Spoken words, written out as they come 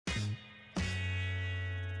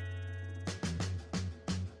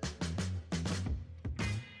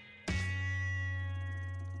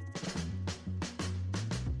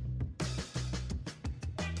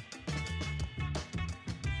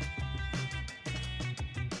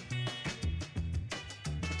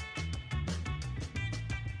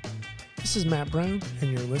This is Matt Brown,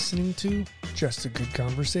 and you're listening to Just a Good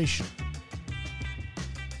Conversation.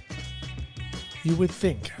 You would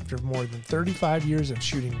think after more than 35 years of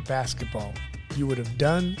shooting basketball, you would have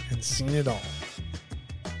done and seen it all.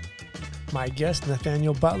 My guest,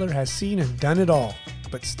 Nathaniel Butler, has seen and done it all,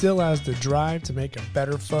 but still has the drive to make a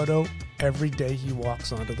better photo every day he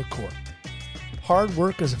walks onto the court. Hard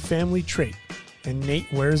work is a family trait, and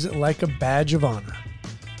Nate wears it like a badge of honor.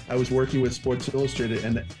 I was working with Sports Illustrated,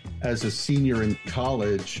 and as a senior in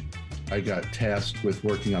college, I got tasked with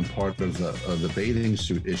working on part of the bathing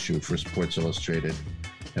suit issue for Sports Illustrated.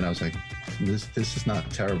 And I was like, this is not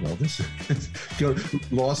terrible. This is go to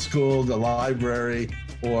law school, the library,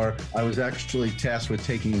 or I was actually tasked with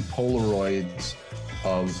taking Polaroids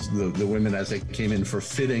of the women as they came in for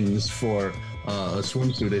fittings for a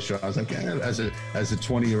swimsuit issue. I was like, as a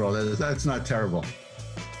 20-year-old, that's not terrible.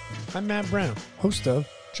 I'm Matt Brown, host of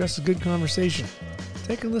Just a Good Conversation.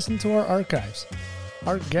 Take a listen to our archives.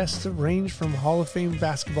 Our guests have ranged from Hall of Fame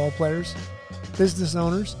basketball players, business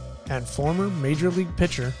owners, and former Major League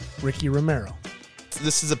pitcher Ricky Romero.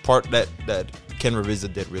 This is a part that Ken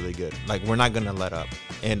Reviza did really good. Like, we're not going to let up.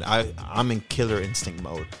 And I'm in killer instinct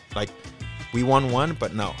mode. Like, we won one,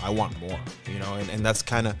 but no, I want more, you know, and that's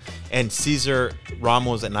kind of, and Cesar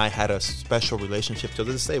Ramos and I had a special relationship to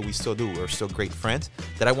this day. We still do. We're still great friends,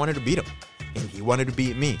 that I wanted to beat him and he wanted to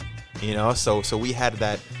beat me, you know, so we had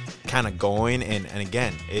that kind of going. And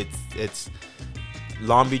again, it's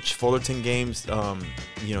Long Beach Fullerton games.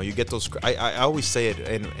 You know, you get those, I always say it,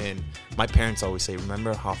 and my parents always say,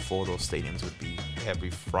 remember how full those stadiums would be every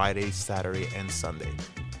Friday, Saturday, and Sunday.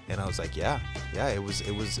 And I was like, yeah, it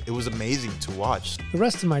was amazing to watch. The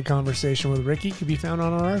rest of my conversation with Ricky can be found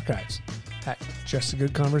on our archives at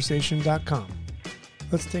justagoodconversation.com.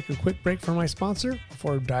 Let's take a quick break for my sponsor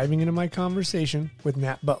before diving into my conversation with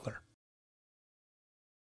Nat Butler.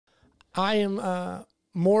 I am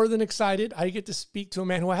more than excited. I get to speak to a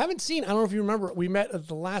man who I haven't seen. I don't know if you remember. We met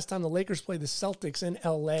the last time the Lakers played the Celtics in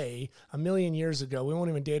L.A. a million years ago. We won't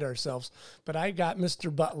even date ourselves. But I got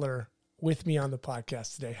Mr. Butler with me on the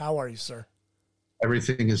podcast today. How are you, sir?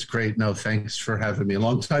 Everything is great. No, thanks for having me. A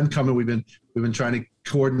long time coming. We've been trying to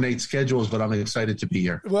coordinate schedules, but I'm excited to be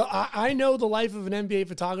here. Well, I know the life of an NBA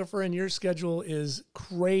photographer, and your schedule is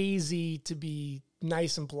crazy, to be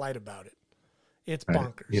nice and polite about it. It's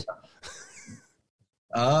bonkers. Yeah.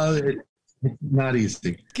 It's not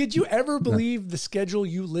easy. Could you ever believe the schedule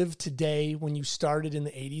you live today when you started in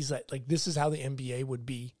the 80s? That, like, this is how the NBA would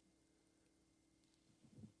be?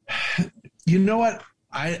 You know what?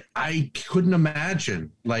 I couldn't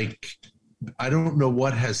imagine. Like, I don't know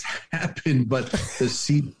what has happened, but the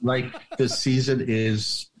season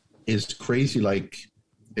is crazy. Like,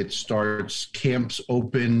 it starts, camps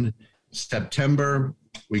open September.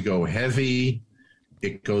 We go heavy.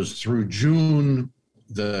 It goes through June.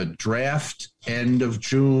 The draft end of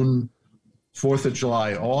June. 4th of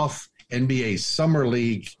July off. NBA Summer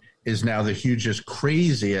League is now the hugest,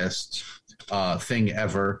 craziest thing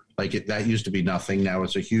ever. Like, that used to be nothing. Now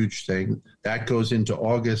it's a huge thing. That goes into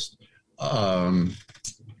August.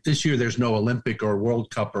 This year there's no Olympic or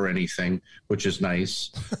World Cup or anything, which is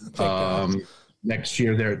nice. Next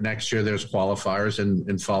year there's qualifiers,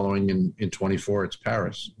 and following in 24 it's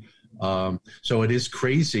Paris. So it is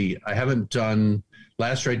crazy. I haven't done.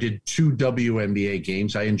 Last year I did 2 WNBA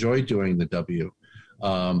games. I enjoyed doing the W,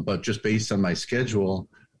 but just based on my schedule,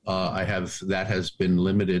 that has been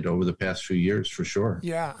limited over the past few years for sure.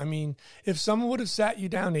 Yeah. I mean, if someone would have sat you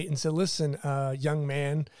down, Nate, and said, listen, young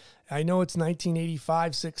man, I know it's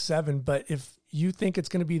 1985, 6, 7, but if you think it's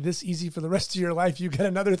going to be this easy for the rest of your life, you got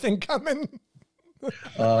another thing coming.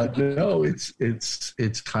 No,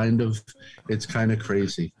 it's kind of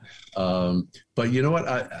crazy. But you know what?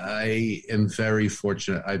 I am very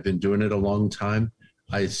fortunate. I've been doing it a long time.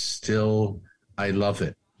 I love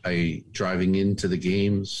it. Driving into the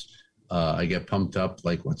games, I get pumped up.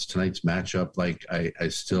 Like, what's tonight's matchup? Like, I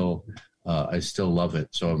still love it.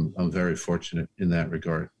 So I'm very fortunate in that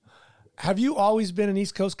regard. Have you always been an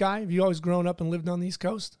East Coast guy? Have you always grown up and lived on the East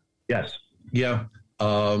Coast? Yes. Yeah.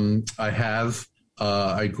 I have.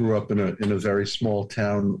 I grew up in a very small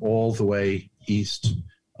town all the way east.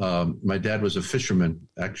 My dad was a fisherman,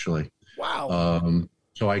 actually. Wow.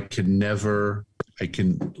 So I can never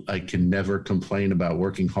complain about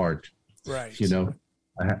working hard. Right. You know,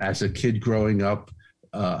 as a kid growing up,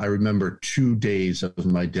 I remember 2 days of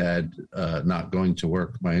my dad not going to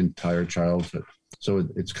work my entire childhood. So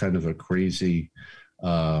it's kind of a crazy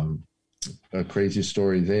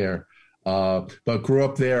story there. But grew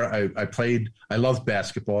up there. I loved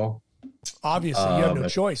basketball. Obviously, you have no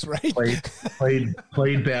choice, right?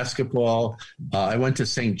 Played basketball. I went to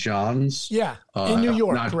St. John's. Yeah, in New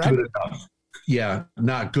York, not correct? Good enough. Yeah,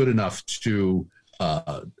 not good enough to.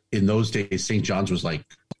 In those days, St. John's was like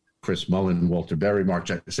Chris Mullin, Walter Berry, Mark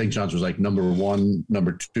Jackson. St. John's was like number 1,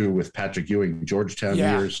 number 2 with Patrick Ewing, Georgetown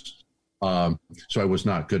years. So I was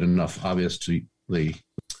not good enough, obviously,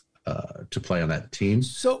 to play on that team.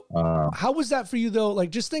 So how was that for you, though?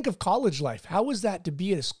 Like, just think of college life. How was that to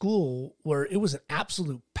be at a school where it was an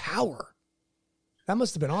absolute power? That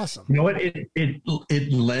must have been awesome. You know what?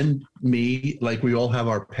 It lent me, like we all have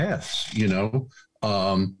our paths, you know.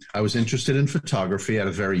 I was interested in photography at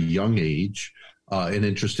a very young age and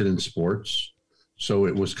interested in sports. So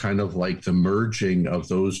it was kind of like the merging of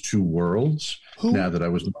those two worlds. Now that I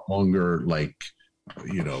was no longer like,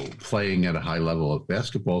 you know, playing at a high level of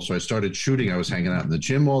basketball. So I started shooting. I was hanging out in the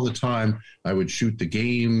gym all the time. I would shoot the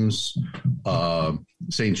games.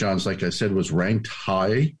 St. John's, like I said, was ranked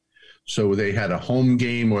high. So they had a home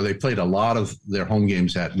game, or they played a lot of their home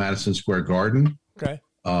games at Madison Square Garden. Okay.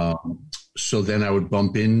 So then I would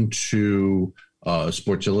bump into a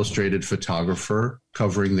Sports Illustrated photographer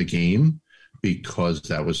covering the game, because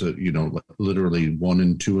that was a, you know, literally 1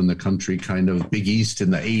 and 2 in the country kind of. Big East in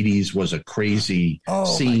the 80s was a crazy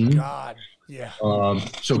scene. Oh, my God. Yeah.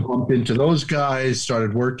 So bumped into those guys,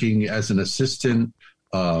 started working as an assistant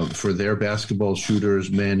for their basketball shooters,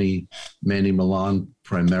 Manny Milan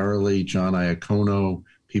primarily, John Iacono,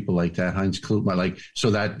 people like that, Heinz Klutma. Like,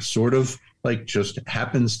 so that sort of like just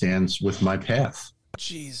happenstance with my path.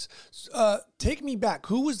 Jeez. Take me back.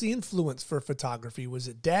 Who was the influence for photography? Was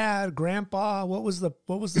it dad, grandpa? What was the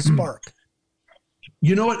spark?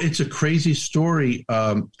 You know what? It's a crazy story.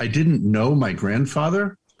 I didn't know my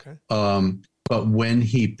grandfather. Okay. But when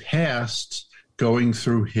he passed, going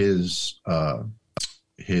through his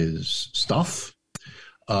stuff,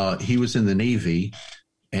 he was in the Navy,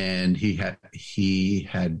 and he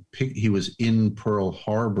was in Pearl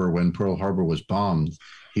Harbor when Pearl Harbor was bombed.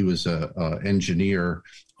 He was a engineer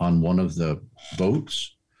on one of the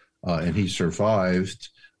boats, and he survived.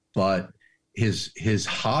 But his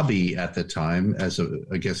hobby at the time,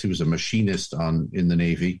 I guess he was a machinist in the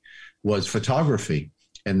Navy, was photography.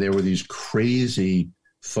 And there were these crazy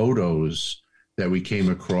photos that we came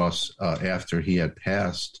across after he had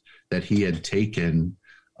passed, that he had taken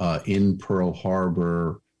in Pearl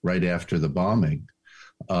Harbor right after the bombing.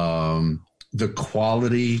 The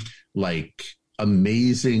quality, like,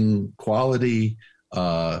 amazing quality,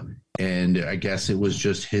 and I guess it was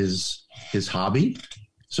just his hobby.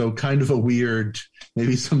 So kind of a weird,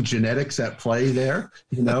 maybe some genetics at play there,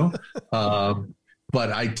 you know.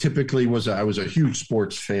 But I typically I was a huge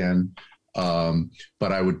sports fan,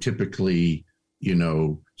 but I would typically, you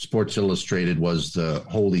know, Sports Illustrated was the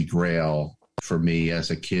holy grail for me as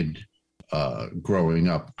a kid growing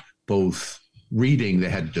up. Both reading, they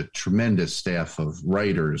had a tremendous staff of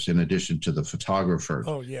writers in addition to the photographer.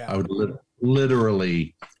 Oh, yeah. I would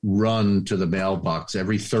literally run to the mailbox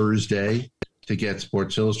every Thursday to get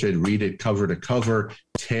Sports Illustrated, read it cover to cover,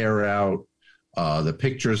 tear out the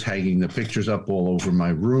pictures, hanging the pictures up all over my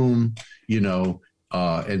room, you know,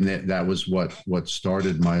 and that was what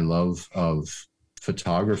started my love of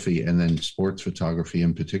photography, and then sports photography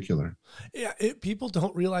in particular. Yeah, people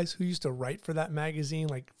don't realize who used to write for that magazine,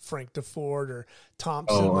 like Frank DeFord or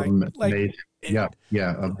Thompson. Amazing.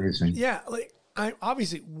 Amazing. Yeah, like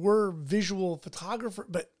we're visual photographer,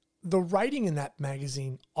 but the writing in that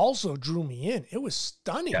magazine also drew me in. It was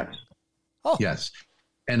stunning. Yes. Oh. Yes.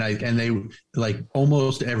 And they, like,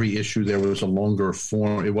 almost every issue there was a longer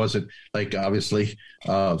form. It wasn't like, obviously,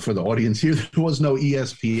 for the audience here, there was no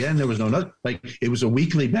ESPN. There was no, like, it was a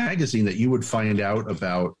weekly magazine that you would find out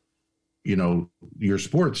about, you know, your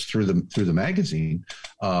sports through the magazine.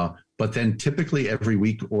 But then typically every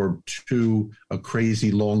week or two, a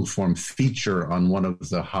crazy long form feature on one of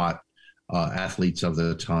the hot athletes of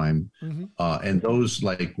the time. Mm-hmm. And those,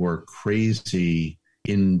 like, were crazy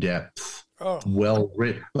in-depth, well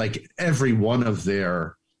written. Like, every one of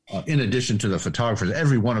their, in addition to the photographers,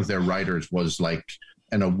 every one of their writers was like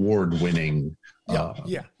an award-winning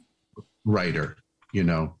writer, you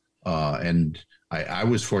know. And I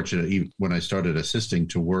was fortunate, when I started assisting,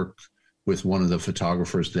 to work with one of the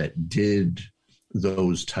photographers that did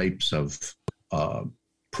those types of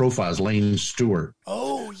profiles, Lane Stewart.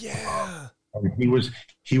 Oh, yeah.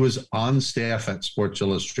 He was on staff at Sports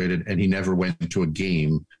Illustrated, and he never went to a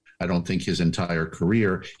game. I don't think his entire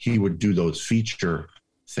career. He would do those feature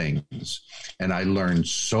things, and I learned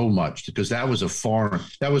so much, because that was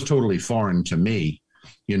totally foreign to me,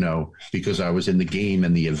 you know, because I was in the game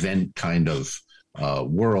and the event kind of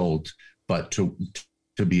world. But to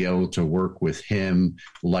to be able to work with him,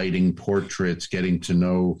 lighting portraits, getting to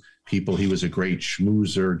know people. He was a great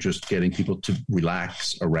schmoozer, just getting people to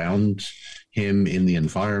relax around him in the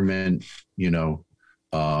environment,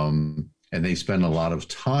 and they spend a lot of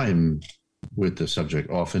time with the subject.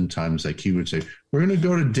 Oftentimes, like he would say, we're going to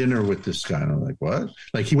go to dinner with this guy. And I'm like, what?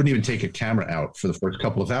 Like he wouldn't even take a camera out for the first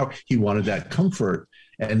couple of hours. He wanted that comfort.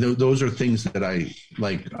 And those are things that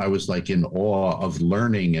I was like in awe of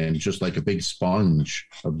learning, and just like a big sponge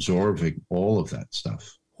absorbing all of that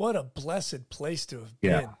stuff. What a blessed place to have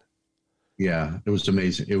been. Yeah, it was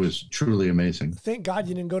amazing. It was truly amazing. Thank God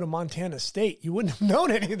you didn't go to Montana State. You wouldn't have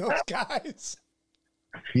known any of those guys.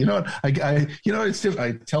 You know what? It's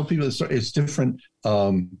different. I tell people it's different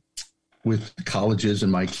with colleges,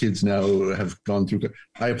 and my kids now have gone through.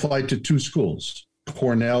 I applied to 2 schools,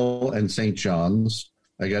 Cornell and St. John's.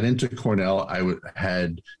 I got into Cornell. I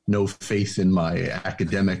had no faith in my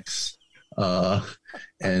academics.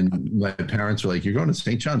 And my parents were like, you're going to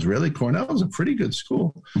St. John's? Really? Cornell is a pretty good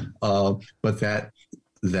school. But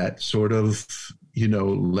that sort of,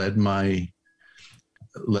 led my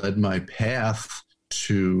path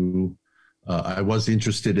to, I was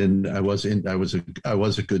interested in, I was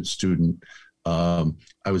a good student.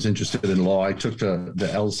 I was interested in law. I took the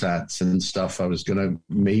LSATs and stuff. I was going to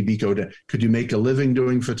maybe could you make a living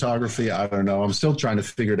doing photography? I don't know. I'm still trying to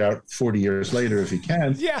figure it out 40 years later, if you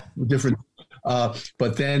can. Yeah. Different.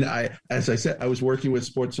 But then as I said, I was working with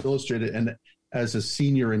Sports Illustrated, and as a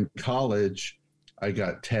senior in college, I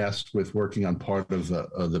got tasked with working on part of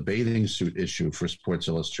the bathing suit issue for Sports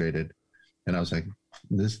Illustrated. And I was like,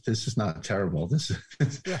 this is not terrible. This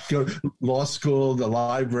is go to law school, the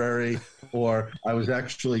library, or I was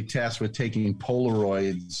actually tasked with taking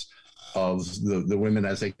Polaroids of the women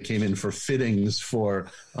as they came in for fittings for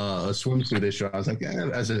a swimsuit issue. I was like,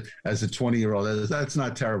 as a 20-year-old, that's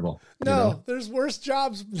not terrible. No, there's worse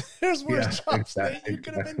jobs. There's worse jobs that you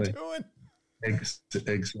could have been doing.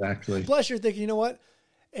 Exactly. Plus, you're thinking, you know what?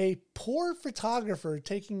 A poor photographer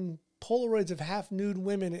taking Polaroids of half-nude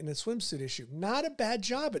women in a swimsuit issue. Not a bad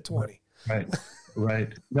job at 20.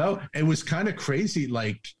 Right. No, it was kind of crazy.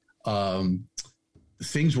 Like,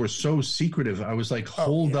 things were so secretive. I was like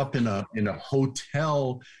holed up in a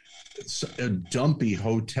hotel, a dumpy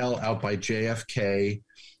hotel out by JFK.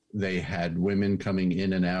 They had women coming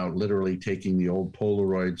in and out, literally taking the old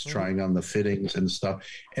Polaroids, trying on the fittings and stuff.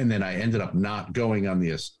 And then I ended up not going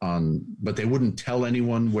but they wouldn't tell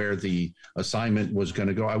anyone where the assignment was going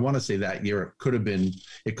to go. I want to say that year it could have been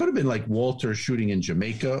like Walter shooting in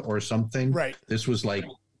Jamaica or something. Right. This was like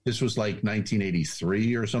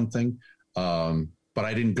 1983 or something. But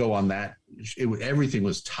I didn't go on that. Everything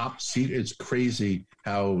was top secret. It's crazy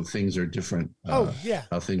how things are different. How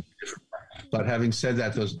things are different. But having said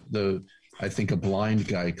that, I think a blind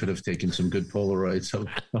guy could have taken some good Polaroids of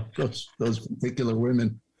those particular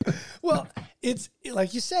women. Well, it's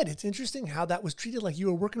like you said, it's interesting how that was treated like you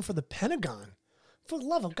were working for the Pentagon. For the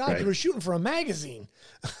love of God, you were shooting for a magazine.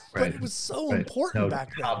 But it was so important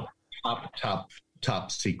back then.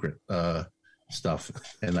 Top secret stuff.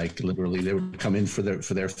 And like literally they would come in for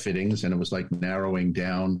their fittings, and it was like narrowing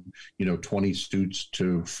down 20 suits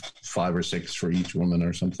to 5 or 6 for each woman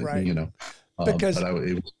or something. Because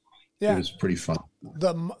it was pretty fun.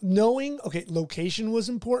 Knowing location was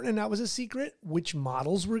important, and that was a secret. Which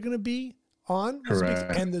models were going to be on,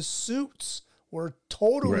 correct, and the suits were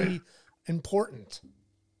totally important.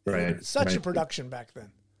 Right, such a production back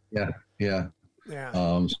then. Yeah.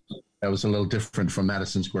 That was a little different from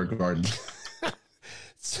Madison Square Garden.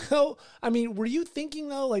 So, I mean, were you thinking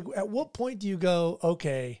though, like at what point do you go,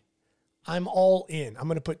 okay, I'm all in. I'm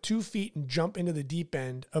going to put 2 feet and jump into the deep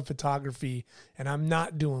end of photography, and I'm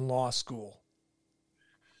not doing law school?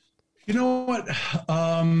 You know what?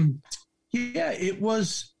 It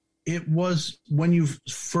was when you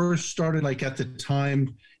first started, like at the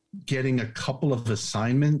time, getting a couple of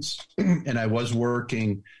assignments, and I was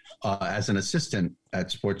working as an assistant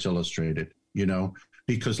at Sports Illustrated,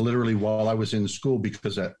 because literally while I was in school,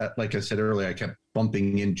 because like I said earlier, I kept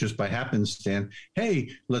bumping in just by happenstance. Hey,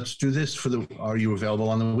 let's do this are you available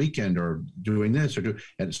on the weekend, or doing this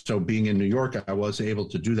and so being in New York, I was able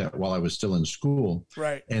to do that while I was still in school.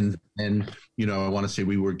 Right. And I want to say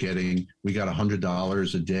we got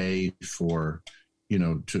 $100 a day for,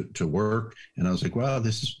 to work. And I was like, wow,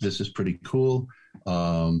 this is pretty cool.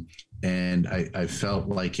 And I felt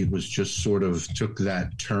like it was just sort of took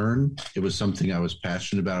that turn. It was something I was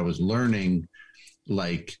passionate about. I was learning,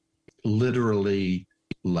 like literally,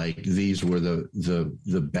 like these were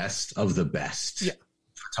the best of the best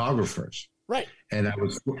photographers. Right. And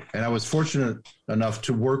I was fortunate enough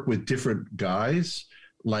to work with different guys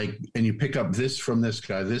like, and you pick up this from this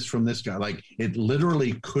guy, this from this guy. Like, it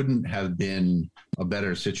literally couldn't have been a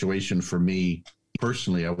better situation for me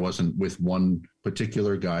personally. I wasn't with one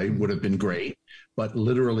particular guy. Would have been great, but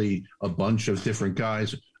literally a bunch of different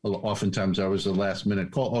guys. Oftentimes I was the last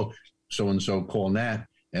minute call. Oh, so-and-so call Nat.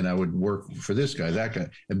 And I would work for this guy, that guy.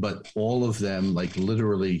 But all of them, like,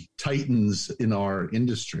 literally titans in our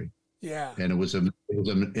industry. Yeah. And it was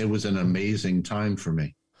an amazing time for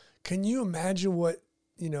me. Can you imagine what,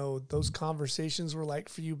 those conversations were like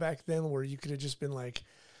for you back then, where you could have just been like,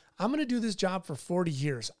 I'm going to do this job for 40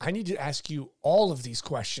 years. I need to ask you all of these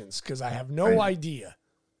questions because I have no idea.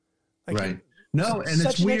 Like, right. No, and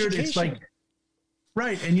it's weird. It's like,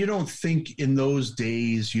 right. And you don't think in those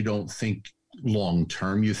days, you don't think long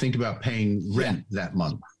term. You think about paying rent that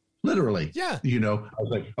month. Literally. Yeah.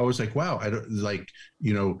 I was like, wow. I don't like,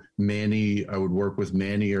 Manny, I would work with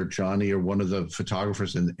Manny or Johnny or one of the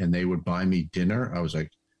photographers and they would buy me dinner. I was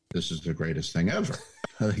like, this is the greatest thing ever.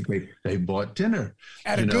 I think they bought dinner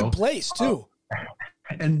at a good place too.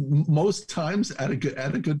 And most times at a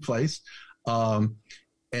good place.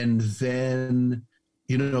 And then,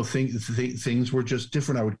 things were just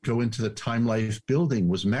different. I would go into the Time Life building,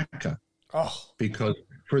 was Mecca. Oh, because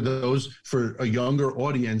for a younger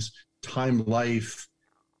audience, Time Life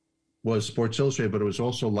was Sports Illustrated, but it was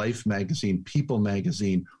also Life magazine, People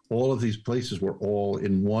magazine. All of these places were all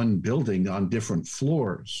in one building on different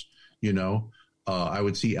floors. I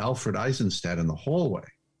would see Alfred Eisenstadt in the hallway.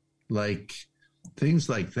 Like, things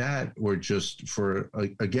like that were just for,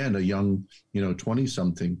 again, a young,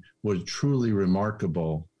 20-something, was truly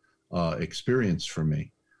remarkable experience for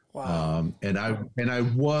me. Wow. And I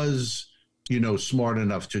was, smart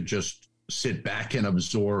enough to just sit back and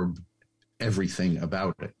absorb everything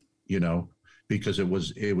about it, because it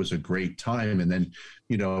was a great time. And then,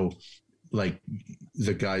 like,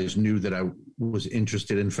 the guys knew that I was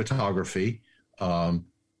interested in photography.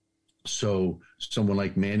 So someone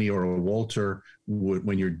like Manny or a Walter would,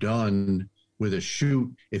 when you're done with a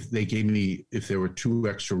shoot, if there were 2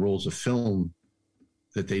 extra rolls of film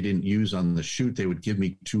that they didn't use on the shoot, they would give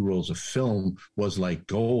me 2 rolls of film. Was like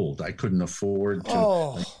gold. I couldn't afford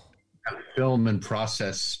to film and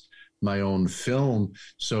process my own film.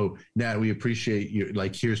 So now we appreciate you.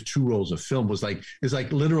 Like, here's 2 rolls of film is like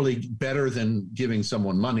literally better than giving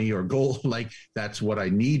someone money or gold. Like, that's what I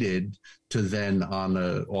needed to then on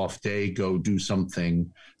a off day go do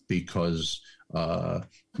something, because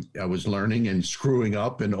I was learning and screwing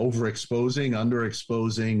up and overexposing,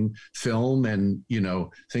 underexposing film and,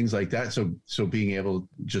 things like that. So being able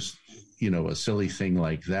just, a silly thing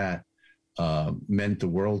like that meant the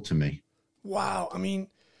world to me. Wow. I mean,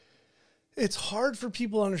 it's hard for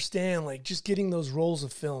people to understand, like, just getting those rolls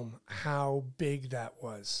of film, how big that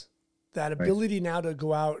was. That ability now to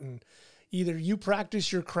go out and either you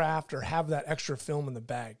practice your craft or have that extra film in the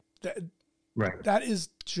bag. That is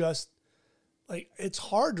just, like, it's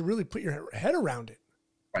hard to really put your head around it.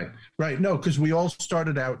 Right. No, because we all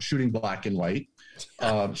started out shooting black and white.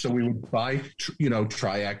 So we would buy,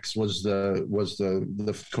 Tri-X was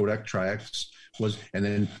the Kodak Tri-X and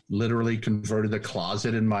then literally converted the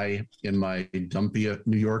closet in my dumpy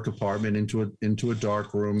New York apartment into a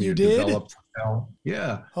dark room. You did? Developed film.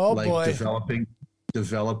 Yeah. Oh, like boy.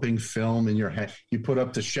 Developing film in your head. You put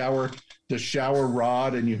up the shower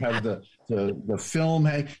rod and you have the film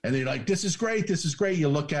hang, and they're like, this is great. You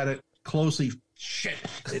look at it closely. Shit,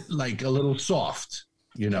 like a little soft,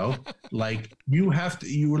 like you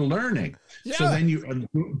were learning. Yeah. So then you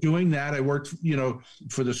doing that. I worked,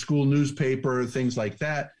 for the school newspaper, things like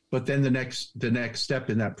that. But then the next step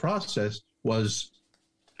in that process was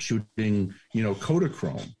shooting,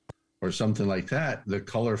 Kodachrome or something like that, the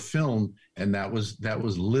color film. And that was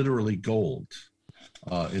literally gold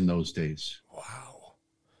in those days. Wow.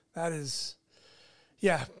 That is,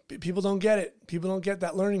 yeah. People don't get it. People don't get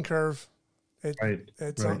that learning curve.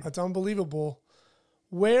 It's unbelievable.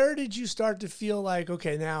 Where did you start to feel like,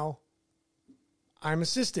 okay, now I'm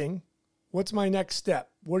assisting. What's my next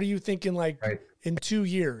step? What are you thinking, like, in 2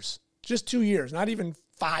 years? Just 2 years, not even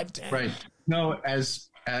 5, 10. Right. No, as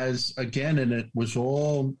again, and it was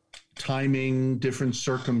all timing, different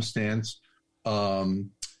circumstance.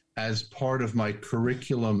 As part of my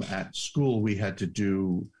curriculum at school, we had to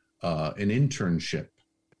do an internship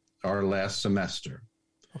our last semester.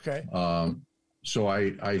 Okay. So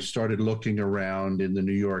I started looking around in the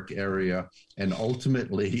New York area, and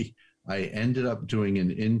ultimately I ended up doing an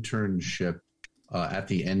internship at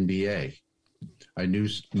the NBA. I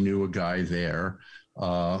knew a guy there,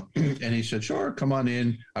 and he said, "Sure, come on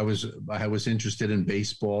in." I was interested in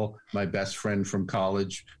baseball. My best friend from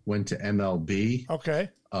college went to MLB. Okay.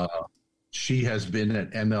 She has been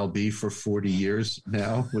at MLB for 40 years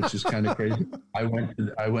now, which is kind of crazy. I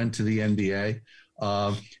went to the NBA,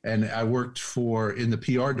 and I worked in the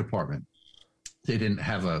PR department. They didn't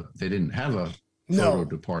have a photo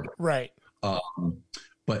department, right?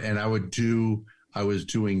 And I was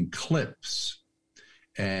doing clips,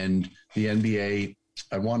 and the NBA.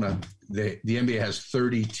 The NBA has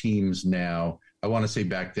 30 teams now. I want to say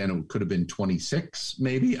back then it could have been 26,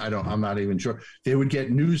 maybe. I'm not even sure. They would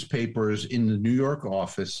get newspapers in the New York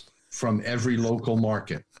office from every local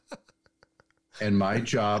market. And my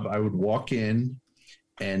job, I would walk in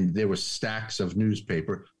and there were stacks of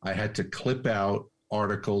newspaper. I had to clip out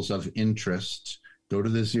articles of interest, go to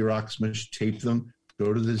the Xerox machine, tape them,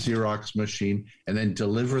 go to the Xerox machine, and then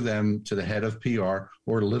deliver them to the head of PR,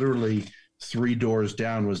 or literally 3 doors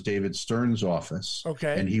down was David Stern's office.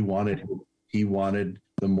 Okay. And he wanted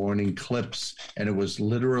the morning clips, and it was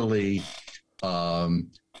literally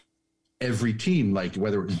every team, like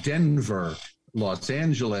whether it was Denver, Los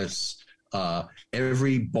Angeles,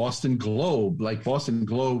 every Boston Globe. Like Boston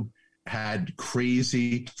Globe had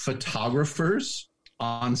crazy photographers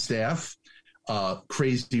on staff,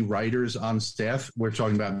 crazy writers on staff. We're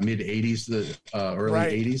talking about mid 80s, the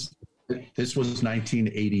early 80s. This was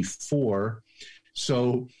 1984.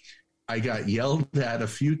 So I got yelled at a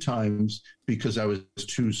few times because I was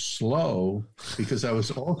too slow, because I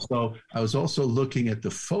was also looking at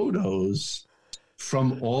the photos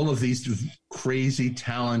from all of these crazy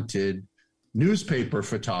talented newspaper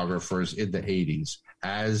photographers in the 80s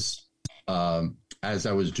as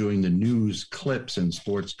I was doing the news clips and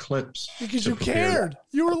sports clips. Because you cared.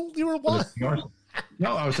 You were one.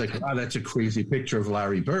 No, I was like, wow, that's a crazy picture of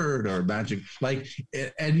Larry Bird or Magic. Like,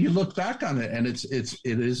 and you look back on it, and it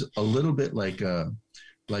is a little bit like a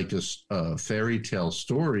fairy tale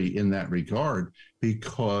story in that regard,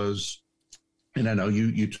 because, and I know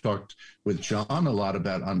you talked with John a lot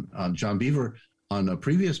about on John Beaver on a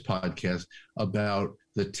previous podcast about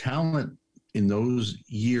the talent in those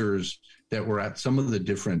years that were at some of the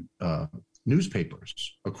different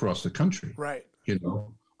newspapers across the country. Right. You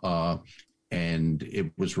know, and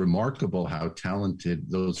it was remarkable how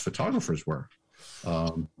talented those photographers were.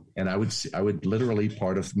 And I would literally,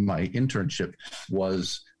 part of my internship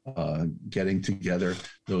was getting together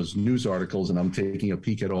those news articles, and I'm taking a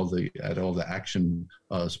peek at all the action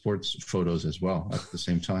sports photos as well at the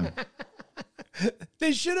same time.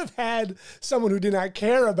 They should have had someone who did not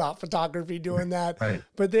care about photography doing that, right.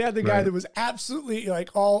 But they had the guy that was absolutely like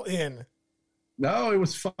all in. No, it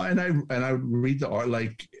was fine. I would read the art,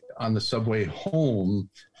 like on the subway home.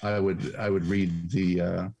 I would read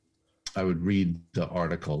the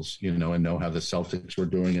articles, you know, and know how the Celtics were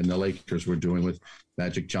doing and the Lakers were doing with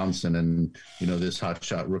Magic Johnson, and you know, this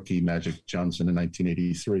hotshot rookie Magic Johnson in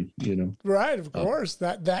 1983. You know, right? Of course,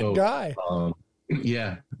 that guy.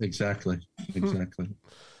 Yeah, exactly.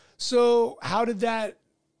 So, how was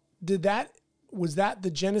that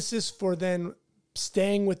the genesis for then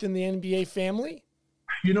staying within the NBA family?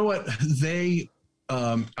 You know what?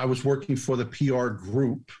 I was working for the PR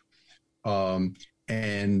group,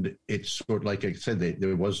 and it's sort of like I said,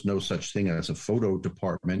 there was no such thing as a photo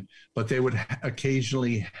department, but they would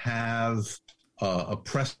occasionally have a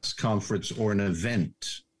press conference or an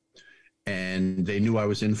event, and they knew I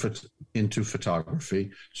was into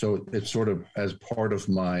photography. So it's sort of as part of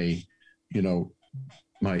my, you know,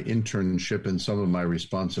 my internship and some of my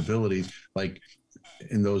responsibilities, like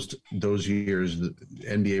in those years, the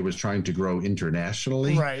NBA was trying to grow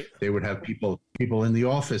internationally. Right. They would have people in the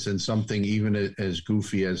office, and something even as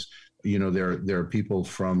goofy as, you know, there are people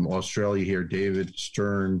from Australia here, David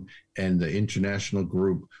Stern, and the international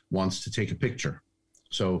group wants to take a picture.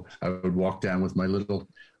 So I would walk down with my little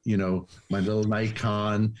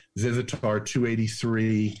Nikon Vivitar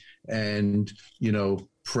 283 and, you know,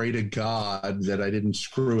 pray to God that I didn't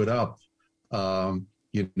screw it up.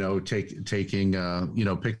 You know, taking you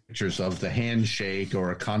know, pictures of the handshake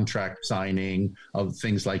or a contract signing, of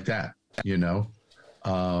things like that, you know.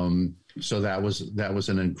 So that was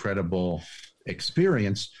an incredible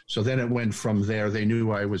experience. So then it went from there. They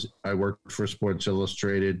knew I worked for Sports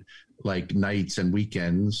Illustrated, like nights and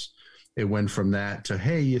weekends. It went from that to,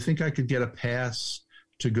 hey, you think I could get a pass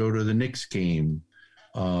to go to the Knicks game?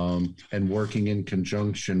 And working in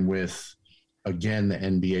conjunction with, again, the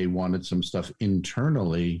NBA wanted some stuff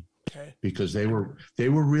internally, because they were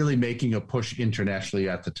really making a push internationally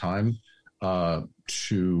at the time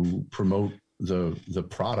to promote the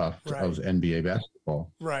product of NBA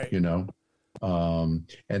basketball. Right. You know, and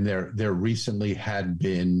there recently had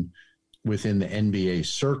been within the NBA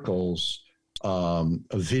circles a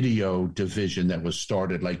video division that was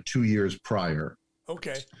started like 2 years prior.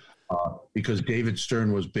 Okay. because David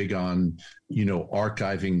Stern was big on,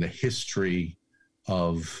 archiving the history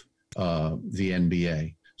of the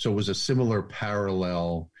NBA. So it was a similar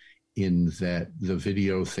parallel in that the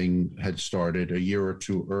video thing had started a year or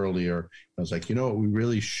two earlier. I was like, we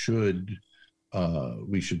really should,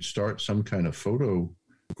 we should start some kind of photo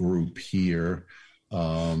group here,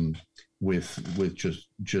 with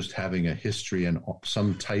just having a history and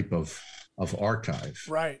some type of archive.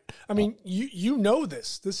 Right. I mean, you know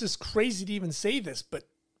this. This is crazy to even say this, but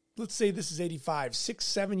let's say this is 85,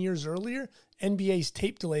 6-7 years earlier, NBA's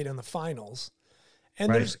tape delayed on the finals. And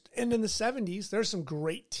and in the 70s, there's some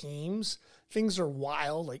great teams. Things are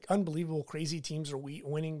wild, like unbelievable, crazy teams are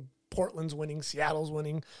winning. Portland's winning, Seattle's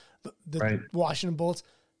winning, the Washington Bullets.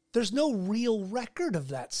 There's no real record of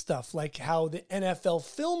that stuff, like how the NFL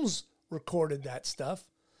films recorded that stuff.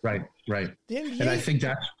 Right. The NBA, and I think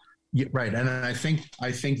that's right. And I think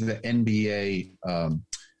the NBA,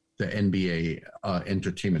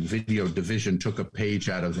 entertainment video division took a page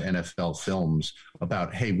out of the NFL films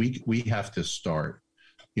about, hey, we have to start,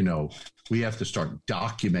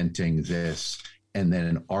 documenting this and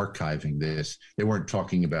then archiving this. They weren't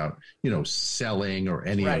talking about, selling or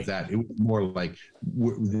any of that. It was more like,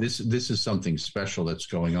 this is something special that's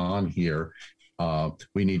going on here.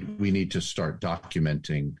 We need to start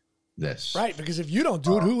documenting this. Right, because if you don't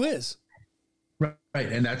do it, who is? Right,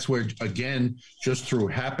 and that's where, again, just through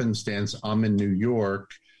happenstance, I'm in New York.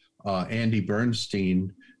 Andy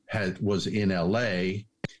Bernstein was in LA,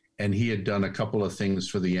 and he had done a couple of things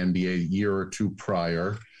for the NBA a year or two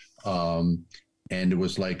prior. And it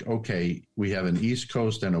was like, okay, we have an East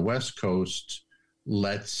Coast and a West Coast.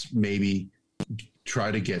 Let's maybe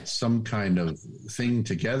try to get some kind of thing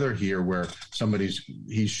together here where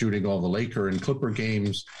he's shooting all the Laker and Clipper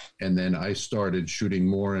games. And then I started shooting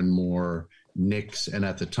more and more Knicks and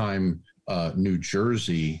at the time, New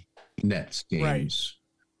Jersey Nets games.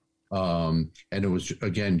 And it was,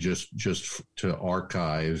 again, just to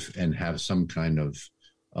archive and have some kind of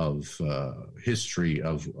history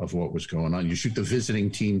of what was going on. You shoot the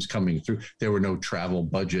visiting teams coming through. There were no travel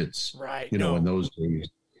budgets, in those days.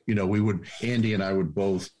 Andy and I would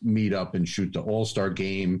both meet up and shoot the All-Star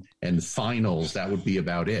game and finals. That would be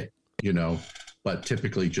about it, but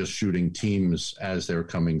typically just shooting teams as they're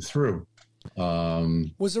coming through.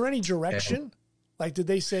 Was there any direction? Like, did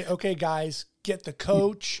they say, okay, guys, get the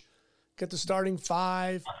coach, get the starting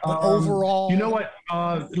five, but overall? You know what?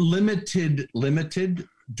 Limited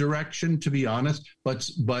direction, to be honest.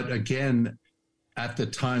 But again, at the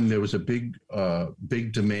time, there was a big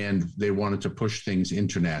demand. They wanted to push things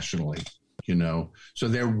internationally, So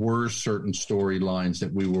there were certain storylines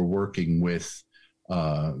that we were working with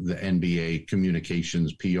the NBA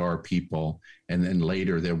communications PR people. And then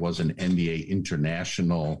later there was an NBA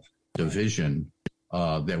international division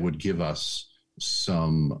that would give us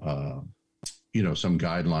some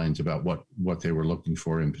guidelines about what they were looking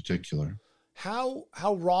for in particular. How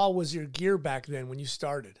raw was your gear back then when you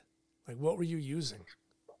started? Like, what were you using?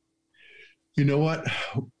 You know what?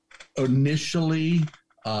 Initially,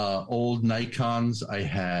 old Nikons, I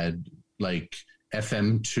had like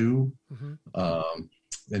FM2, and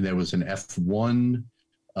there was an F1,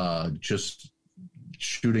 just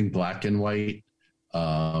shooting black and white.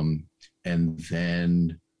 And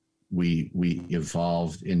then we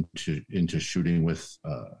evolved into shooting with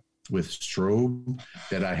strobe,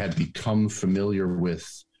 that I had become familiar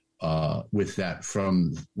with that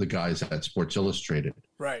from the guys at Sports Illustrated,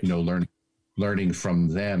 right? Learning from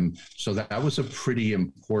them. So that was a pretty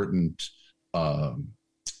important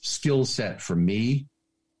skill set for me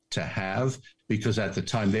to have, because at the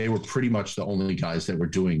time they were pretty much the only guys that were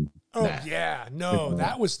doing that. Yeah, no,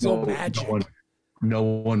 that was still magic. No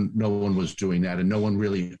one was doing that, and no one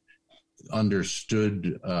really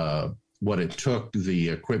understood what it took, the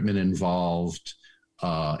equipment involved,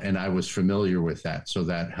 and I was familiar with that, so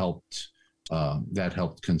that helped. That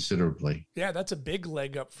helped considerably. Yeah, that's a big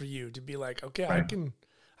leg up for you to be like, okay, right.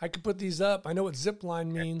 I can put these up. I know what zip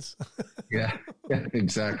line means. yeah,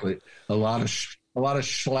 exactly. A lot of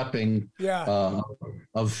schlepping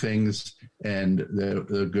of things. And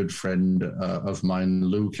the good friend of mine,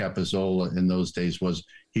 Lou Capizzola, in those days was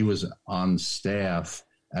on staff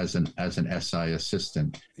as an SI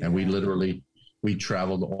assistant, and we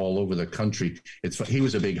traveled all over the country. He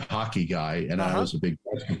was a big hockey guy, and I was a big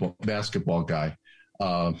basketball guy.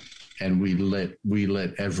 And we lit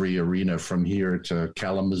every arena from here to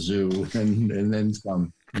Kalamazoo and then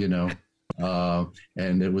some,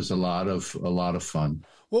 and it was a lot of fun.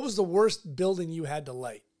 What was the worst building you had to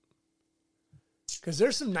light? Because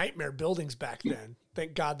there's some nightmare buildings back then.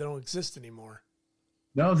 Thank God they don't exist anymore.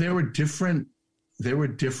 No, there were different they were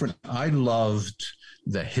different. I loved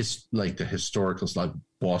the historical stuff,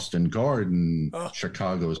 Boston Garden,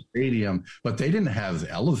 Chicago Stadium, but they didn't have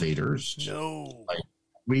elevators. No. Like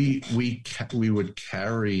we would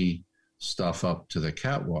carry stuff up to the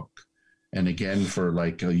catwalk. And again, for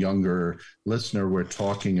like a younger listener, we're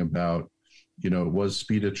talking about, it was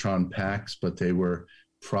Speedotron packs, but they were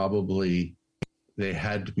they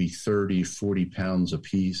had to be 30, 40 pounds a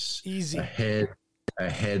piece. Easy. A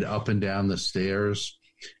head up and down the stairs.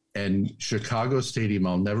 And Chicago Stadium,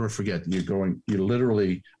 I'll never forget. You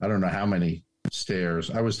literally, I don't know how many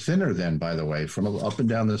stairs. I was thinner then, by the way, from up and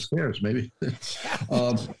down the stairs, maybe.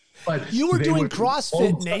 But you were doing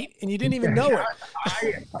CrossFit, Nate, and you didn't even know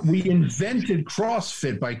it. We invented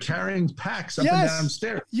CrossFit by carrying packs up and down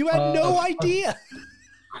stairs. You had no idea.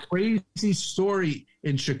 Crazy story.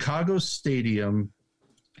 In Chicago Stadium,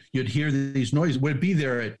 you'd hear these noises. We'd be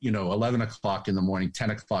there at 11 o'clock in the morning, 10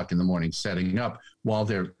 o'clock in the morning, setting up while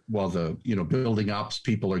the building ops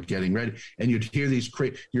people are getting ready, and you'd hear these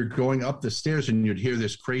you're going up the stairs and you'd hear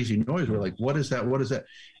this crazy noise. We're like, what is that? What is that?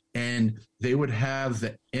 And they would have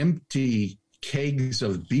the empty kegs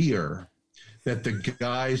of beer that the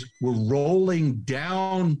guys were rolling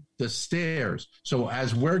down the stairs. So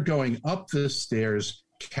as we're going up the stairs,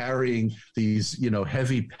 carrying these,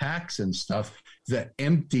 heavy packs and stuff, the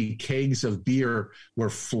empty kegs of beer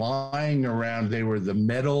were flying around. They were the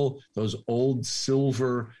metal, those old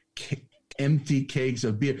silver empty kegs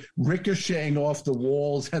of beer ricocheting off the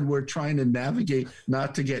walls, and we're trying to navigate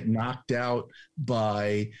not to get knocked out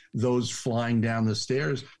by those flying down the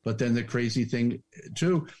stairs. But then the crazy thing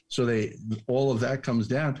too, so all of that comes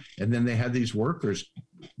down, and then they had these workers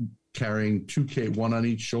carrying 2K, one on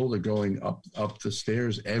each shoulder, going up the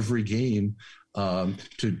stairs every game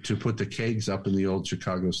to put the kegs up in the old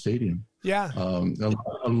Chicago Stadium. Yeah,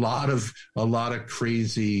 a lot of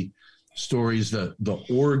crazy stories. The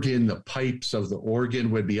organ, the pipes of the organ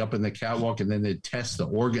would be up in the catwalk, and then they'd test the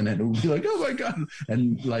organ, and it would be like, oh my God,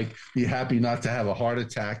 and like be happy not to have a heart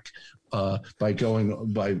attack by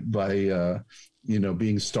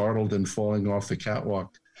being startled and falling off the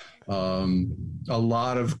catwalk. A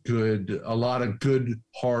lot of good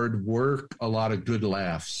hard work, a lot of good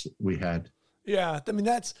laughs we had. Yeah, I mean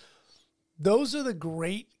those are the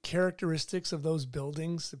great characteristics of those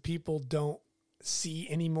buildings that people don't see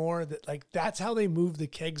anymore. That that's how they move the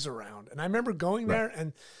kegs around. And I remember going there,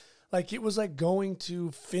 and it was like going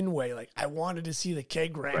to Fenway. Like I wanted to see the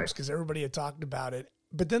keg ramps because everybody had talked about it.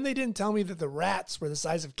 But then they didn't tell me that the rats were the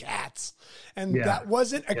size of cats, and that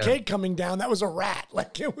wasn't a keg coming down. That was a rat.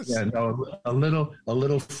 It was a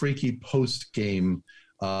little freaky post game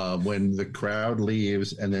when the crowd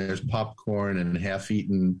leaves and there's popcorn and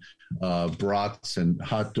half-eaten brats and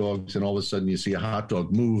hot dogs, and all of a sudden you see a hot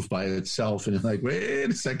dog move by itself, and you're like, wait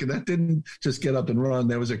a second, that didn't just get up and run.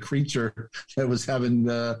 There was a creature that was having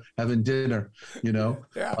dinner.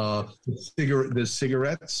 The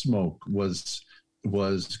cigarette smoke was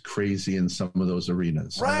crazy in some of those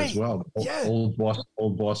arenas as well. Old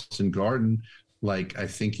Boston Garden, I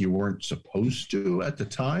think you weren't supposed to at the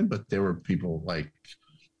time, but there were people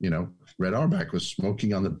Red Auerbach was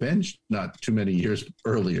smoking on the bench not too many years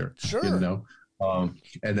earlier. Sure. And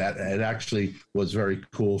that it actually was very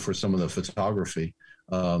cool for some of the photography.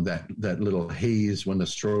 That little haze when the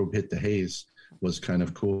strobe hit the haze was kind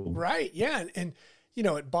of cool. Right. Yeah. And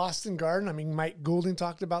at Boston Garden, I mean, Mike Goulding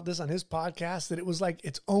talked about this on his podcast, that it was like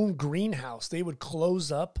its own greenhouse. They would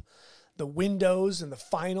close up the windows in the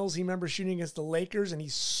finals. He remember shooting against the Lakers, and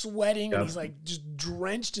he's sweating, and he's just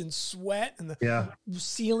drenched in sweat, and the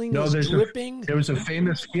ceiling is dripping. There was a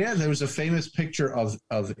famous picture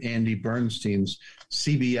of Andy Bernstein's.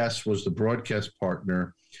 CBS was the broadcast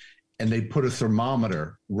partner, and they put a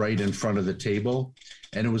thermometer right in front of the table,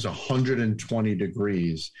 and it was 120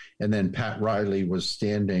 degrees. And then Pat Riley was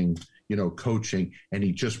standing, coaching, and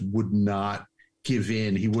he just would not give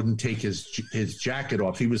in. He wouldn't take his jacket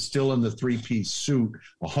off. He was still in the three-piece suit,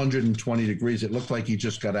 120 degrees. It looked like he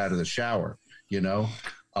just got out of the shower, and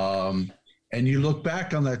you look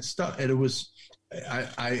back on that stuff, and it was,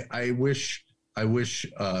 I wish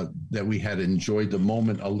that we had enjoyed the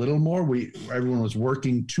moment a little more. Everyone was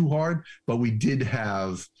working too hard, but we did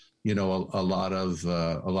have, a lot of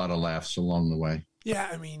laughs along the way. Yeah.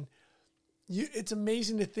 I mean, it's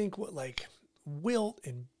amazing to think what Wilt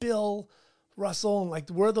and Bill Russell and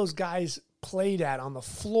where those guys played at on the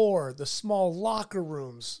floor, the small locker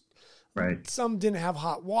rooms. Right. Some didn't have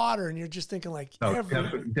hot water, and you're just thinking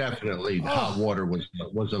definitely hot water was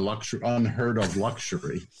a luxury, unheard of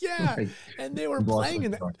luxury. Yeah. And they were playing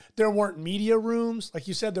in that. There weren't media rooms. Like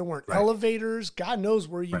you said, there weren't elevators. God knows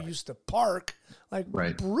where you used to park.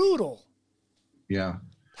 Brutal. Yeah.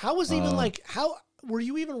 How was how were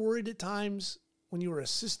you even worried at times when you were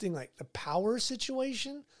assisting, like the power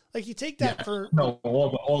situation? Like you take that for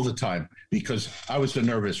all the time, because I was a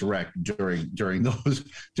nervous wreck during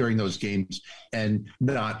those games, and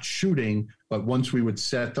not shooting. But once we would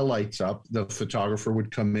set the lights up, the photographer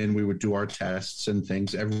would come in. We would do our tests and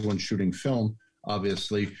things. Everyone's shooting film.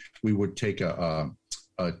 Obviously, we would take a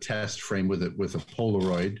test frame with a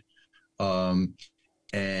Polaroid,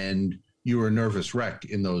 and you were a nervous wreck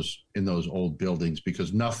in those old buildings,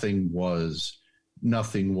 because nothing was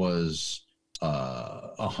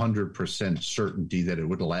 100% certainty that it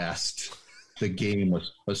would last the game,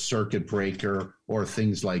 a circuit breaker or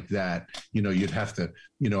things like that. You'd have to,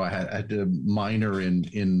 I had to minor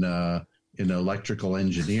in electrical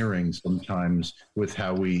engineering sometimes with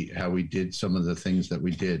how we did some of the things that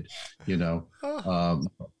we did,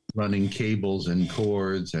 running cables and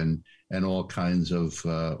cords and all kinds of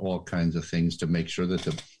things to make sure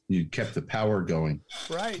that you kept the power going.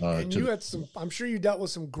 Right. And you had I'm sure you dealt with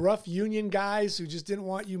some gruff union guys who just didn't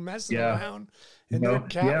want you messing around in their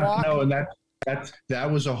catwalk. Yeah, no, and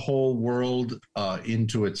that was a whole world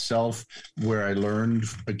into itself, where I learned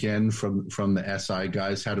again from the SI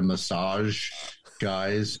guys how to massage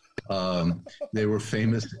guys. They were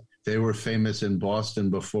famous in Boston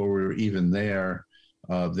before we were even there.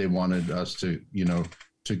 They wanted us to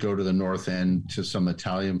go to the North End to some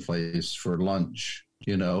Italian place for lunch,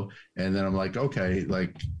 and then I'm like, okay,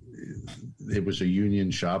 like it was a union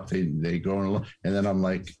shop. They go on, and then I'm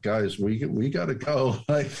like, guys, we got to go.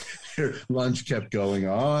 Like lunch kept going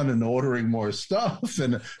on and ordering more stuff,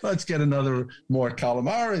 and let's get more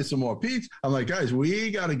calamari, some more pizza. I'm like, guys, we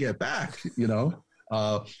got to get back, and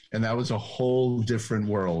that was a whole different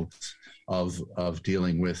world of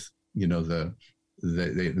dealing with,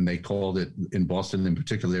 they called it, in Boston in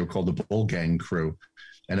particular, they were called the Bull Gang crew.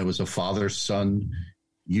 And it was a father-son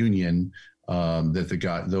union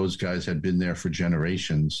that those guys had been there for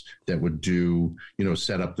generations, that would do,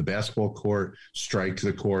 set up the basketball court, strike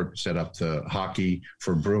the court, set up the hockey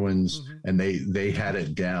for Bruins. Mm-hmm. And they had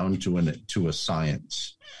it down to a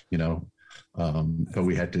science, but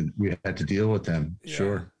we had to deal with them. Yeah.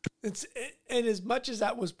 Sure. And as much as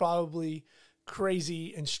that was probably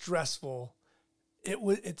crazy and stressful, you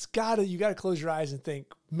gotta close your eyes and think,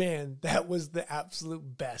 man, that was the absolute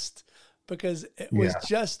best, because it was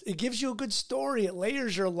it gives you a good story. It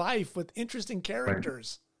layers your life with interesting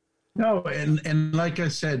characters. Right. No, and like I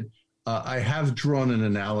said, I have drawn an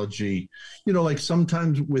analogy, like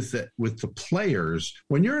sometimes with the players,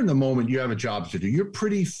 when you're in the moment, you have a job to do. You're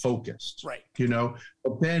pretty focused, right?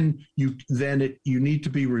 But then you need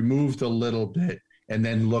to be removed a little bit and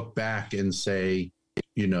then look back and say,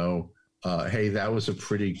 hey, that was a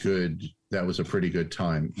pretty good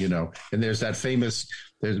time, and there's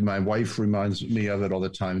my wife reminds me of it all the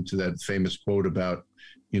time, to that famous quote about,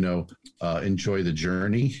 enjoy the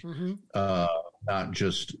journey, mm-hmm. Not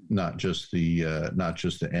just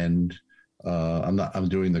the end. I'm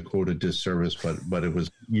doing the quote a disservice, but it was,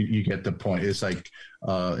 you get the point. It's like,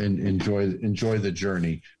 enjoy the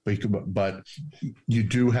journey, but you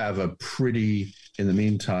do have in the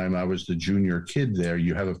meantime, I was the junior kid there.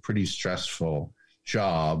 You have a pretty stressful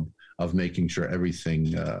job of making sure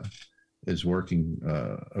everything is working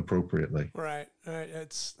appropriately. Right.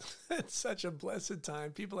 It's such a blessed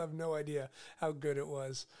time. People have no idea how good it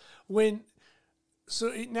was.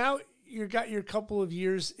 So now you got your couple of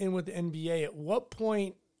years in with the NBA. At what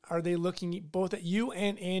point are they looking both at you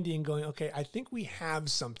and Andy and going, okay, I think we have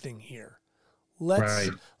something here.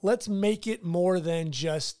 Let's make it more than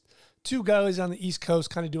just two guys on the East Coast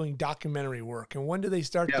kind of doing documentary work? And when do they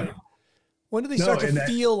start to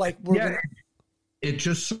feel like we're going to... It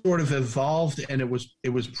just sort of evolved, and it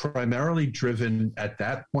was primarily driven at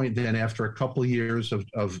that point. Then after a couple of years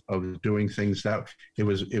of doing things, that it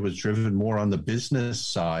was driven more on the business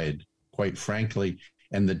side, quite frankly,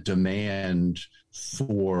 and the demand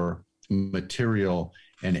for material.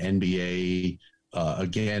 And NBA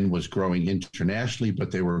again was growing internationally,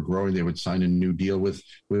 but they were growing. They would sign a new deal with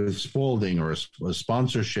Spalding or a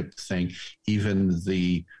sponsorship thing. Even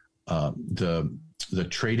the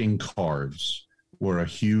trading cards were a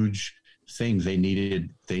huge thing. They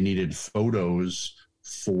needed photos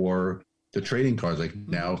for the trading cards. Like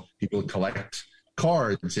now people collect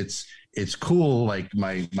cards. It's cool. Like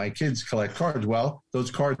my kids collect cards. Well,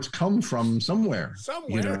 those cards come from somewhere.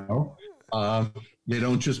 They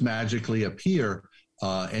don't just magically appear.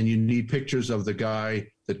 And you need pictures of the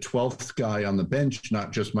 12th guy on the bench,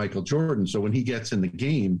 not just Michael Jordan. So when he gets in the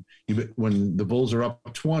game, when the Bulls are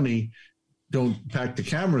up 20, don't pack the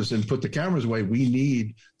cameras and put the cameras away. We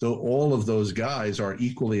need all of those guys are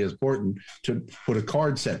equally as important to put a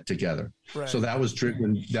card set together. Right. So that was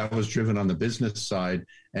driven on the business side.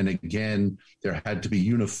 And again, there had to be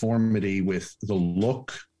uniformity with the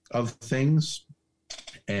look of things,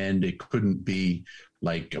 and it couldn't be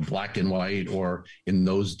like a black and white, or in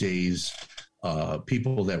those days,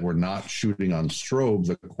 people that were not shooting on strobe,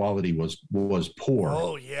 the quality was poor.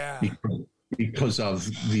 Oh yeah. Because of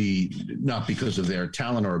not because of their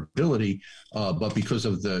talent or ability, but because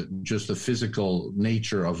of just the physical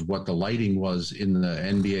nature of what the lighting was in the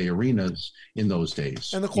NBA arenas in those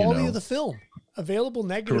days. And the quality of the film, available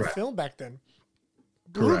negative Correct. film back then.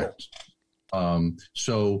 Brutal. Correct.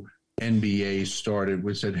 So NBA started,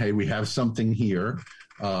 we said, hey, we have something here.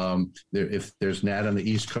 If there's Nat on the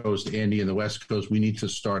East Coast, Andy in the West Coast, we need to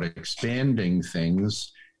start expanding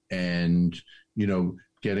things and,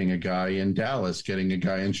 getting a guy in Dallas, getting a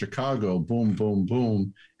guy in Chicago, boom, boom,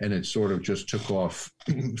 boom. And it sort of just took off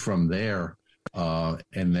from there. And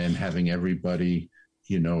then having everybody,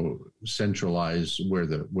 centralize where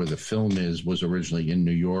the film was originally in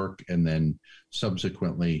New York, and then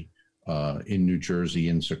subsequently in New Jersey,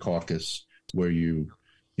 in Secaucus, where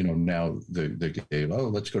now the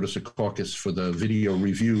let's go to Secaucus for the video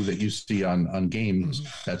review that you see on games.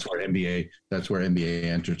 Mm-hmm. That's where NBA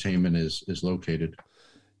Entertainment is located.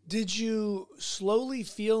 Did you slowly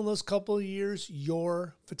feel in those couple of years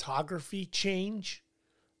your photography change?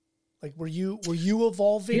 Like, were you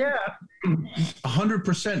evolving? Yeah,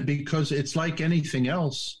 100%, because it's like anything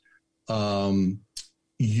else.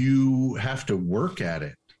 You have to work at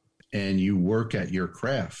it, and you work at your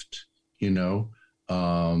craft, and,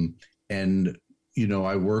 I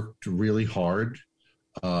worked really hard.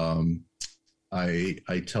 I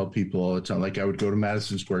tell people all the time, like I would go to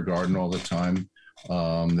Madison Square Garden all the time.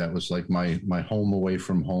 That was like my home away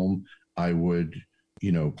from home. I would,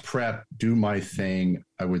 prep, do my thing.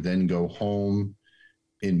 I would then go home.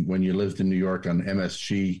 When you lived in New York on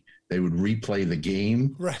MSG, they would replay the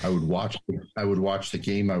game. Right. I would watch the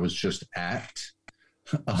game I was just at,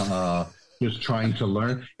 just trying to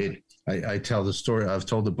learn it. I tell the story. I've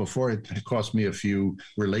told it before. It cost me a few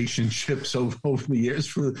relationships over the years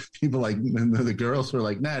for people like the girls who are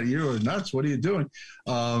like, "Nah, you're nuts. What are you doing?"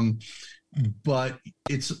 But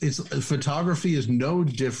it's photography is no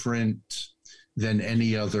different than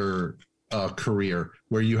any other career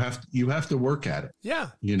where you have to work at it.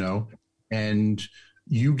 Yeah. And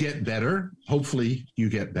you get better. Hopefully you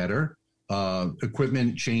get better.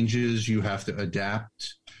 Equipment changes. You have to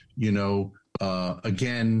adapt,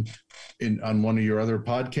 again, on one of your other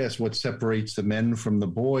podcasts, what separates the men from the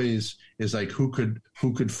boys is like, who could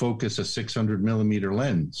focus a 600 millimeter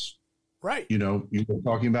lens. Right. You were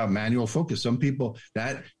talking about manual focus. Some people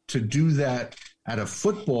to do that at a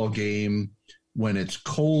football game when it's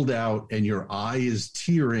cold out and your eye is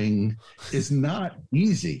tearing is not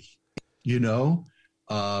easy.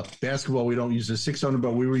 Basketball, we don't use a 600,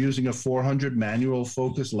 but we were using a 400 manual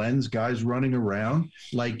focus lens, guys running around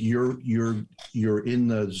like you're in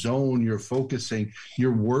the zone, you're focusing,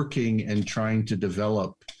 you're working and trying to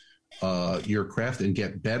develop your craft and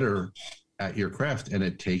get better at your craft. And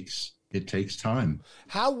it takes time.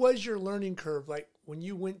 How was your learning curve? Like when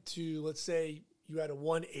you went to, let's say you had a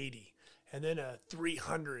 180 and then a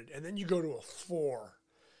 300 and then you go to a 4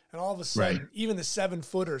 and all of a sudden, right, even the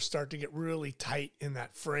 7-footers start to get really tight in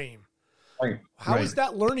that frame. Right. How was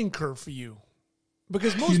that learning curve for you?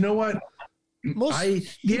 Because most,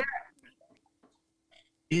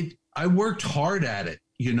 I worked hard at it,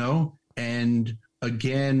 and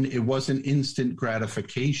again, it wasn't instant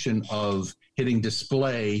gratification of hitting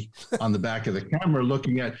display on the back of the camera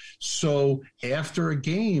looking at. So after a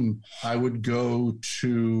game, I would go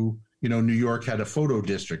to, New York had a photo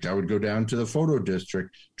district. I would go down to the photo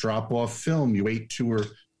district, drop off film. You wait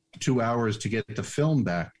 2 hours to get the film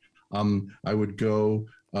back. I would go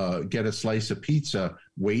get a slice of pizza,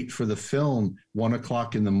 wait for the film.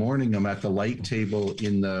 1:00 in the morning, I'm at the light table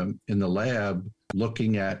in the lab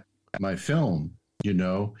looking at my film,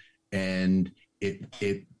 and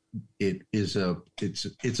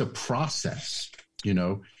it's a process.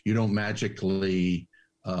 You don't magically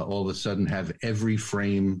all of a sudden have every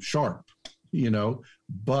frame sharp,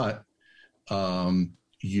 but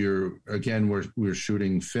we're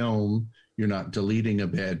shooting film. You're not deleting a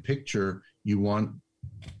bad picture. You want,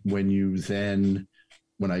 when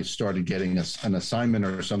I started getting an assignment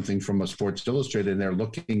or something from a Sports Illustrated and they're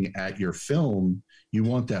looking at your film, you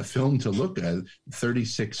want that film to look at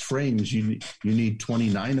 36 frames. You need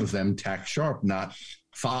 29 of them tack sharp, not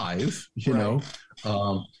 5,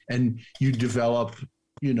 and you develop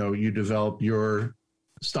your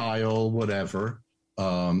style, whatever.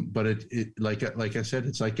 But it like I said,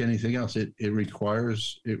 it's like anything else. It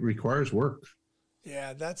requires work.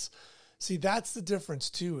 Yeah, that's the difference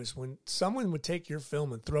too, is when someone would take your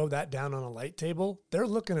film and throw that down on a light table, they're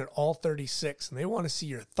looking at all 36 and they want to see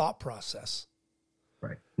your thought process.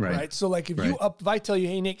 Right. So like if I tell you,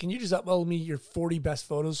 hey Nick, can you just upload me your 40 best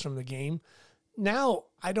photos from the game? Now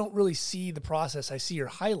I don't really see the process. I see your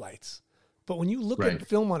highlights. But when you look at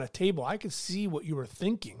film on a table, I can see what you were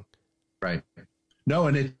thinking. Right. No,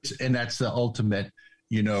 and that's the ultimate,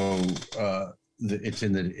 it's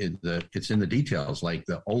in the details. Like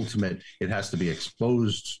the ultimate, it has to be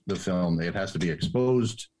exposed, the film, it has to be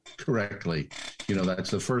exposed correctly. That's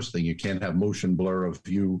the first thing. You can't have motion blur of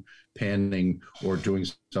you panning or doing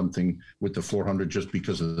something with the 400 just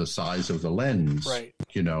because of the size of the lens, right?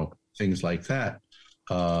 Things like that.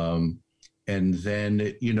 And then,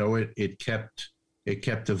 it kept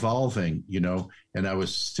evolving, and I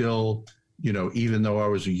was still, even though I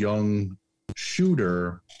was a young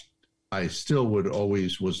shooter, I still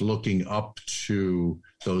was looking up to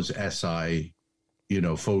those SI,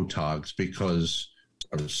 photogs, because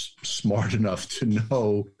I was smart enough to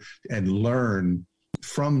know and learn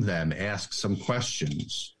from them, ask some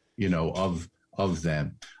questions, of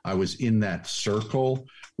them. I was in that circle,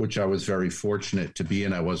 which I was very fortunate to be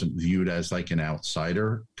in. I wasn't viewed as like an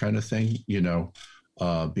outsider kind of thing,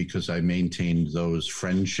 because I maintained those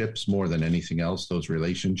friendships more than anything else, those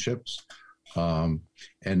relationships. And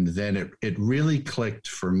then it really clicked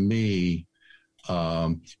for me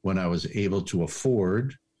when I was able to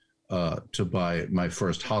afford to buy my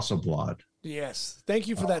first Hasselblad. Yes. Thank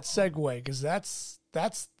you for that segue, because that's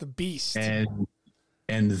the beast. And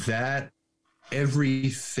that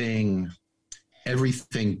everything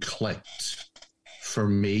clicked for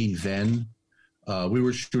me then. We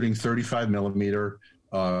were shooting 35 millimeter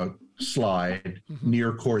slide,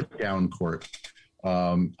 near court, down court.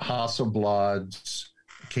 Hasselblads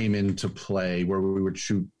came into play where we would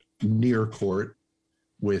shoot near court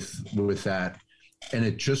with that, and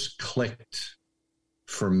it just clicked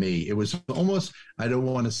for me. It was almost, I don't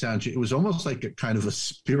want to sound, it was almost like a kind of a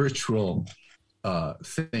spiritual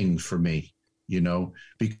thing for me,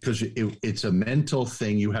 because it's a mental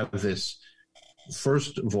thing. You have this,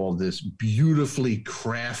 first of all, this beautifully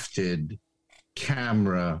crafted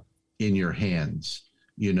camera in your hands,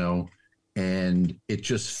 and it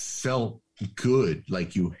just felt good.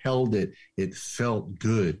 Like you held it, it felt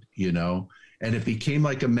good, and it became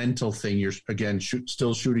like a mental thing. You're again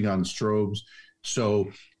still shooting on strobes. So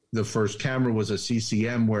the first camera was a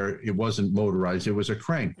CCM where it wasn't motorized. It was a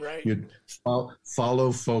crank. Right. You'd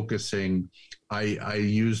follow focusing. I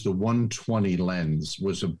used the 120 lens,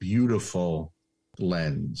 was a beautiful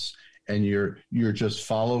lens. And you're just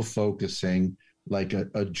follow focusing like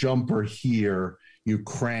a jumper here. You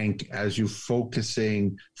crank as you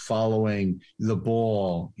focusing, following the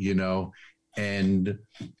ball, and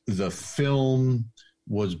the film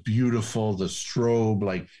was beautiful. The strobe,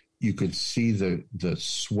 like you could see the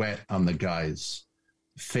sweat on the guy's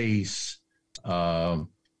face.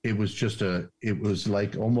 It was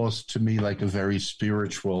like almost to me like a very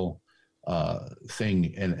spiritual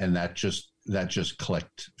thing. And that just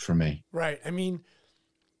clicked for me. Right. I mean,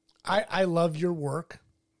 I love your work.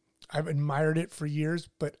 I've admired it for years,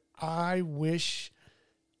 but I wish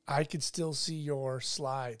I could still see your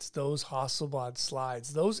slides, those Hasselblad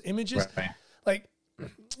slides, those images. Right. Like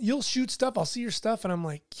you'll shoot stuff, I'll see your stuff, and I'm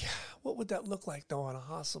like, yeah, what would that look like though on a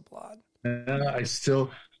Hasselblad?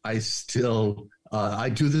 I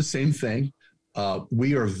do the same thing.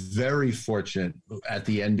 We are very fortunate at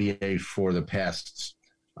the NBA for the past,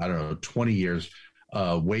 20 years.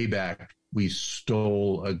 Way back, we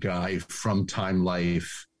stole a guy from Time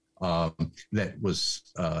Life that was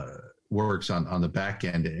works on the back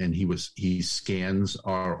end, and he scans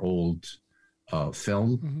our old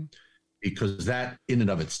film, because that in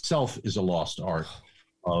and of itself is a lost art.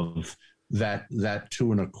 Of that 2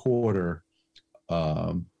 1/4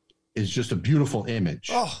 is just a beautiful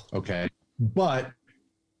image. Okay, but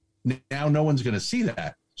now no one's going to see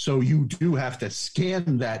that. So you do have to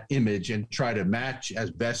scan that image and try to match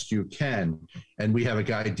as best you can. And we have a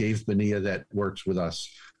guy, Dave Bonilla, that works with us.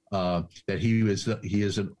 That he is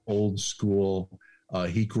an old school.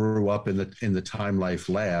 He grew up in the Time Life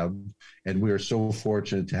lab, and we are so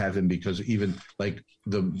fortunate to have him, because even like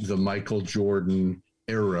the Michael Jordan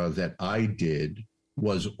era that I did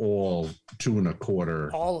was all 2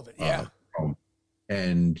 1/4. All of it, yeah.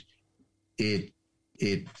 And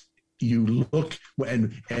you look,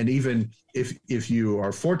 and even if you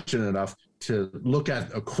are fortunate enough, to look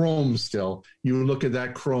at a chrome still. You look at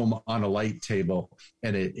that chrome on a light table,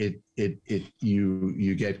 and you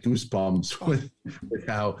get goosebumps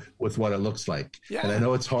with what it looks like. Yeah. And I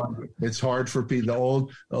know it's hard. It's hard for people.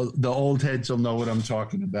 The old heads will know what I'm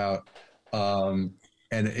talking about. And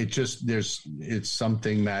it's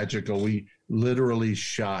something magical. We literally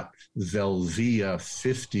shot Velvia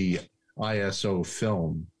 50 ISO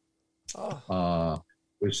film.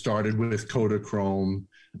 We started with Kodachrome,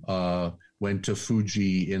 went to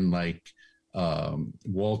Fuji in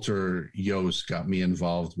Walter Yost got me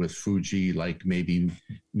involved with Fuji, maybe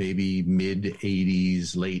mid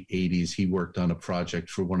 80s, late 80s. He worked on a project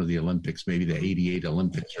for one of the Olympics, maybe the 88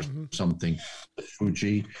 Olympics or something,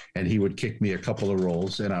 Fuji. And he would kick me a couple of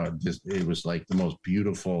roles. And it was like the most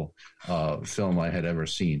beautiful film I had ever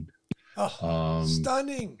seen.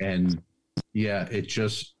 Stunning. And yeah, it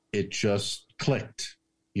just clicked,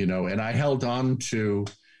 and I held on to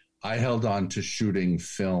shooting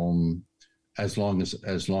film as long as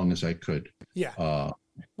I could. Yeah.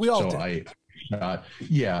 We all did.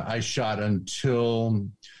 I shot until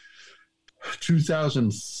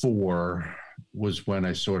 2004 was when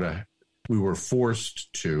we were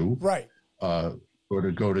forced to sort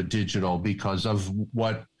of go to digital because of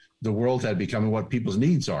what the world had become and what people's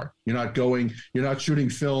needs are. You're not shooting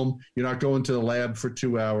film. You're not going to the lab for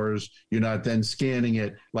 2 hours. You're not then scanning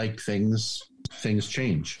it. Things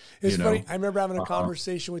change. It's funny. I remember having a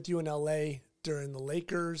conversation with you in LA during the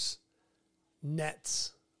Lakers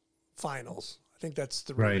Nets finals. I think that's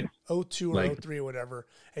the 02 or 03 or whatever.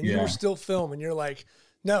 And you were still filming. You're like,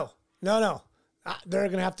 no. They're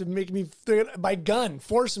going to have to make me by gun,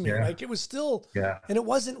 force me. Yeah. It was still, and it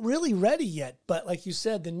wasn't really ready yet. But like you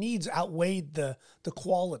said, the needs outweighed the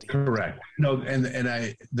quality. Correct. No, and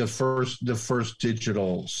the first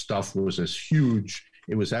digital stuff was this huge.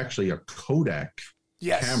 It was actually a Kodak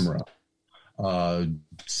camera,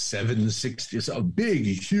 760. It's a big,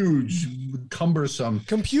 huge, cumbersome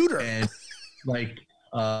computer, and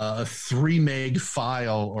a 3 meg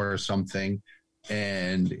file or something.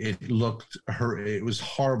 And it was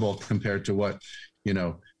horrible compared to what,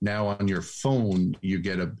 now on your phone, you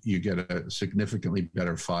get a significantly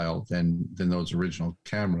better file than those original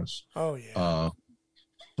cameras. Oh yeah.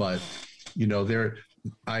 But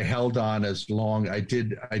I held on as long. I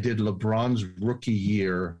did LeBron's rookie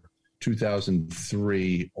year,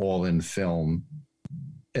 2003, all in film,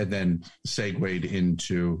 and then segued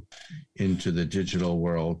into the digital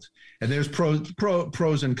world. And there's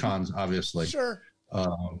pros and cons, obviously. Sure.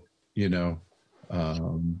 But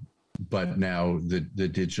now the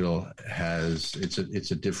digital it's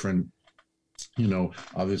a different,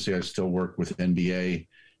 obviously I still work with NBA.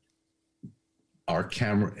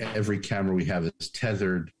 Every camera we have is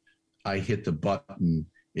tethered. I hit the button.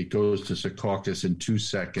 It goes to Secaucus in 2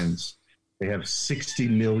 seconds. They have 60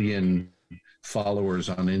 million followers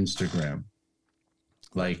on Instagram.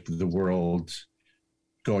 The world,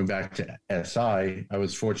 going back to SI, I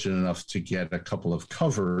was fortunate enough to get a couple of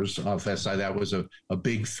covers of SI. That was a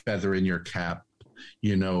big feather in your cap,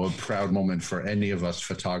 a proud moment for any of us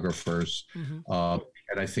photographers. Mm-hmm.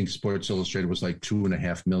 And I think Sports Illustrated was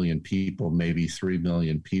 2.5 million people, maybe 3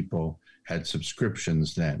 million people had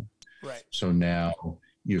subscriptions then. Right. So now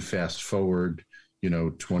you fast forward,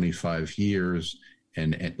 25 years,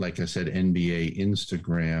 and like I said, NBA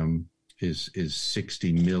Instagram is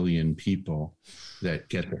 60 million people that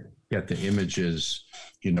get the images,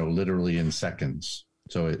 literally in seconds.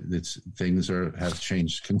 So things have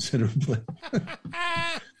changed considerably.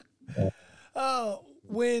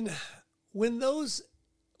 When those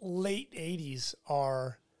late 80s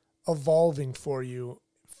are evolving for you,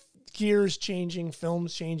 gears changing,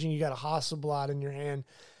 films changing, you got a Hasselblad in your hand.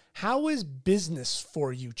 How is business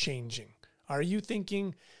for you changing? Are you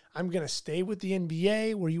thinking, I'm going to stay with the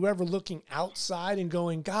NBA? Were you ever looking outside and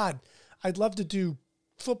going, God, I'd love to do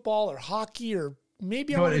football or hockey, or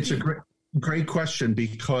maybe It's a great question,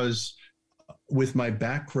 because with my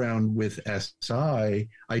background with SI,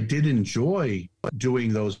 I did enjoy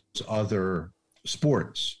doing those other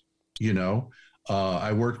sports.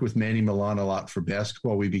 I worked with Manny Milan a lot for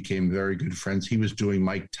basketball. We became very good friends. He was doing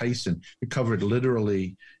Mike Tyson. It covered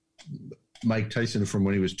literally Mike Tyson from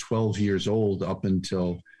when he was 12 years old up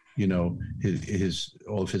until,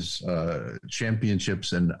 all of his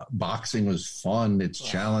championships. And boxing was fun. It's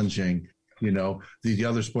challenging. The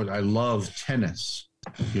other sport, I love tennis.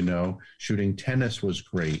 Shooting tennis was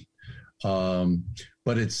great.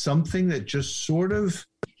 But it's something that just sort of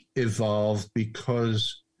evolved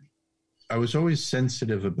because I was always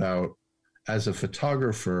sensitive about, as a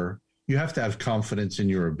photographer, you have to have confidence in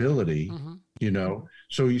your ability,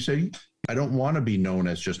 So you say, I don't want to be known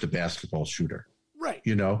as just a basketball shooter. Right.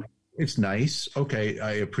 You know, it's nice. Okay,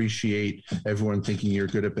 I appreciate everyone thinking you're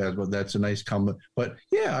good at basketball. That's a nice comment. But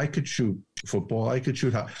yeah, I could shoot football. I could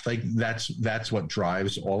shoot. Like that's what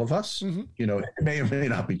drives all of us. Mm-hmm. You know, it may or may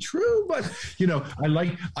not be true, but you know, I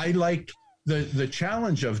like the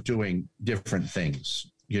challenge of doing different things.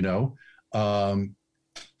 You know,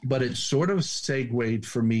 but it sort of segued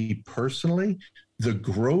for me personally. The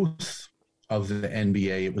growth of the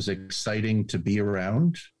NBA. It was exciting to be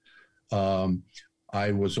around.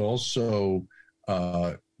 I was also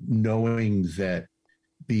knowing that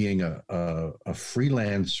being a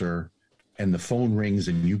freelancer and the phone rings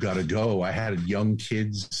and you got to go. I had young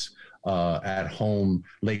kids at home,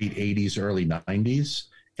 late 80s, early 90s,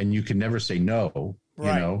 and you can never say no.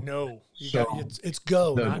 Right. You know? No. So it's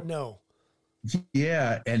go, not no.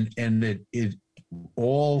 Yeah. And it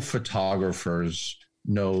all photographers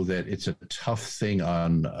know that it's a tough thing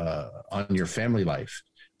on your family life.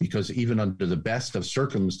 Because even under the best of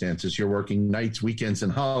circumstances, you're working nights, weekends,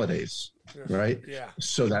 and holidays, right? Yeah.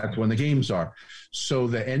 So that's when the games are. So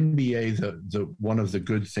the NBA, the one of the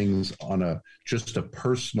good things on just a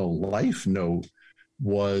personal life note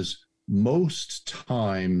was most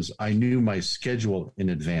times I knew my schedule in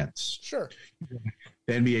advance. Sure.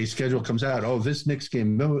 The NBA schedule comes out. Oh, this Knicks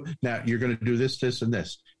game. Now you're going to do this, this, and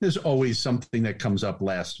this. There's always something that comes up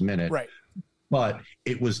last minute. Right. But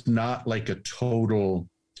it was not like a total,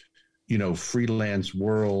 you know, freelance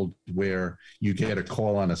world where you get a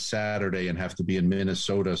call on a Saturday and have to be in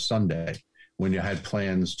Minnesota Sunday when you had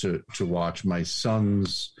plans to watch my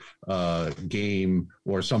son's game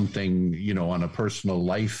or something, you know, on a personal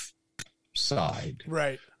life side.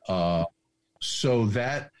 Right. So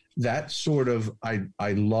that sort of,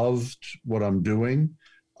 I loved what I'm doing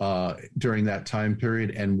during that time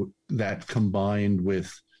period, and that combined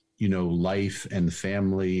with, you know, life and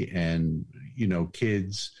family and, you know,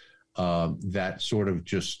 kids, that sort of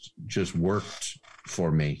just worked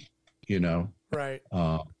for me, you know? Right.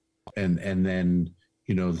 And then,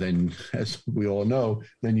 you know, then as we all know,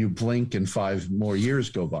 then you blink and 5 more years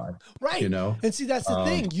go by. Right. You know? And see, that's the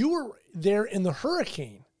thing. You were there in the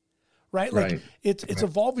hurricane, right? Like Right. it's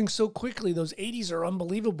evolving so quickly. Those 80s are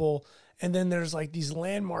unbelievable. And then there's like these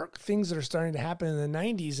landmark things that are starting to happen in the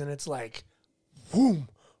 90s. And it's like, boom,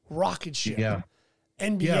 rocket ship. Yeah.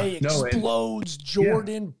 NBA explodes,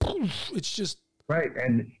 Jordan, poof, it's just right.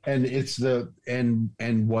 And it's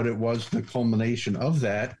and what it was, the culmination of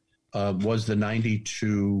that was the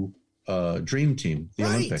 92 Dream Team, the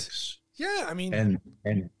right. Olympics. Yeah, I mean,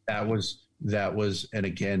 and that was, and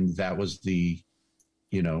again, that was the,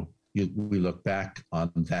 you know, we look back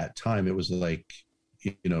on that time, it was like,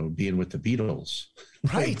 you know, being with the Beatles,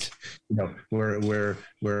 right? Like, you know,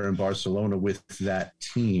 we're in Barcelona with that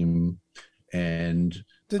team. And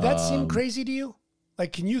did that seem crazy to you?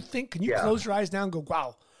 Like, can you close your eyes now and go,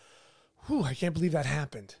 wow, whew, I can't believe that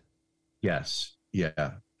happened. Yes.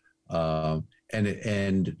 Yeah.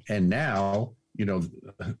 And now, you know,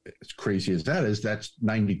 as crazy as that is, that's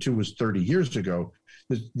 92 was 30 years ago.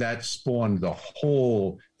 That spawned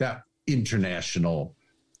that international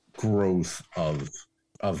growth of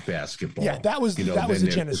basketball. Yeah. That was, you know, that was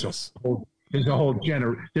the genesis. There's a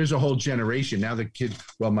whole generation. Now the kid,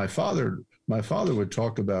 well, my father would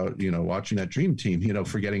talk about, you know, watching that Dream Team, you know,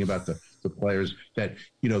 forgetting about the players that,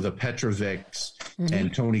 you know, the Petrovics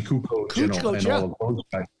and Tony Kukoc and all of those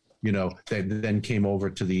guys, you know, they then came over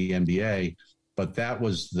to the NBA. But that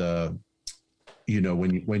was the, you know,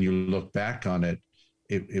 when you look back on it,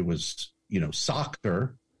 it was, you know,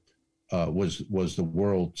 soccer was the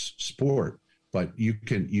world's sport. But you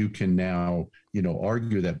can now, you know,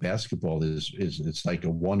 argue that basketball is it's like a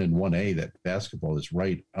 1 and 1A, that basketball is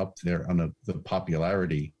right up there on the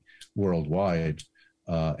popularity worldwide,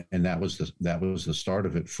 and that was the start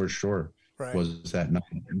of it for sure. Right. Was that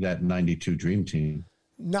 92 Dream Team?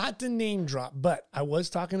 Not to name drop, but I was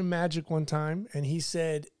talking to Magic one time, and he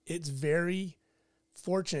said it's very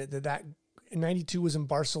fortunate that 92 was in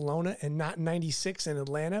Barcelona and not 96 in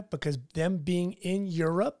Atlanta, because them being in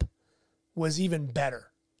Europe was even better.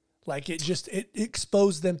 Like it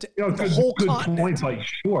exposed them to the whole continent. Point,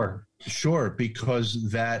 but sure,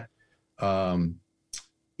 because that,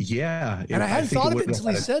 yeah. And I hadn't thought of it until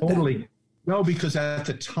he said that. No, because at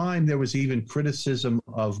the time there was even criticism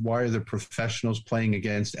of why are the professionals playing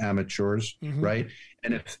against amateurs, right?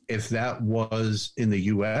 And if that was in the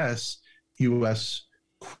U.S.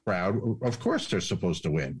 crowd, of course they're supposed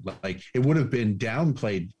to win. Like it would have been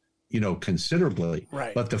downplayed, you know, considerably.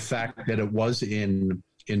 Right. But the fact that it was in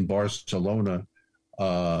Barcelona,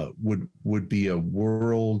 would be a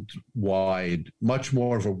worldwide, much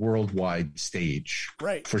more of a worldwide stage,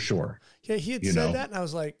 right? For sure. Yeah, he had said that, and I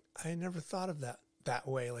was like, I never thought of that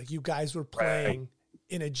way. Like, you guys were playing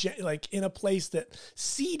in a place that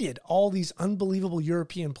seeded all these unbelievable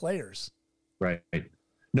European players. Right.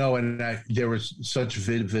 No, and there was such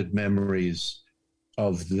vivid memories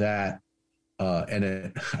of that,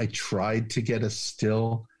 and I tried to get a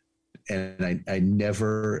still, and I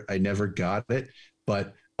never got it.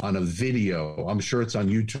 But on a video, I'm sure it's on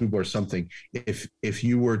YouTube or something. If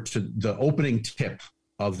you were to the opening tip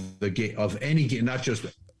of the game, of any game, not just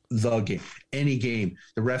the game, any game,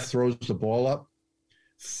 the ref throws the ball up,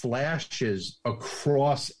 flashes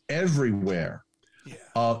across everywhere.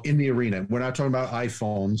 In the arena. We're not talking about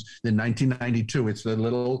iPhones. In 1992, it's the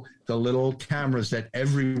little cameras that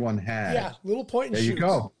everyone had. Yeah, little point and there shoots. You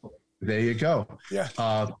go. There you go. Yeah.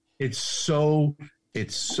 It's so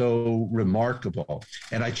remarkable.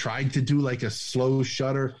 And I tried to do like a slow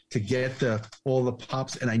shutter to get all the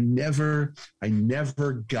pops, and I never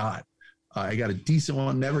got. I got a decent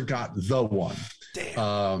one. Never got the one.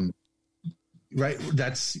 Damn. Right.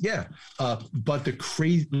 That's but the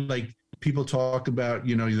crazy, like, people talk about,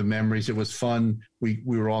 the memories. It was fun. We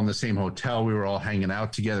were all in the same hotel. We were all hanging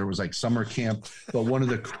out together. It was like summer camp. But one of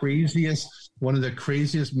the craziest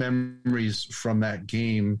memories from that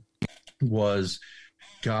game was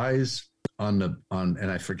guys and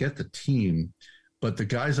I forget the team, but the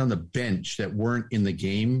guys on the bench that weren't in the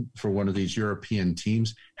game for one of these European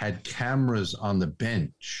teams had cameras on the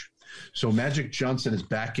bench. So Magic Johnson is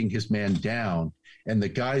backing his man down, and the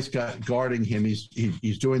guy's guarding him. He's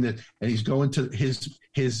doing that, and he's going to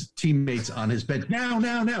his teammates on his bench. Now,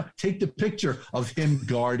 take the picture of him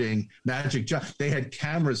guarding Magic Johnson. They had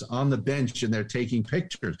cameras on the bench, and they're taking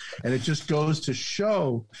pictures, and it just goes to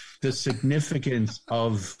show the significance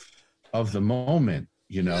of the moment,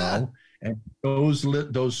 Yeah. And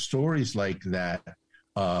those stories like that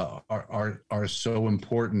are so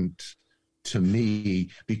important to me,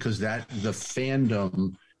 because the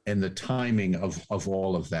fandom and the timing of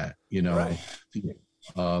all of that, right.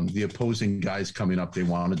 The opposing guys coming up, they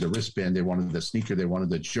wanted the wristband, they wanted the sneaker, they wanted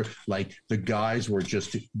the shirt. Like, the guys were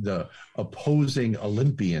just, the opposing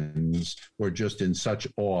Olympians were just in such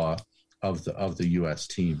awe of the U.S.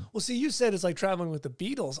 team. Well, see, you said it's like traveling with the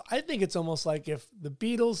Beatles. I think it's almost like if the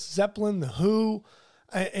Beatles, Zeppelin, the Who,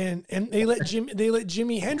 and they let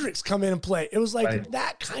Jimi Hendrix come in and play. It was like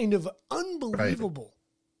that kind of unbelievable. Right.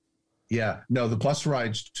 Yeah, no, the bus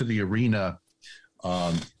rides to the arena,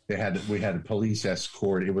 we had a police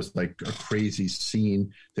escort. It was like a crazy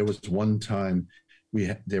scene. There was one time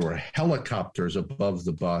there were helicopters above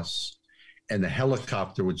the bus, and the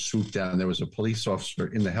helicopter would swoop down. There was a police officer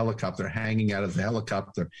in the helicopter, hanging out of the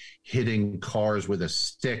helicopter, hitting cars with a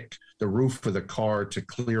stick, the roof of the car, to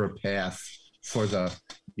clear a path for the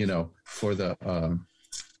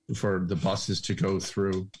buses to go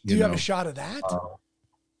through. Do you have a shot of that?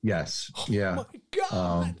 Yes. Yeah. Oh my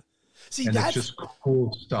God. See, and that's it's just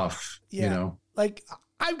cool stuff. Yeah. Like,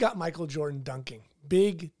 I've got Michael Jordan dunking,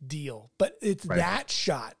 big deal, but it's that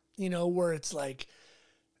shot, where it's like,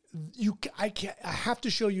 I have to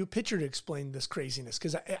show you a picture to explain this craziness,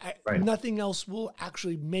 because nothing else will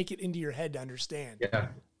actually make it into your head to understand. Yeah.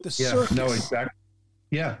 The circus. No, exactly.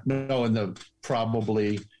 Yeah. No. And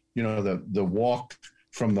probably, the walk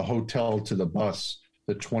from the hotel to the bus,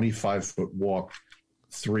 the 25-foot walk,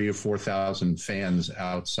 3,000 or 4,000 fans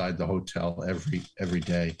outside the hotel every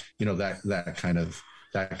day. That kind of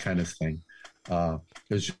thing. It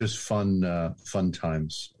was just fun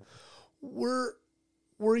times. What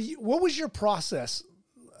was your process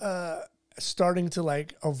starting to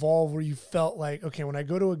like evolve, where you felt like, okay, when I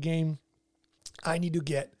go to a game, I need to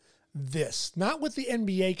get this, not with the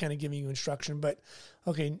NBA kind of giving you instruction, but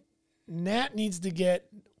okay, Nat needs to get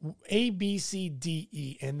A, B, C, D,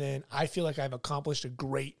 E, and then I feel like I've accomplished a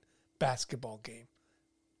great basketball game.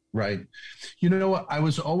 Right. You know what? I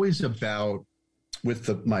was always about,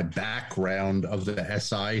 with my background of the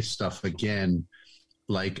SI stuff again,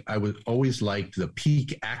 like I was always liked the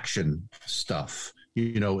peak action stuff,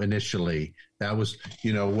 initially. That was,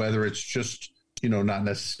 whether it's just, not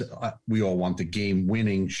necessarily, we all want the game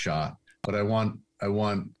winning shot, but I want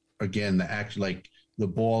again, the act, like the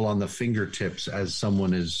ball on the fingertips as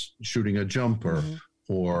someone is shooting a jumper,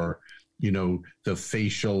 or, the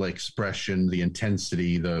facial expression, the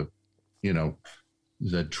intensity, the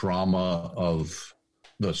drama of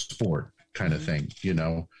the sport kind of thing,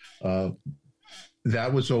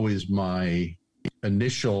 that was always my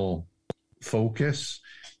initial focus.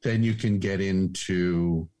 Then you can get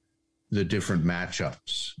into the different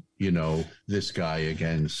matchups, this guy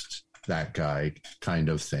against, that guy kind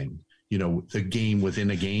of thing. The game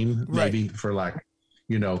within a game, maybe for lack,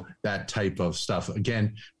 that type of stuff.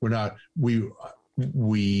 Again,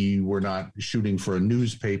 we were not shooting for a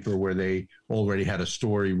newspaper where they already had a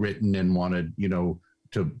story written and wanted,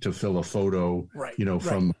 to fill a photo,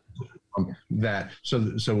 from that. So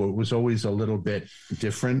it was always a little bit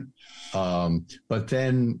different. But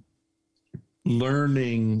then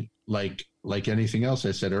learning, like anything else,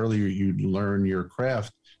 I said earlier, you learn your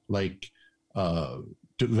craft,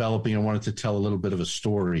 developing. I wanted to tell a little bit of a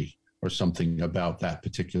story or something about that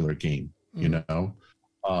particular game, and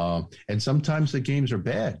sometimes the games are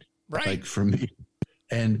bad, right? Like for me,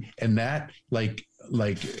 and that like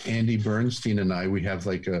Andy Bernstein and I, we have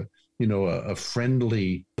like a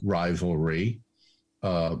friendly rivalry.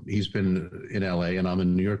 He's been in LA and I'm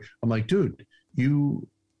in New York. I'm like, dude, you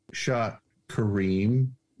shot Kareem,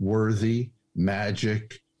 Worthy,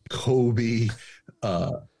 Magic, Kobe,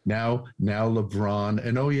 now LeBron,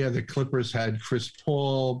 and the Clippers had Chris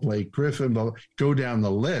Paul, Blake Griffin, but go down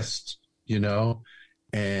the list,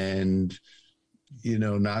 and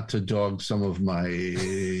not to dog some of my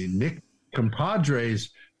Knicks compadres,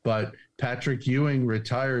 but Patrick Ewing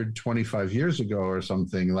retired 25 years ago or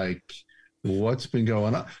something. Like, what's been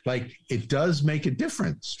going on? Like, it does make a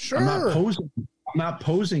difference. Sure. I'm not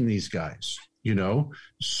posing these guys,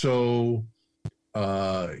 so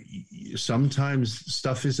sometimes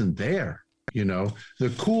stuff isn't there.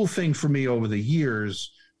 The cool thing for me over the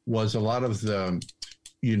years was a lot of the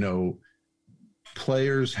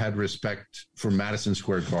players had respect for Madison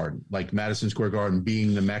Square Garden, like Madison Square Garden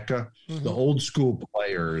being the Mecca. The old school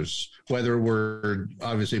players, whether we're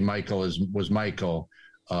obviously Michael was Michael,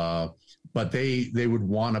 but they would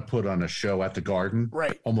want to put on a show at the Garden,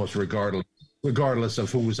 right? Almost regardless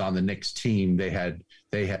of who was on the Knicks team. They had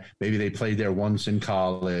maybe they played there once in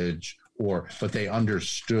college, but they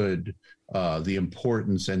understood the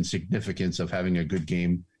importance and significance of having a good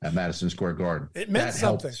game at Madison Square Garden. It meant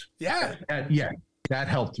something. Yeah. That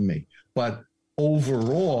helped me. But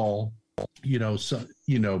overall,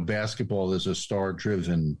 basketball is a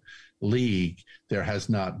star-driven league. There has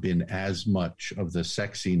not been as much of the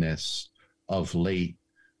sexiness of late,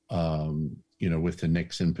 with the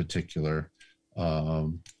Knicks in particular.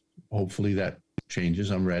 Hopefully that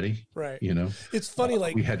changes. I'm ready. Right. It's funny.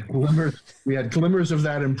 Like we had glimmers of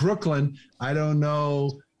that in Brooklyn. I don't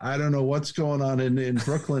know what's going on in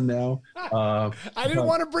Brooklyn now. I didn't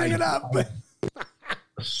want to bring it up, but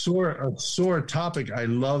a sore topic. I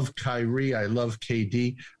love Kyrie. I love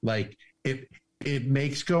KD. Like it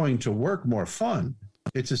makes going to work more fun.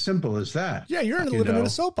 It's as simple as that. Yeah. You're living in a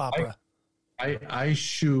soap opera. I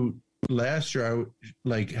shoot. Last year,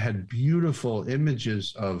 I had beautiful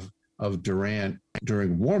images of Durant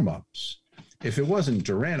during warm-ups. If it wasn't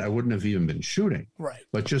Durant, I wouldn't have even been shooting. Right.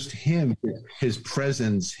 But just him, his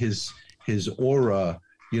presence, his aura.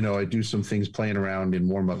 I do some things playing around in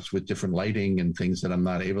warm-ups with different lighting and things that I'm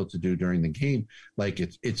not able to do during the game. Like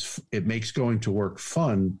it makes going to work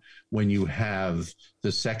fun when you have the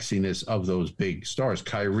sexiness of those big stars.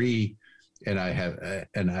 Kyrie. And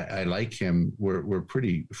I like him. We're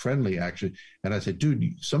pretty friendly, actually. And I said,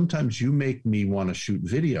 dude, sometimes you make me want to shoot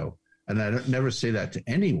video. And I never say that to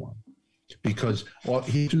anyone because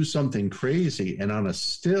he do something crazy. And on a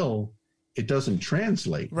still, it doesn't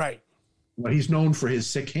translate. Right. Well, he's known for his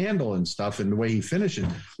sick handle and stuff and the way he finishes.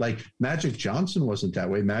 Like Magic Johnson wasn't that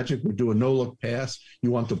way. Magic would do a no-look pass. You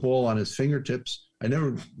want the ball on his fingertips. I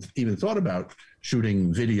never even thought about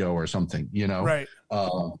shooting video or something, Right.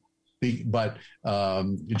 But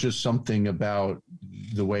just something about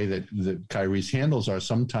the way that Kyrie's handles are.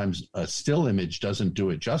 Sometimes a still image doesn't do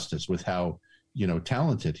it justice with how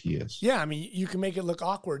talented he is. Yeah, I mean, you can make it look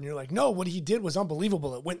awkward, and you're like, no, what he did was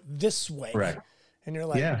unbelievable. It went this way, right? And you're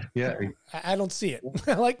like, yeah, I don't see it.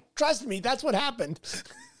 Like, trust me, that's what happened.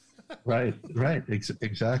 right,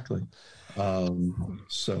 exactly.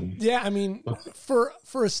 So yeah, I mean, for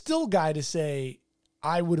a still guy to say,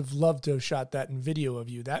 I would have loved to have shot that in video of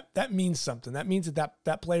you. That means something. That means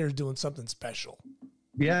that player is doing something special.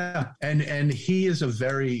 Yeah, and he is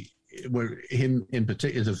him in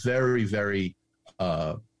particular is a very, very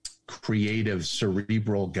creative,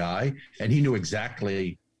 cerebral guy, and he knew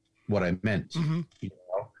exactly what I meant. Mm-hmm.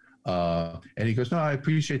 And he goes, "No, I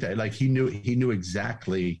appreciate that." Like he knew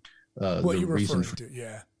exactly what you were referring to.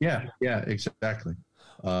 Yeah, exactly.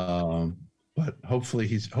 But hopefully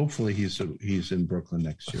he's in Brooklyn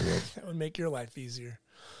next year. Right? That would make your life easier.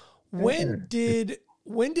 When did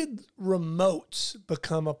remotes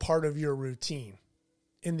become a part of your routine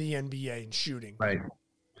in the NBA and shooting? Right.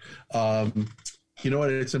 You know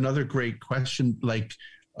what? It's another great question. Like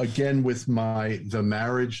again, with the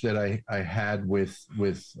marriage that I had with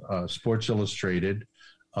Sports Illustrated,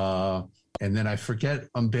 and then I forget,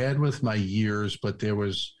 I'm bad with my years, but there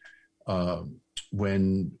was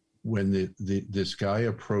when this guy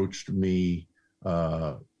approached me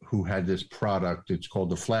who had this product. It's called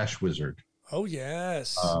the Flash Wizard. Oh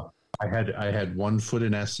yes. I had 1 foot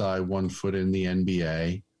in SI, 1 foot in the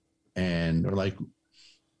NBA, and they're like,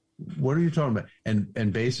 "What are you talking about?"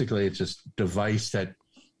 And basically, it's this device that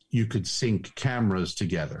you could sync cameras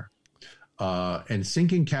together. And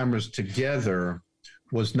syncing cameras together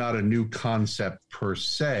was not a new concept per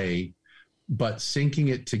se, but syncing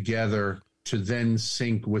it together to then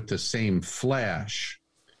sync with the same flash.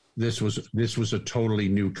 This was a totally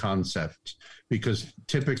new concept, because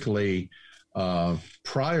typically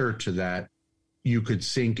prior to that, you could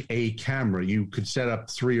sync a camera. You could set up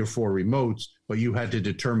 3 or 4 remotes, but you had to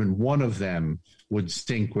determine one of them would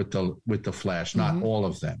sync with the flash, not all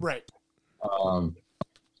of them. Right.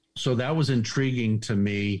 So that was intriguing to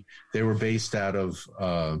me. They were based out of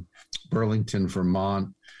Burlington,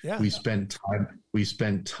 Vermont. Yeah. We spent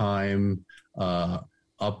time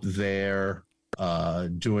up there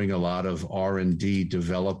doing a lot of R&D,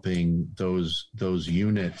 developing those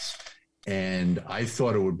units. And I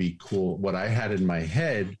thought it would be cool. What I had in my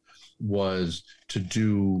head was to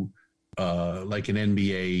do like an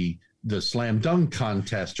NBA, the slam dunk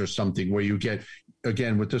contest or something, where you get,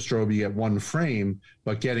 again, with the strobe, you get 1 frame,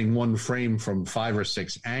 but getting 1 frame from 5 or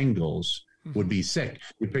 6 angles would be sick.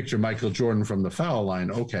 You picture Michael Jordan from the foul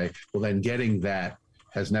line. Okay, well, then getting that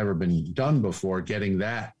has never been done before, getting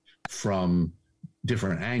that from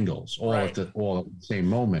different angles, all at the same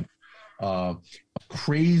moment.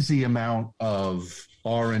 Crazy amount of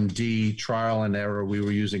R&D, trial and error. We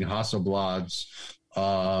were using Hasselblads,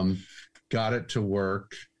 got it to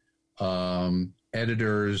work.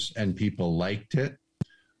 Editors and people liked it.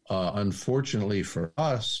 Unfortunately for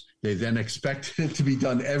us, they then expected it to be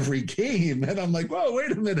done every game, and I'm like, "Whoa,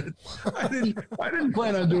 wait a minute! I didn't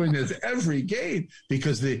plan on doing this every game,"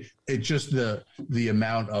 because the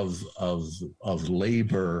amount of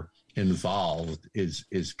labor involved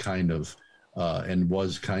is kind of and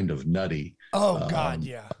was kind of nutty. Oh God,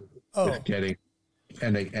 yeah. Oh,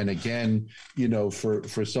 and again,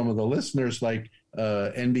 for some of the listeners, like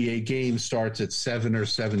NBA game starts at 7 or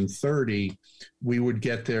 7:30, we would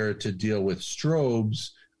get there to deal with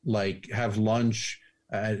strobes, like have lunch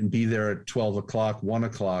and be there at 12 o'clock, 1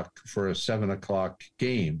 o'clock for a 7 o'clock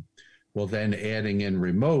game. Well, then adding in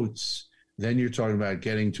remotes, then you're talking about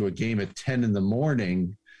getting to a game at 10 in the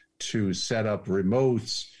morning to set up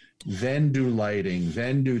remotes, then do lighting,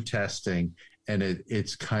 then do testing. And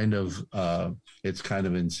it's kind of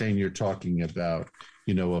insane. You're talking about,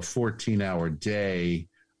 a 14-hour day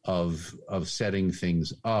of setting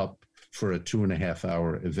things up for a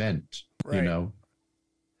 2.5-hour event,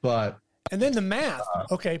 but. And then the math.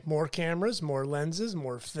 Okay. More cameras, more lenses,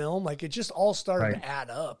 more film. Like, it just all started to add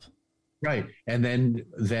up. Right. And then,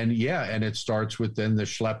 yeah. And it starts with then the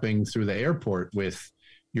schlepping through the airport with,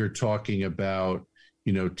 you're talking about,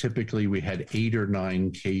 typically we had 8 or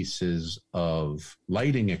 9 cases of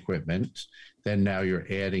lighting equipment. Then now you're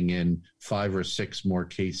adding in 5 or 6 more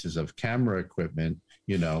cases of camera equipment,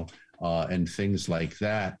 and things like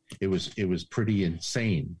that. It was pretty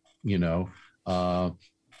insane,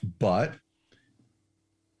 but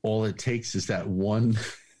all it takes is that one,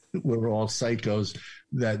 we're all psychos,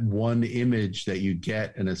 that one image that you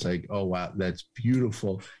get, and it's like, oh, wow, that's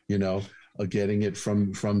beautiful, getting it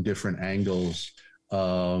from different angles.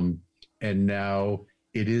 And now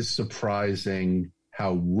it is surprising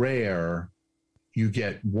how rare you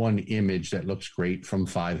get one image that looks great from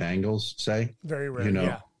 5 angles, say. Very rare,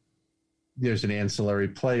 yeah. There's an ancillary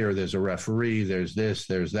player, there's a referee, there's this,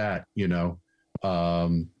 there's that, the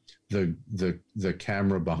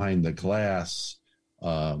camera behind the glass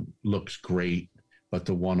looks great, but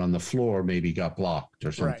the one on the floor maybe got blocked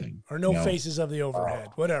or something. Right. Or no faces of the overhead,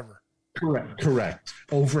 whatever. Correct.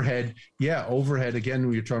 Overhead. Yeah. Overhead. Again,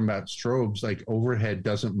 when you're talking about strobes, like overhead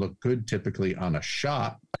doesn't look good typically on a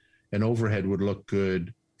shot. An overhead would look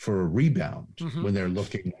good for a rebound when they're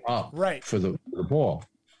looking up for the ball,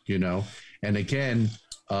 and again,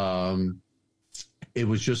 it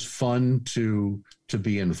was just fun to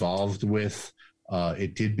be involved with.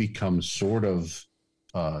 It did become sort of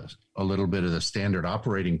a little bit of the standard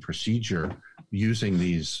operating procedure using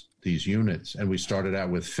these units. And we started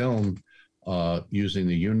out with film, using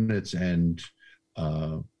the units and,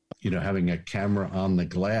 having a camera on the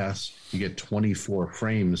glass. You get 24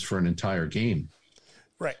 frames for an entire game.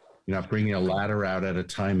 Right. You're not bringing a ladder out at a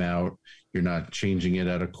timeout. You're not changing it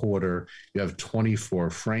at a quarter. You have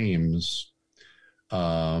 24 frames.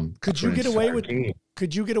 Could you get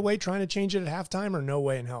away trying to change it at halftime, or no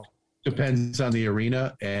way in hell? Depends on the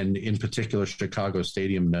arena, and in particular, Chicago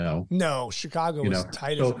Stadium. No, Chicago was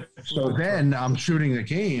tight. So then I'm shooting a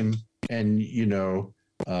game, and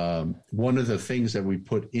one of the things that we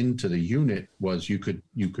put into the unit was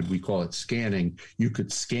we call it scanning. You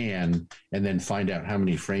could scan and then find out how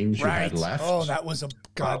many frames you had left. Oh, that was a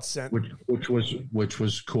godsend. Which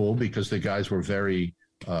was cool, because the guys were very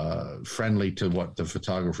friendly to what the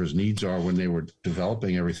photographer's needs are when they were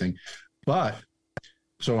developing everything. But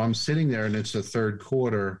so I'm sitting there, and it's the third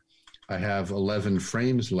quarter. I have 11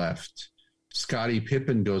 frames left. Scottie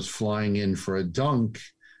Pippen goes flying in for a dunk.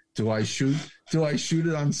 Do I shoot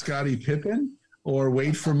it on Scottie Pippen or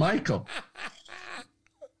wait for Michael?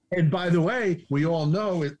 And by the way, we all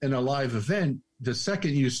know in a live event, the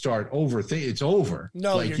second you start it's over.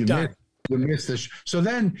 No, you're done. You miss this. So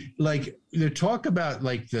then, they talk about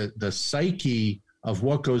the psyche of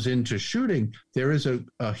what goes into shooting. There is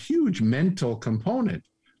a huge mental component.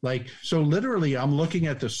 So literally, I'm looking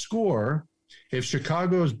at the score. If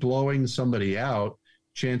Chicago's blowing somebody out,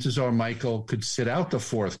 chances are Michael could sit out the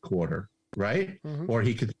fourth quarter, right? Mm-hmm. Or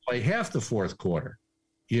he could play half the fourth quarter,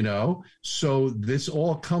 So this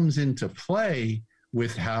all comes into play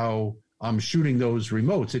with how I'm shooting those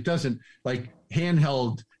remotes. It doesn't,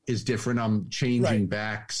 handheld is different. I'm changing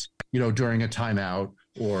backs, during a timeout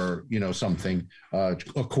or, something, a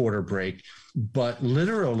quarter break. But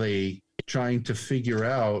literally trying to figure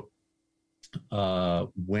out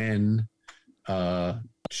when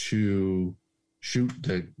to shoot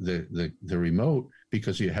the remote,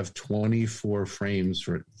 because you have 24 frames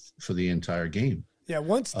for the entire game. Yeah,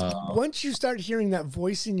 once you start hearing that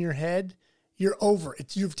voice in your head, you're over.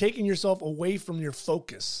 You've taken yourself away from your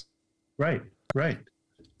focus. Right. And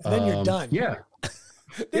then you're done. Yeah.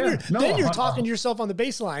 Then you're talking to yourself on the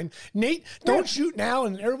baseline. Nate, don't shoot now,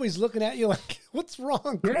 and everybody's looking at you like, "What's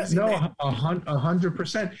wrong?" Crazy man?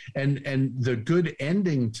 100%. And the good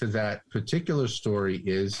ending to that particular story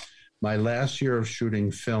is my last year of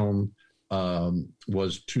shooting film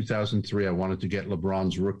was 2003. I wanted to get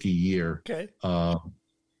LeBron's rookie year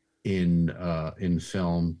in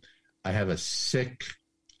film. I have a sick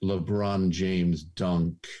LeBron James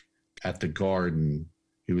dunk at the Garden.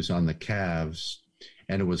 He was on the Cavs,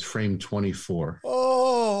 and it was frame 24.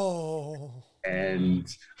 Oh. And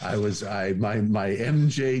my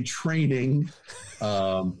MJ training,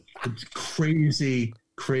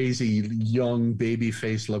 crazy young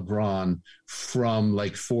babyface LeBron from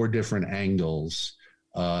 4 different angles,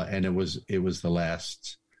 and it was the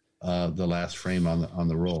last frame on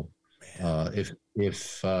the roll.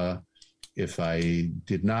 If I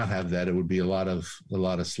did not have that, it would be a lot of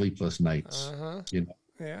sleepless nights.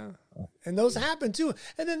 Yeah. And those happen too.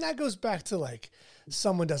 And then that goes back to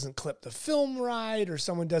someone doesn't clip the film right, or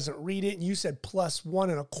someone doesn't read it. And you said +1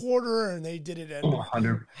 1/4, and they did it at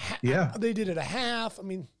 100. Yeah. They did it a half. I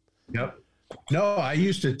mean, yep. No, I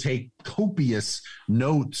used to take copious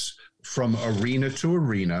notes from arena to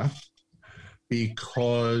arena,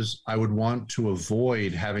 because I would want to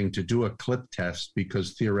avoid having to do a clip test,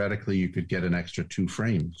 because theoretically you could get an extra 2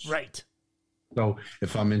 frames. Right. So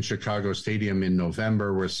if I'm in Chicago Stadium in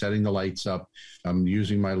November, we're setting the lights up, I'm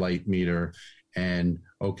using my light meter, and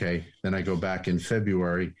then I go back in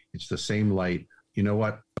February, it's the same light. You know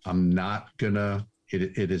what? I'm not gonna,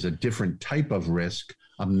 it is a different type of risk.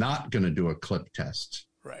 I'm not gonna do a clip test.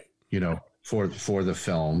 Right. For the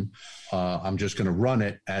film. I'm just gonna run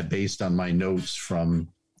it based on my notes from,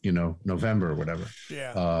 November or whatever.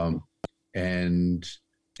 Yeah. And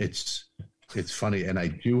it's funny. And I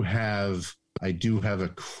do have a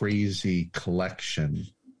crazy collection.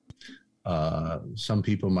 Some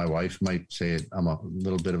people, my wife might say I'm a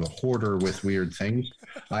little bit of a hoarder with weird things.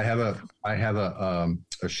 I have a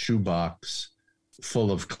shoebox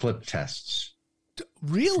full of clip tests.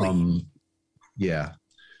 Really? Yeah.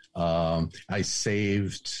 I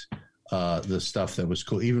saved the stuff that was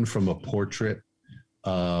cool, even from a portrait.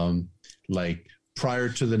 Prior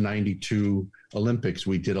to the 92 Olympics,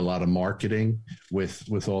 we did a lot of marketing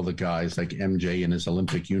with all the guys, like MJ in his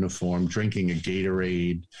Olympic uniform, drinking a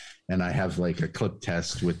Gatorade. And I have a clip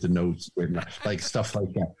test with the notes, stuff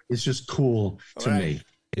like that. It's just cool to me,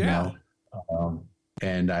 you know?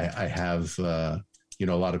 And I have, a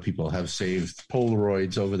lot of people have saved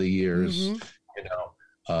Polaroids over the years,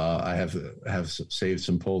 I have saved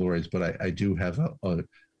some Polaroids, but I do have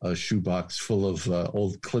a shoebox full of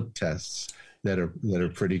old clip tests that are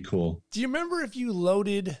pretty cool. Do you remember if you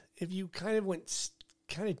kind of went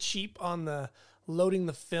kind of cheap on the loading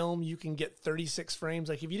the film, you can get 36 frames?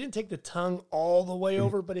 If you didn't take the tongue all the way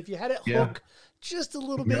over, but if you had it hook just a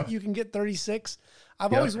little bit, you can get 36.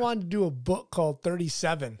 I've always wanted to do a book called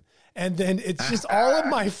 37. And then it's just all of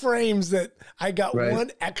my frames that I got one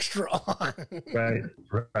extra on.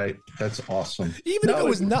 Right. That's awesome. Even if it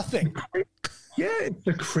was nothing. Yeah, it's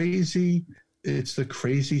the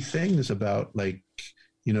crazy things about, like,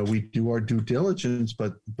 you know, we do our due diligence,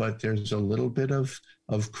 but there's a little bit of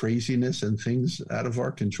craziness and things out of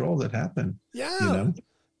our control that happen. Yeah.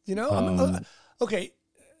 Okay.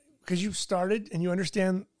 Because you started and you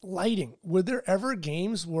understand lighting. Were there ever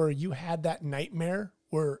games where you had that nightmare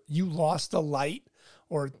where you lost a light,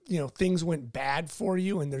 or, you know, things went bad for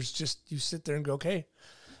you, and there's just, you sit there and go, okay,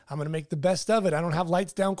 I'm going to make the best of it. I don't have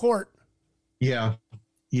lights down court. Yeah.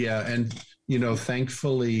 And, you know,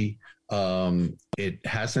 thankfully, it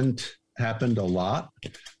hasn't happened a lot,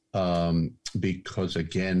 because,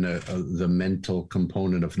 again, the mental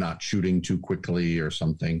component of not shooting too quickly or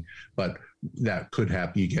something, but that could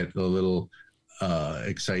happen. You get a little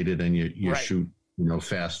excited and you shoot, you know,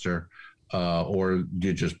 faster. Or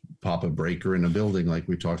you just pop a breaker in a building, like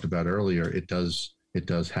we talked about earlier. It does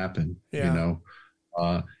happen, you know.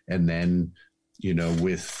 And then, you know,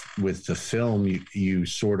 with the film, you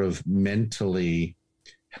sort of mentally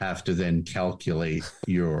have to then calculate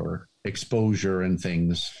your exposure and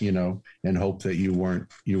things, you know, and hope that you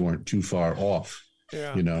weren't too far off,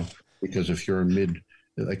 you know, because if you're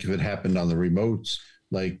like if it happened on the remotes,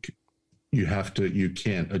 like you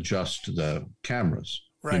can't adjust the cameras.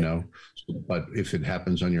 Right. You know, but if it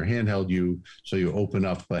happens on your handheld, you open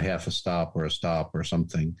up a half a stop or a stop or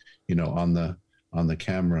something, you know, on the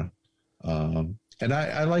camera. And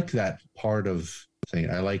I like that part of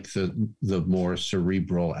thing. I like the more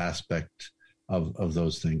cerebral aspect of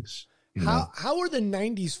those things. How are the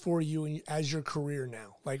 90s for you as your career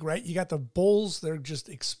now? Like, right, you got the Bulls, they're just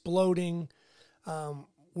exploding.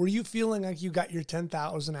 Were you feeling like you got your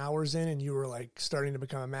 10,000 hours in and you were like starting to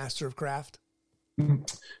become a master of craft?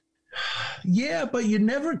 Yeah, but you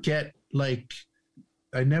never get, like,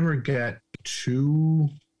 I never get too,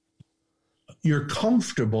 you're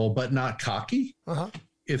comfortable, but not cocky.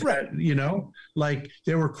 If that, you know, like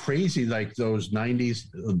they were crazy, like those 90s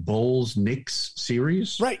Bulls Knicks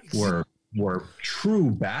series were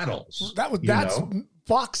true battles. That's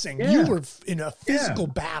boxing. Yeah. You were in a physical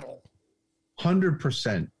battle.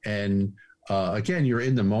 100%. And again, you're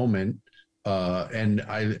in the moment. And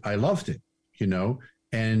I loved it. You know,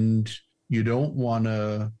 and you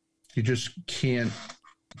just can't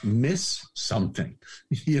miss something,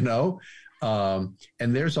 you know, and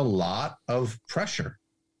there's a lot of pressure,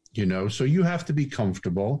 you know, so you have to be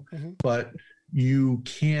comfortable, but you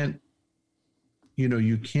can't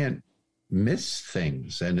miss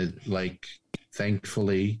things. And it, like,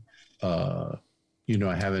 thankfully, you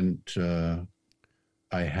know, I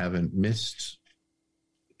haven't missed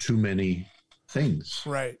too many things,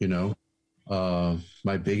 right? You know.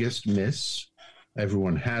 My biggest miss,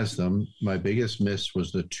 everyone has them. My biggest miss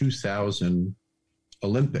was the 2000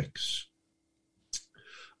 Olympics.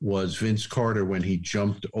 Was Vince Carter when he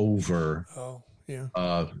jumped over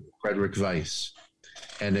Frederick Weiss.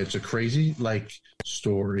 And it's a crazy, like,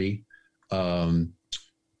 story.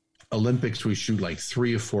 Olympics, we shoot like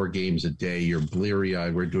 3 or 4 games a day. You're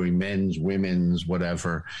bleary-eyed. We're doing men's, women's,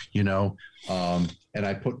 whatever, you know. And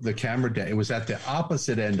I put the camera down. It was at the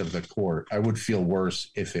opposite end of the court. I would feel worse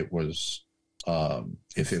if it was on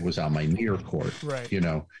my near court, right? You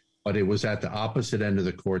know. But it was at the opposite end of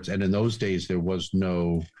the courts. And in those days, there was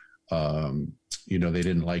no, you know, they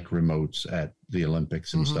didn't like remotes at the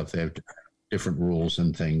Olympics and stuff. They have different rules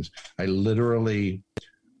and things. I literally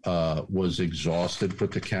was exhausted,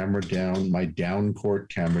 put the camera down, my down court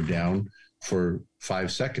camera down for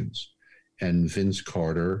 5 seconds. And Vince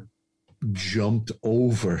Carter jumped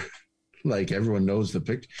over, like everyone knows the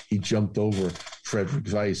picture, he jumped over Frederick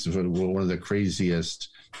Weiss, one of the craziest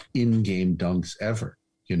in-game dunks ever,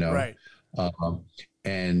 you know? Right.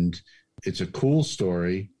 And it's a cool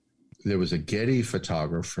story. There was a Getty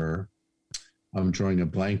photographer. I'm drawing a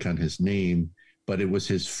blank on his name, but it was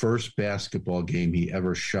his first basketball game he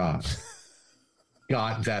ever shot.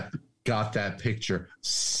 Got that picture.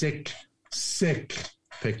 Sick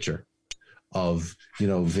picture of, you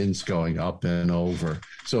know, Vince going up and over.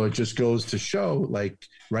 So it just goes to show, like,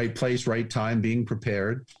 right place, right time, being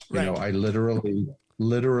prepared. You know, I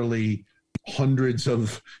literally hundreds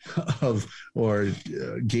of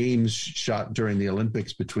games shot during the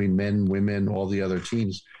Olympics between men, women, all the other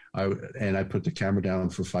teams. I put the camera down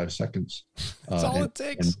for 5 seconds. That's all it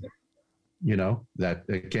takes. And, you know, that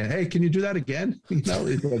again, hey, can you do that again? You know,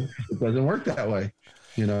 it doesn't work that way.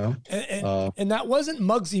 you know. And that wasn't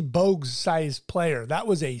Muggsy Bogues' size player. That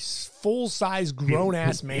was a full size grown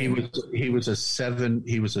ass man. He was a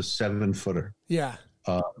 7 footer. Yeah.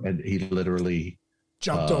 And he literally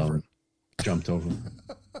jumped over him.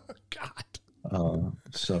 God.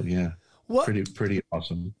 So yeah. Pretty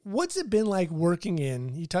awesome. What's it been like working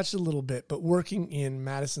in, you touched a little bit, but working in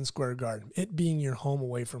Madison Square Garden, it being your home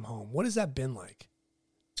away from home? What has that been like?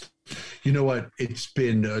 You know what? It's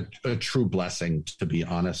been a true blessing, to be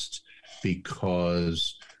honest,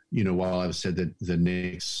 because, you know, while I've said that the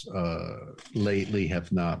Knicks lately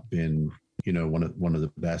have not been, you know, one of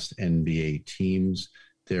the best NBA teams,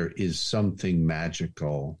 there is something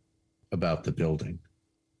magical about the building.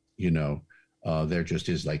 You know, there just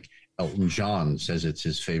is, like Elton John says it's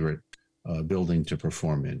his favorite building to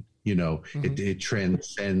perform in. You know, it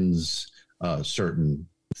transcends certain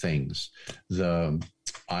things.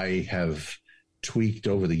 I have tweaked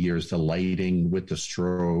over the years the lighting with the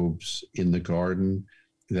strobes in the garden,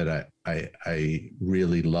 that I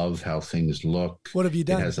really love how things look. What have you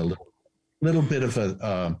done? It has a little bit of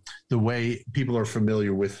the way people are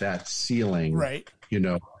familiar with that ceiling, right? You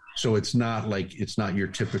know, so it's not your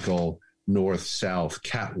typical north-south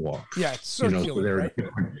catwalk. Yeah, it's circular. You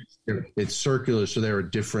know, so it's circular, so there are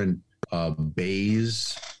different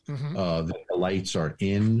bays that the lights are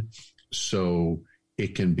in, so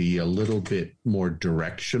it can be a little bit more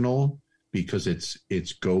directional because it's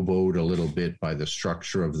goboed a little bit by the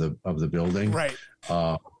structure of the building. Right.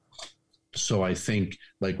 So I think,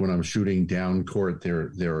 like, when I'm shooting down court,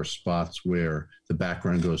 there are spots where the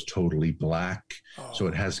background goes totally black. Oh. So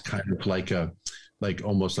it has kind of like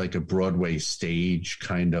almost like a Broadway stage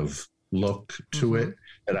kind of look to it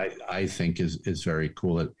that I think is very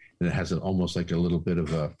cool. And it has almost like a little bit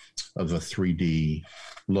of a 3D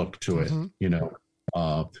look to it, you know.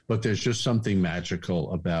 But there's just something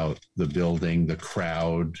magical about the building. The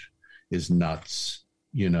crowd is nuts,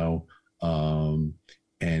 you know.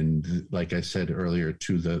 And like I said earlier,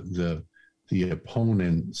 too, the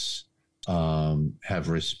opponents have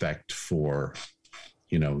respect for,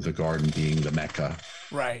 you know, the Garden being the Mecca,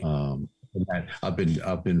 right? And I've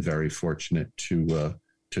been very fortunate to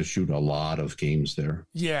shoot a lot of games there.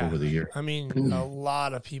 Yeah, over the year. I mean, a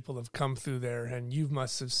lot of people have come through there, and you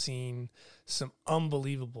must have seen some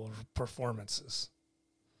unbelievable performances.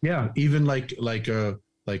 Yeah, even like a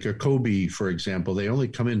Kobe, for example, they only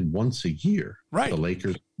come in once a year. Right. The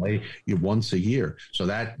Lakers play you once a year. So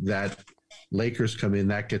that Lakers come in,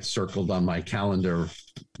 that gets circled on my calendar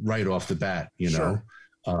right off the bat, you know,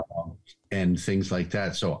 and things like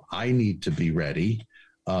that. So I need to be ready.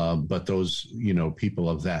 But those, you know, people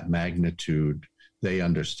of that magnitude, they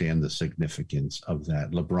understand the significance of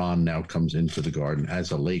that. LeBron now comes into the Garden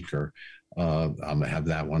as a Laker. I'm going to have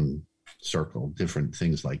that one circled, different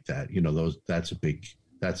things like that. You know, that's a big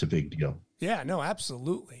deal. Yeah, no,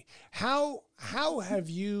 absolutely. How have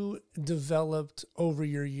you developed over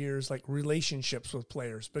your years, like, relationships with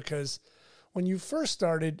players? Because when you first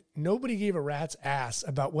started, nobody gave a rat's ass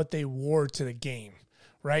about what they wore to the game,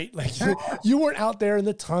 right? Like, you weren't out there in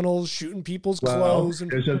the tunnels shooting people's clothes.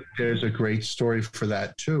 And there's a great story for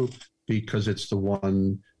that too, because it's the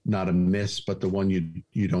one, not a miss, but the one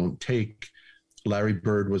you don't take. Larry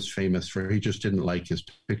Bird was famous for, he just didn't like his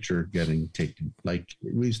picture getting taken. Like,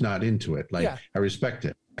 he's not into it. Like, yeah. I respect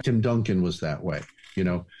it. Tim Duncan was that way, you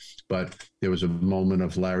know, but there was a moment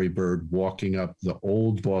of Larry Bird walking up the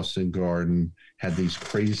old Boston Garden, had these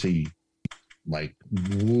crazy, like,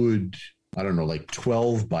 wood, I don't know, like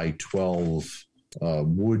 12 by 12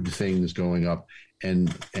 wood things going up. And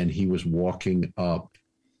he was walking up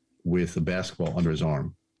with a basketball under his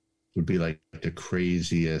arm. It would be like the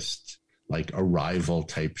craziest, like, arrival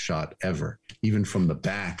type shot ever. Even from the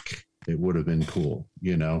back, it would have been cool,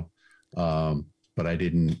 you know. But I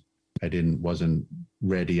wasn't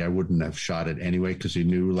ready. I wouldn't have shot it anyway, because he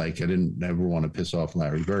knew, like, I didn't ever want to piss off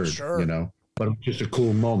Larry Bird, you know. But it was just a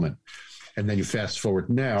cool moment. And then you fast forward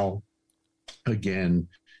now, again,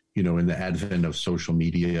 you know, in the advent of social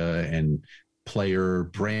media and player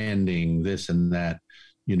branding, this and that,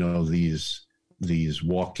 you know, these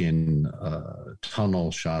walk-in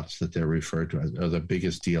tunnel shots that they're referred to as are the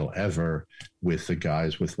biggest deal ever, with the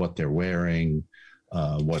guys, with what they're wearing,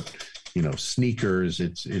 what, you know, sneakers.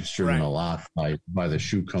 It's driven a lot by the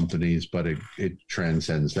shoe companies, but it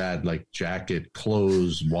transcends that, like jacket,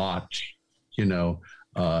 clothes, watch, you know,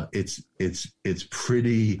 it's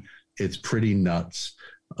pretty nuts.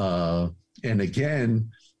 And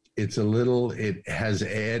again, it has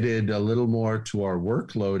added a little more to our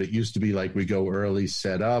workload. It used to be like, we go early,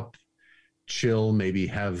 set up, chill, maybe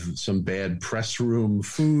have some bad press room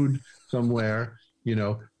food somewhere, you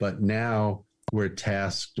know, but now we're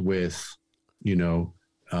tasked with,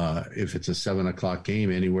 if it's a 7:00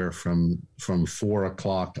 game, anywhere from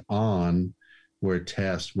 4:00 on, we're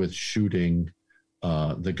tasked with shooting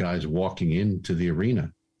the guys walking into the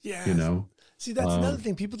arena. Yeah. See, that's another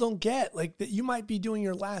thing people don't get. Like that, you might be doing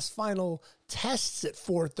your last final tests at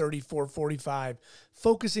 4:30, 4:45,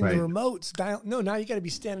 focusing the remotes. Now you got to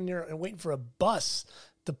be standing there and waiting for a bus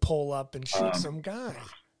to pull up and shoot some guy.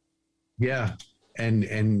 Yeah, and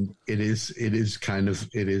it is kind of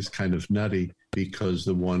nutty, because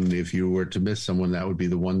if you were to miss someone, that would be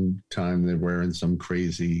the one time they're wearing some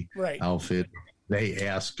crazy outfit. They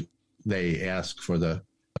ask for the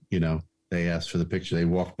picture. They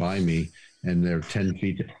walk by me and they're 10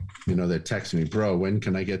 feet, they're texting me, bro, when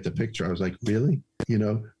can I get the picture? I was like, really?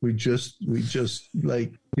 We just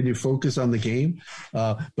like, can you focus on the game?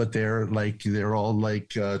 But they're all like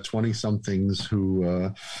 20 somethings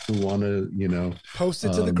who want to, post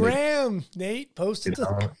it to the gram, Nate, post it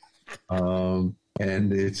to and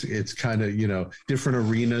it's kind of, different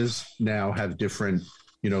arenas now have different,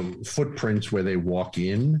 footprints where they walk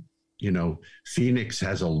in. Phoenix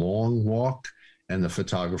has a long walk, and the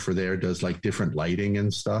photographer there does like different lighting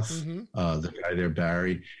and stuff. The guy there,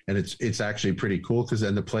 Barry, and it's actually pretty cool, because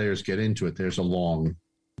then the players get into it. There's a long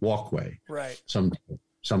walkway. Right. Some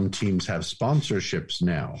teams have sponsorships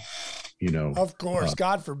now. Of course,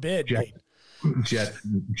 God forbid.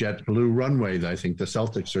 Jet Blue runway. I think the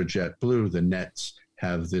Celtics are Jet Blue. The Nets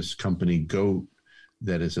have this company, Goat,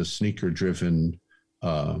 that is a sneaker-driven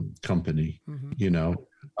company.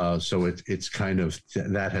 So it's kind of,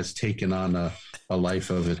 that has taken on a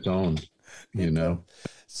life of its own, and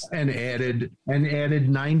added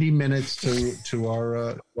 90 minutes to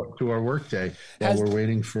our workday while we're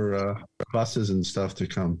waiting for buses and stuff to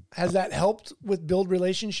come. Has that helped with build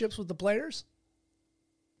relationships with the players?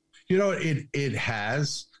 It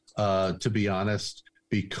has, to be honest,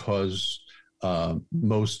 because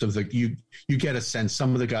most of you get a sense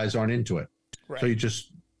some of the guys aren't into it. Right. So you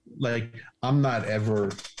just, like, I'm not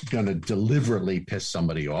ever going to deliberately piss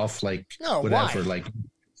somebody off. Like, whatever. Why? Like,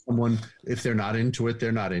 someone, if they're not into it,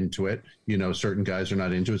 they're not into it. Certain guys are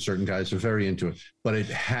not into it. Certain guys are very into it. But it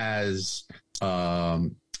has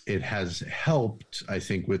helped, I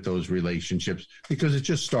think, with those relationships, because it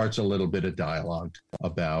just starts a little bit of dialogue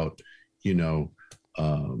about, they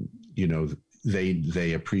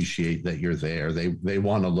appreciate that you're there. They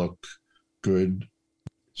want to look good.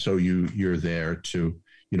 So you're there to,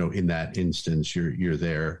 in that instance, you're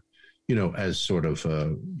there, as sort of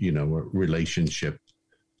a relationship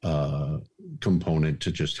component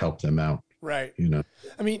to just help them out. Right.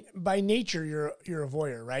 I mean, by nature, you're a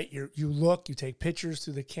voyeur, right? You look, you take pictures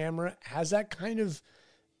through the camera. Has that kind of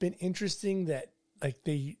been interesting that, like,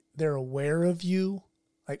 they're aware of you?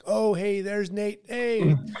 Like, oh, hey, there's Nate.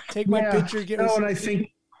 Hey, take my picture. And I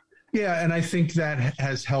think that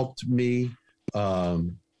has helped me.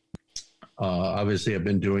 Obviously, I've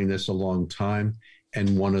been doing this a long time,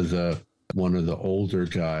 and one of the older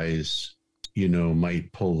guys,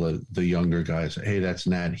 might pull the younger guys. Hey, that's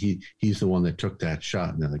Nat. He's the one that took that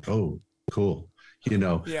shot, and they're like, oh, cool.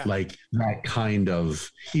 Like that kind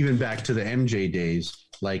of, even back to the MJ days.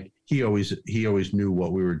 Like he always knew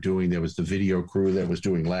what we were doing. There was the video crew that was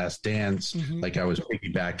doing Last Dance. Like I was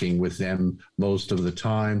piggybacking with them most of the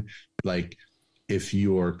time. Like if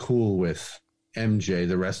you're cool with MJ,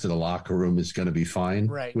 the rest of the locker room is going to be fine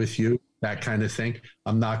with you, that kind of thing.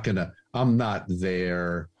 I'm not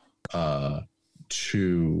there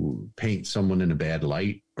to paint someone in a bad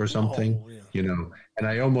light or something, and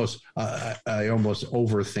I almost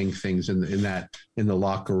overthink things in the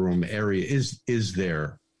locker room area is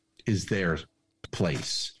their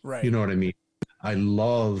place. Right. You know what I mean? I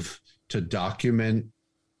love to document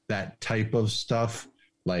that type of stuff,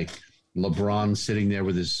 like LeBron sitting there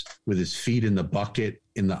with his feet in the bucket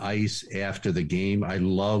in the ice after the game. I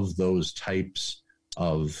love those types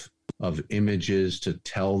of images to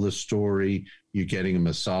tell the story. You're getting a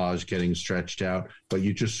massage, getting stretched out, but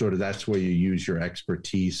you just sort of, that's where you use your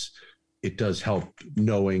expertise. It does help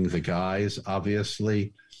knowing the guys,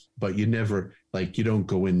 obviously, but you never, like, you don't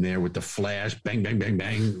go in there with the flash, bang, bang, bang,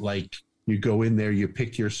 bang. Like, you go in there, you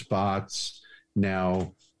pick your spots.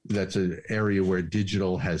 Now, that's an area where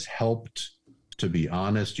digital has helped, to be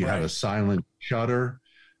honest. You have a silent shutter.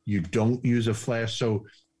 You don't use a flash. So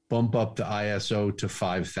bump up the ISO to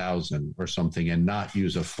 5,000 or something and not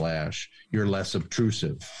use a flash. You're less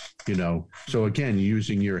obtrusive, So again,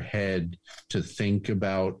 using your head to think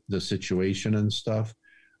about the situation and stuff,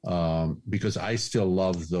 because I still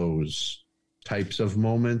love those types of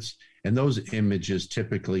moments. And those images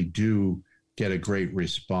typically do get a great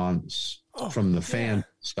response from the fan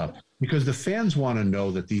stuff, because the fans want to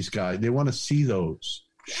know that these guys, they want to see those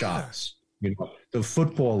shots. You know, the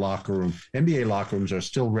football locker room, NBA locker rooms are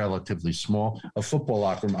still relatively small. A football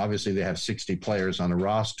locker room, obviously they have 60 players on a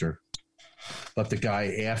roster, but the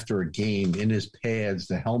guy after a game in his pads,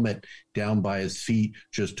 the helmet down by his feet,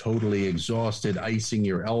 just totally exhausted, icing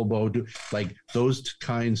your elbow, like those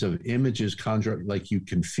kinds of images conjure, like you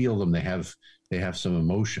can feel them. They have some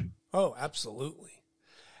emotion. Oh, absolutely.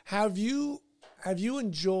 Have you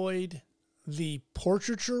enjoyed the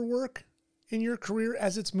portraiture work in your career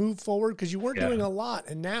as it's moved forward? Because you weren't doing a lot,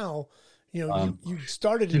 and now, you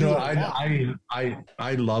started to do a lot.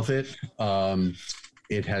 I love it.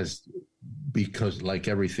 It has, because like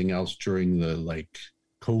everything else during the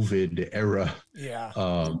COVID era,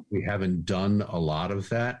 we haven't done a lot of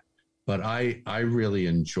that, but I really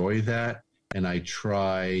enjoy that, and I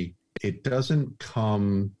try. It doesn't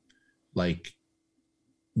come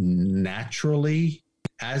naturally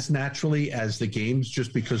as the games,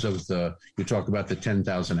 just because of you talk about the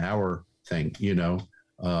 10,000 hour thing,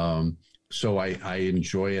 so I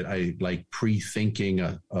enjoy it. I like pre-thinking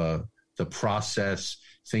the process,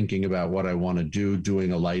 thinking about what I want to do,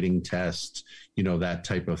 doing a lighting test, that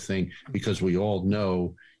type of thing, because we all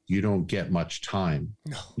know you don't get much time.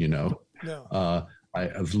 No.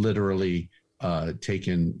 I've literally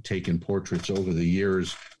taken portraits over the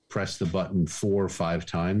years, press the button 4 or 5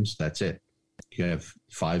 times. That's it. You have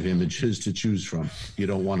 5 images to choose from. You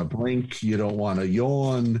don't want to blink. You don't want to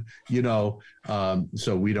yawn,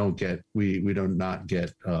 so we don't get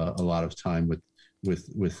a lot of time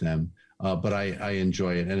with them. But I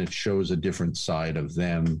enjoy it, and it shows a different side of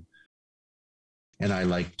them. And I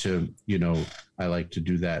like to do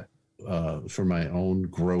that for my own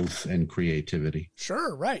growth and creativity.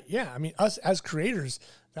 Sure. Right. Yeah. I mean, us as creators,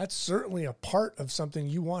 that's certainly a part of something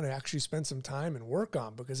you want to actually spend some time and work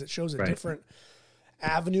on, because it shows a different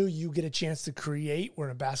avenue you get a chance to create. Where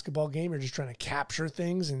in a basketball game, you're just trying to capture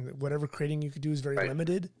things, and whatever creating you could do is very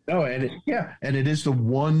limited. No, and it is the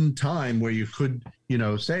one time where you could,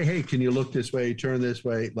 say, hey, can you look this way, turn this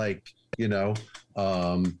way,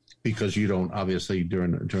 because you don't, obviously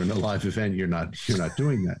during a live event, you're not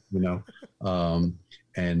doing that,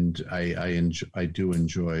 and I do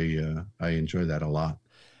enjoy that a lot.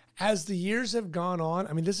 As the years have gone on,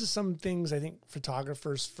 I mean, this is some things I think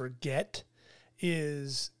photographers forget,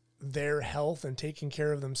 is their health and taking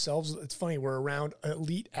care of themselves. It's funny, we're around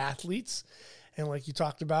elite athletes, and like you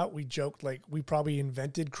talked about, we joked like we probably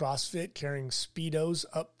invented CrossFit, carrying Speedos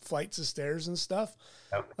up flights of stairs and stuff.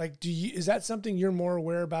 Yep. Like, is that something you're more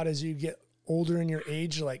aware about as you get older in your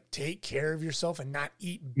age, to take care of yourself and not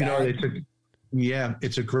eat bad?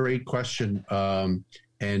 It's a great question. And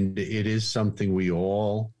it is something we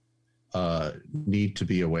all need to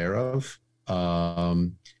be aware of.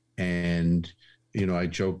 And, I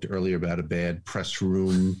joked earlier about a bad press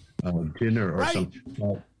room dinner or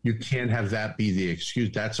something. You can't have that be the excuse.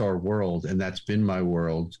 That's our world, and that's been my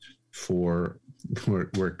world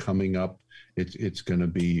we're coming up. It's going to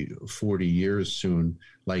be 40 years soon.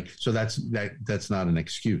 So that's not an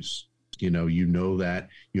excuse. That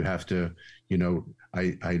you have to,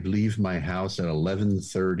 I leave my house at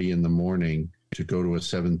 11:30 in the morning to go to a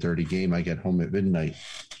 7:30 game. I get home at midnight,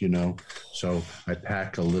 so I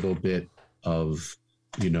pack a little bit of,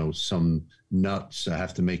 some nuts. I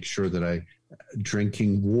have to make sure that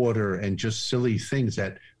drinking water, and just silly things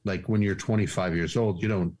that, like, when you're 25 years old, you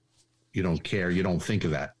don't care. You don't think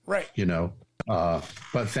of that. Right.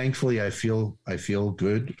 But thankfully I feel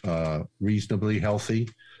good, reasonably healthy.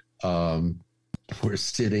 We're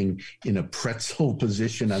sitting in a pretzel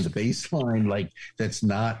position on the baseline. It's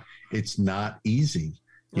not easy,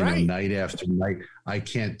 night after night. I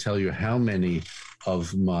can't tell you how many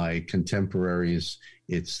of my contemporaries,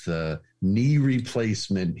 it's the knee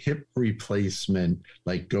replacement, hip replacement,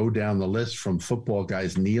 go down the list, from football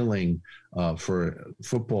guys kneeling for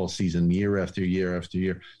football season year after year after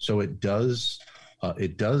year. So it does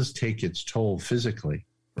take its toll physically.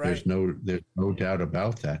 Right. There's no doubt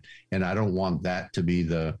about that. And I don't want that to be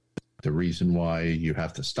the reason why you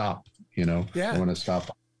have to stop, I want to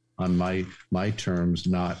stop on my terms,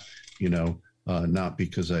 not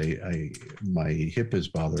because my hip is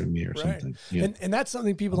bothering me or something. Yeah. And that's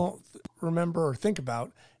something people don't remember or think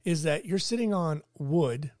about, is that you're sitting on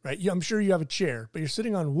wood, right? I'm sure you have a chair, but you're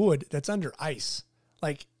sitting on wood that's under ice.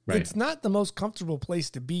 It's not the most comfortable place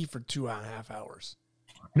to be for 2.5 hours.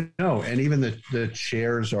 No, and even the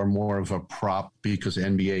chairs are more of a prop, because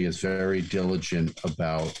NBA is very diligent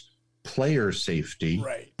about player safety.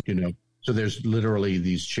 Right. So there's literally,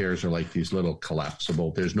 these chairs are like these little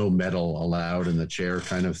collapsible. There's no metal allowed in the chair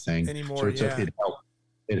kind of thing. Anymore, so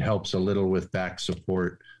it it helps a little with back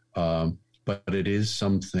support. But it is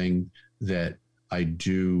something that I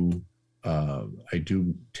do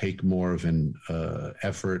take more of an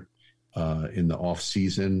effort in the off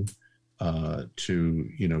season to,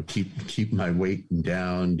 you know, keep my weight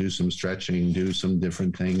down, do some stretching, do some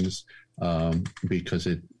different things, because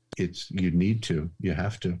you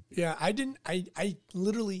have to. Yeah. I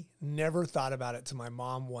literally never thought about it till my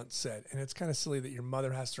mom once said, and it's kind of silly that your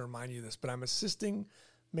mother has to remind you this, but I'm assisting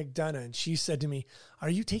McDonough, and she said to me, "Are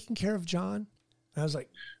you taking care of John?" And I was like,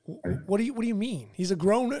 "What do you mean? He's a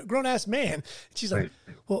grown ass man." And she's like,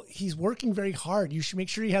 "Well, he's working very hard. You should make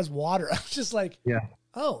sure he has water." I was just like, "Yeah,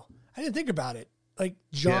 oh, I didn't think about it." Like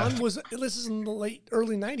John this is in the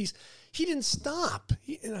early 90s. He didn't stop.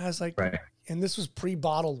 And I was like, and this was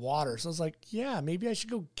pre-bottled water. So I was like, yeah, maybe I should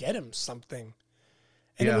go get him something.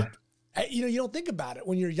 And you don't think about it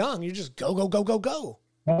when you're young. You just go, go, go, go, go.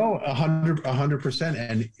 Oh, 100%.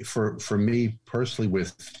 And for me personally,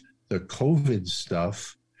 with the COVID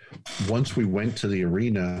stuff, once we went to the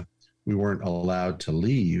arena, we weren't allowed to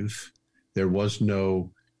leave. There was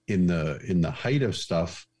no, in the height of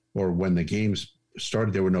stuff, or when the games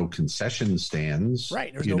started, there were no concession stands.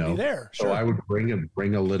 Right. There's nobody there. Sure. So I would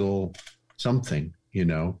bring a little something,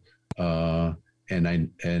 and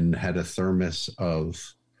had a thermos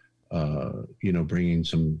of, bringing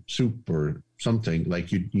some soup or something.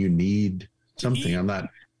 Like you need something. I'm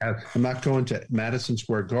not going to Madison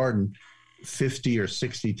Square Garden 50 or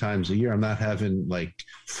 60 times a year. I'm not having like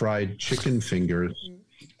fried chicken fingers.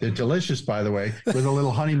 They're delicious, by the way, with a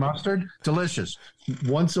little honey mustard. Delicious.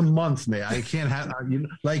 Once a month, man. I can't have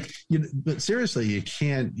but seriously, you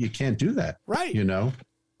can't do that, right?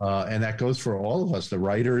 And that goes for all of us, the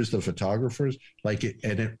writers, the photographers.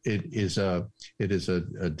 It is a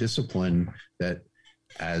discipline that,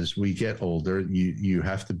 as we get older, you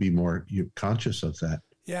have to be more conscious of that.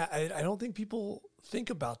 Yeah, I don't think people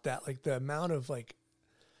think about that, like the amount of like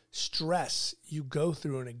stress you go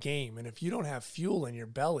through in a game, and if you don't have fuel in your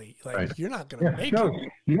belly, you're not going to make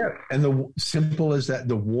it. Yeah, and the simple as that,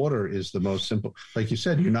 the water is the most simple. Like you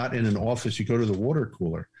said, you're not in an office; you go to the water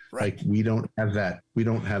cooler. Right. Like we don't have that. We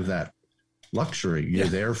don't have that luxury. You're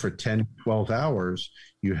there for 10, 12 hours.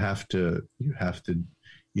 You have to,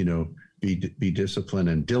 be disciplined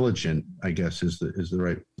and diligent, I guess is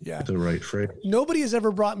the right phrase. Nobody has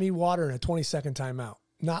ever brought me water in a 20-second timeout.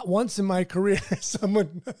 Not once in my career.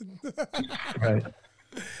 Someone. Right.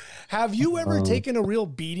 Have you ever taken a real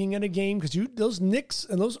beating in a game? Because those Knicks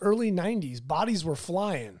in those early 90s, bodies were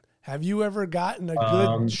flying. Have you ever gotten a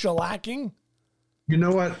good shellacking? You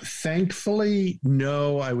know what? Thankfully,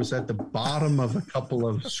 no. I was at the bottom of a couple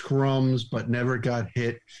of scrums, but never got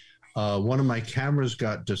hit. One of my cameras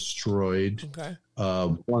got destroyed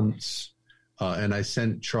once, and I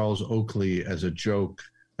sent Charles Oakley as a joke.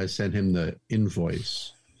 I sent him the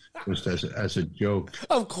invoice just as a joke.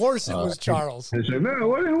 Of course it was Charles. I said, "Man,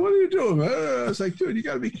 what are you doing, man?" I was like, "Dude, you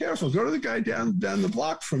got to be careful. Go to the guy down the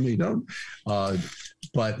block from me. Don't."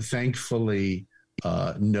 But thankfully,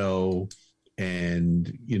 no.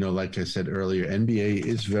 And, like I said earlier, NBA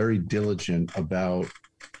is very diligent about,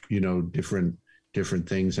 different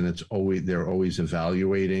things. And they're always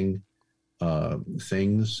evaluating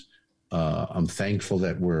things. I'm thankful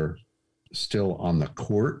that we're still on the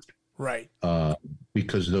court. Right.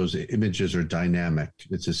 Because those images are dynamic.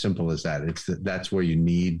 It's as simple as that. That's where you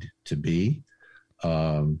need to be.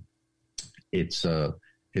 It's a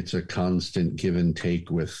constant give and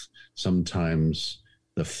take with sometimes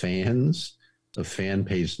the fans. The fan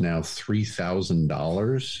pays now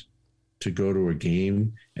 $3,000 to go to a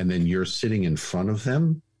game, and then you're sitting in front of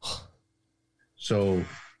them. So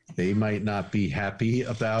they might not be happy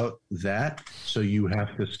about that. So you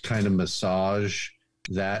have to kind of massage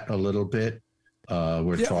that a little bit.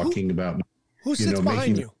 We're talking about who sits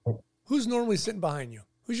behind you. Who's normally sitting behind you?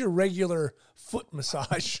 Who's your regular foot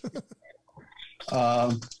massage?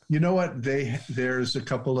 You know what? There's a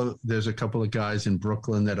couple of guys in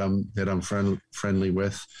Brooklyn that I'm friendly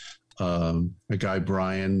with. A guy,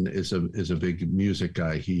 Brian, is a big music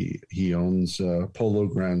guy. He owns Polo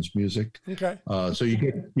Grounds Music. Okay. So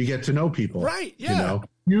you get to know people, right? Yeah.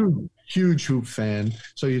 Huge hoop fan.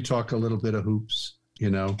 So you talk a little bit of hoops,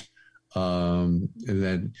 and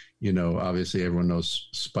then obviously everyone knows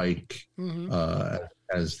Spike. Mm-hmm.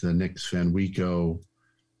 As the Knicks fan, we go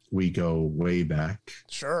way back.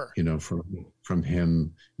 Sure. From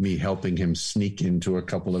him, me helping him sneak into a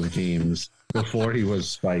couple of games before he was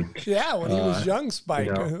Spike. Yeah, when he was young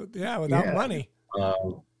Spike. Without money.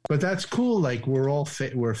 But that's cool. Like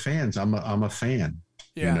we're fans. I'm a fan.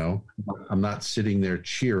 Yeah. I'm not sitting there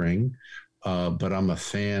cheering, but I'm a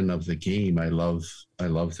fan of the game. I love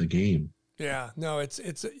the game. Yeah, no,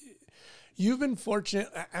 you've been fortunate,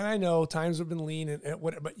 and I know times have been lean and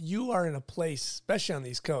whatever, but you are in a place, especially on the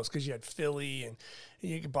East Coast, because you had Philly and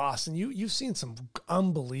you Boston. You've seen some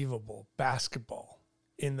unbelievable basketball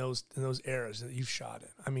in those eras that you've shot in.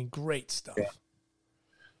 I mean, great stuff.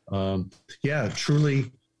 Yeah,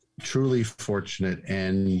 truly fortunate,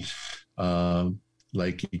 and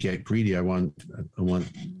like you get greedy. I want,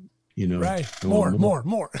 right,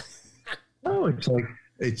 more. No, it's like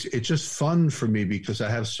it's just fun for me because I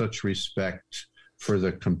have such respect for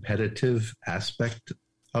the competitive aspect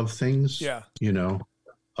of things. Yeah,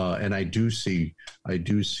 and I do see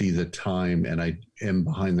the time, and I am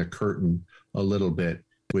behind the curtain a little bit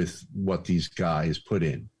with what these guys put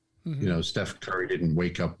in. Mm-hmm. Steph Curry didn't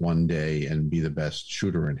wake up one day and be the best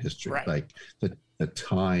shooter in history. Right. Like the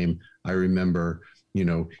time, I remember,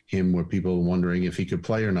 him where people were wondering if he could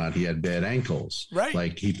play or not. He had bad ankles. Right.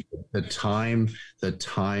 Like the time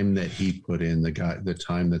that he put in, the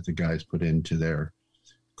time that the guys put into their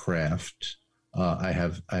craft. I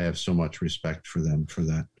have so much respect for them for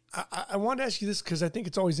that. I want to ask you this because I think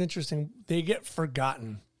it's always interesting. They get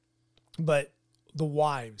forgotten, but the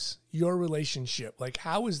wives, your relationship, like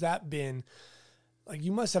how has that been? Like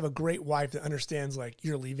you must have a great wife that understands like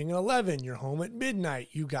you're leaving at 11, you're home at midnight.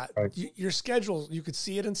 You got your schedule. You could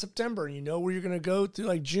see it in September and you know where you're going to go through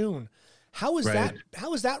like June. How is that?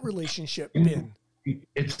 How has that relationship been?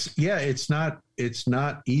 It's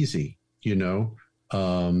not easy,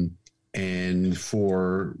 and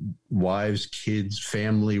for wives, kids,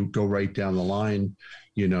 family, go right down the line,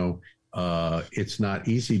 it's not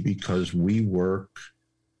easy because we work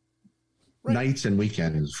nights and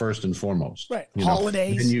weekends first and foremost. Right.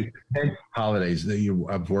 Holidays. Holidays that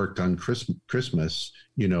I've worked on Christmas,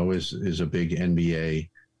 is a big NBA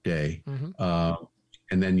day. Mm-hmm.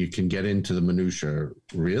 And then you can get into the minutia.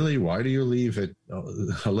 Really? Why do you leave at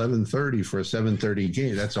 11:30 for a 7:30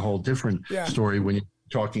 game? That's a whole different story when you're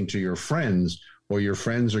talking to your friends, or your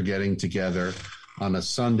friends are getting together on a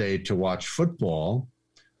Sunday to watch football,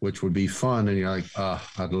 which would be fun. And you're like,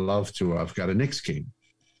 I'd love to. I've got a Knicks game.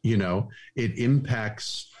 It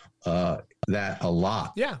impacts that a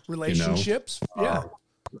lot. Yeah, relationships.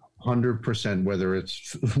 100%, whether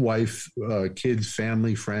it's wife, kids,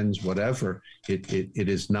 family, friends, whatever. It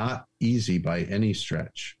is not easy by any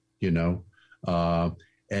stretch, and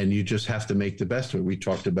you just have to make the best of it. We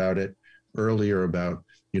talked about it earlier about,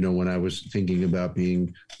 when I was thinking about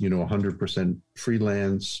being, 100%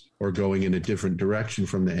 freelance or going in a different direction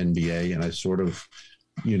from the NBA. And I sort of,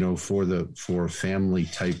 for family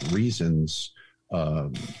type reasons,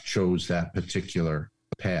 chose that particular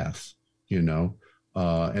path,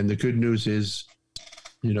 and the good news is,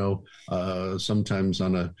 sometimes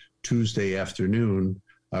on a Tuesday afternoon,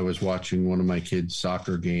 I was watching one of my kids'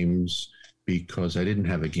 soccer games because I didn't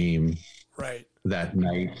have a game that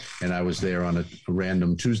night, and I was there on a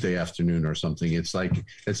random Tuesday afternoon or something. It's like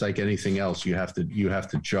anything else. You have to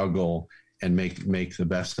juggle and make the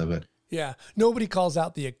best of it. Yeah. Nobody calls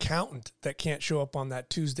out the accountant that can't show up on that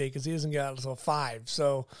Tuesday because he doesn't get out until 5.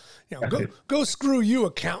 So, go screw you,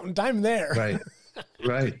 accountant. I'm there.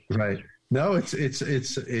 Right. No,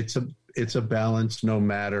 it's a balance no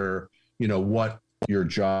matter, what your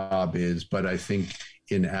job is. But I think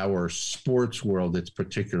in our sports world, it's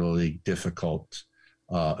particularly difficult,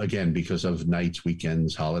 again, because of nights,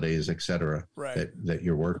 weekends, holidays, et cetera, that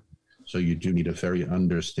you're working. So you do need a very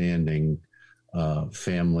understanding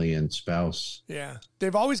family and spouse. Yeah.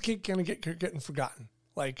 They've always getting forgotten.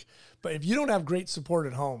 But if you don't have great support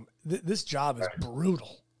at home, this job is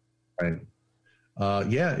brutal. Right.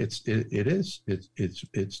 It is.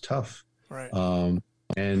 It's tough. Right.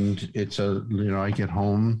 And it's I get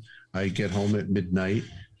home at midnight,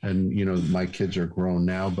 and, my kids are grown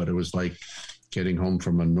now, but it was like getting home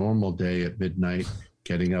from a normal day at midnight,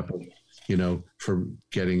 getting up, for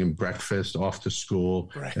getting them breakfast, off to school,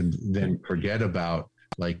 and then forget about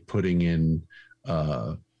putting in,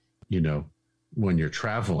 when you're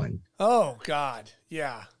traveling. Oh God.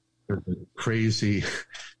 Yeah. We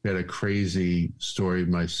had a crazy story.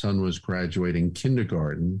 My son was graduating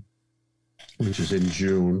kindergarten, which is in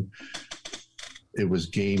June. It was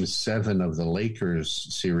game 7 of the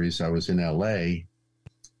Lakers series. I was in LA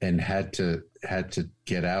and had to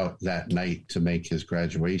get out that night to make his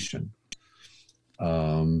graduation.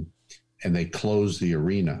 And they closed the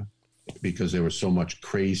arena because there was so much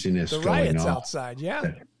craziness going on. The riots outside. Yeah.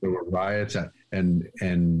 There were riots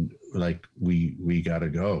and we got to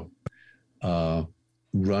go.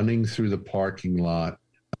 Running through the parking lot,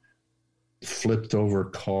 flipped over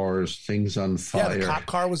cars, things on fire. Yeah, the cop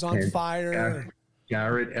car was on fire.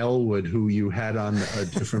 Garrett Elwood, who you had on a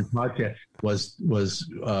different podcast, was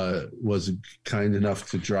kind enough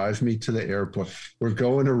to drive me to the airport. We're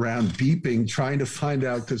going around beeping, trying to find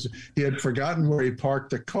out, because he had forgotten where he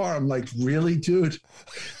parked the car. I'm like, really, dude?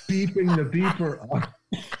 Beeping the beeper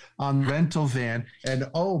on rental van. And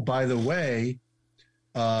oh, by the way,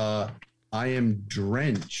 I am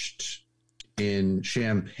drenched in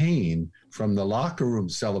champagne from the locker room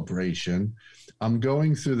celebration. I'm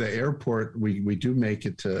going through the airport. We do make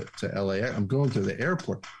it to LA. I'm going through the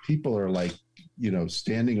airport. People are like,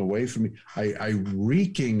 standing away from me. I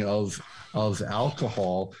reeking of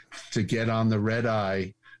alcohol to get on the red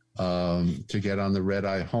eye, home.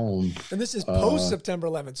 And this is post September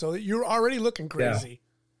 11th, so you're already looking crazy.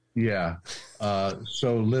 Yeah.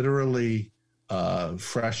 So literally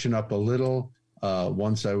freshen up a little.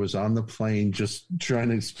 Once I was on the plane, just trying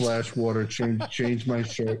to splash water, change my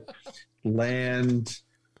shirt, land,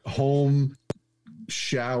 home,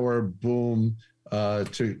 shower, boom,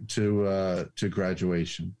 to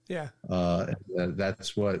graduation. Yeah.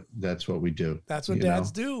 That's what we do. That's what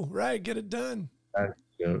dads do, right? Get it done.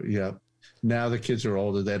 Yeah. Now the kids are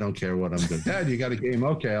older. They don't care what I'm doing. Dad, you got a game?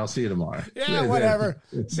 Okay, I'll see you tomorrow. Yeah, whatever.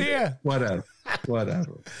 See ya. Whatever.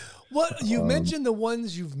 What you mentioned the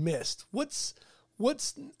ones you've missed. What's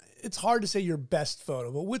it's hard to say your best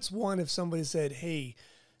photo, but what's one if somebody said, "Hey,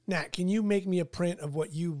 Nat, can you make me a print of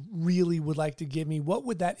what you really would like to give me?" What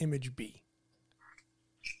would that image be?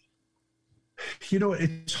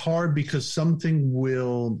 It's hard because something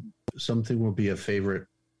will be a favorite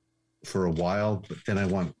for a while, but then I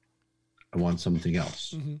want something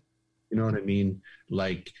else. Mm-hmm. You know what I mean?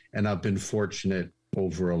 Like, and I've been fortunate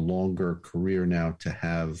over a longer career now to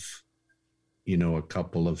have, a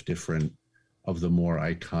couple of different of the more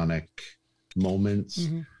iconic moments.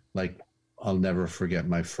 Mm-hmm. Like, I'll never forget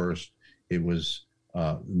my first. It was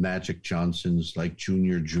Magic Johnson's like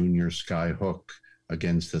junior skyhook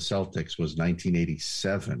against the Celtics was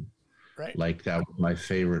 1987. Right. Like that was my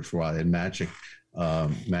favorite for a while. And Magic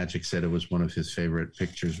said it was one of his favorite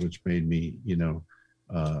pictures, which made me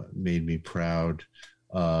proud.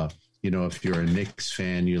 If you're a Knicks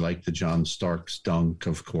fan, you like the John Starks dunk,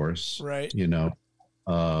 of course. Right.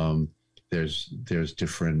 There's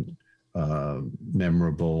different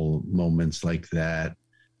memorable moments like that.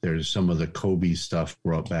 There's some of the Kobe stuff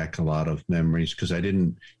brought back a lot of memories because I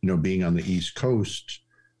didn't, being on the East Coast,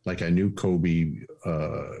 like I knew Kobe,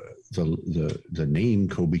 the name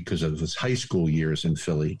Kobe because of his high school years in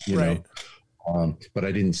Philly, right. But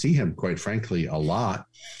I didn't see him, quite frankly, a lot.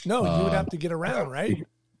 No, you would have to get around, right?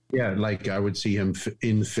 Yeah, like I would see him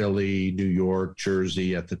in Philly, New York,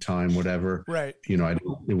 Jersey at the time, whatever. Right.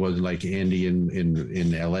 It wasn't like Andy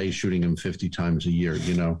in LA shooting him 50 times a year,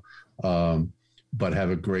 but have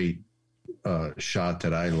a great shot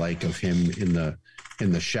that I like of him in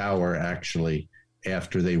the shower, actually,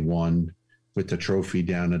 after they won with the trophy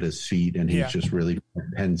down at his feet. And he's just really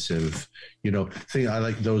pensive, I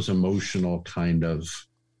like those emotional kind of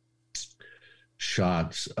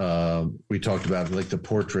shots. We talked about like the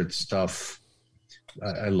portrait stuff.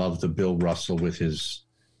 I love the Bill Russell with his,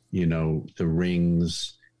 the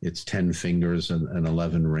rings. It's 10 fingers and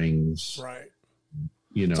 11 rings. Right.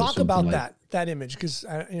 Talk about like that image. Cause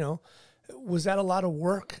was that a lot of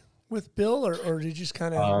work with Bill or did you just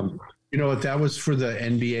kind of, that was for the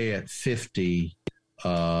NBA at 50.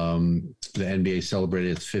 The NBA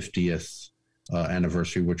celebrated its 50th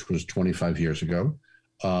anniversary, which was 25 years ago.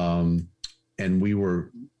 And we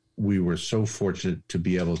were so fortunate to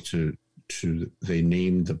be able to they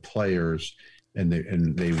named the players and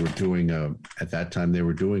they were doing at that time they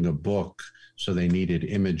were doing a book. So they needed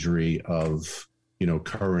imagery of,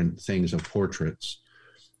 current things of portraits.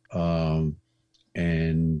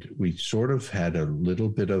 And we sort of had a little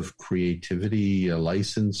bit of creativity, a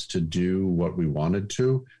license to do what we wanted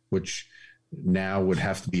to, which now would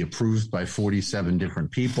have to be approved by 47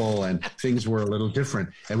 different people, and things were a little different.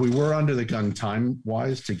 And we were under the gun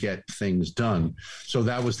time-wise to get things done. So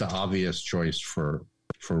that was the obvious choice for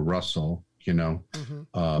Russell, Mm-hmm.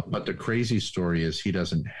 But the crazy story is he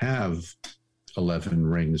doesn't have 11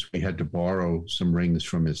 rings. We had to borrow some rings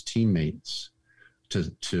from his teammates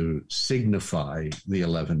to signify the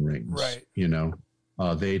 11 rings. Right.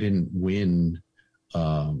 They didn't win.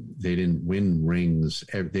 They didn't win rings.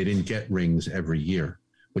 They didn't get rings every year,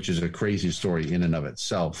 which is a crazy story in and of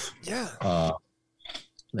itself. Yeah.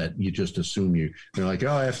 That you just assume they're like,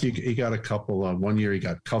 oh, after he got a couple, 1 year he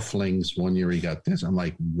got cufflinks, 1 year he got this. I'm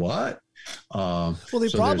like, what? Well, they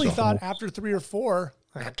probably thought after 3 or 4,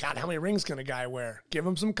 God, how many rings can a guy wear? Give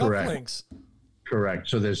him some cufflinks. Correct.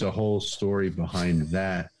 So there's a whole story behind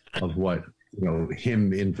that of what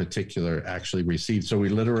him in particular actually received. So we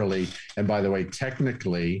literally, and by the way,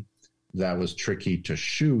 technically that was tricky to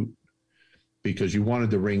shoot because you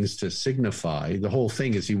wanted the rings to signify. The whole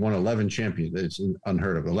thing is he won 11 champions. It's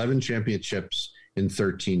unheard of. 11 championships in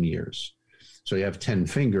 13 years. So you have 10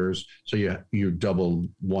 fingers. So you double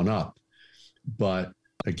one up. But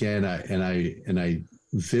again, I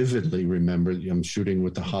vividly remember I'm shooting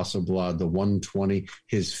with the Hasselblad, the 120.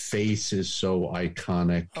 His face is so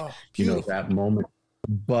iconic. Oh, that moment.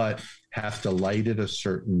 But have to light it a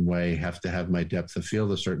certain way, have to have my depth of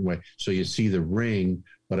field a certain way. So you see the ring,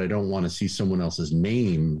 but I don't want to see someone else's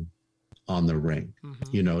name on the ring.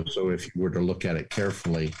 Mm-hmm. So if you were to look at it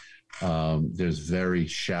carefully, there's very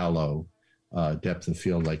shallow depth of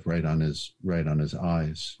field, like right on his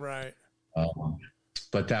eyes. Right.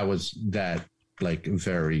 But that was like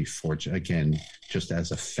very fortunate, again, just as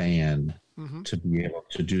a fan, mm-hmm. to be able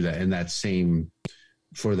to do that. And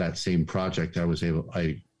for that same project,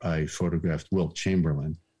 I photographed Wilt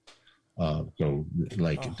Chamberlain.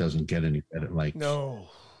 It doesn't get any better. No.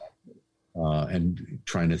 And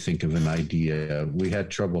trying to think of an idea. We had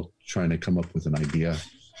trouble trying to come up with an idea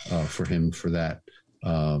for him for that.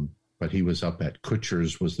 But he was up at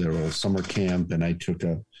Kutcher's, was their old summer camp, and I took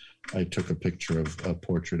a picture of a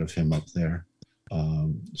portrait of him up there.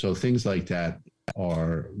 So things like that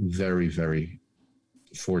are very, very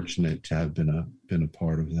fortunate to have been a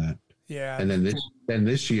part of that. Yeah. And then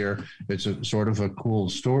this year, it's a sort of a cool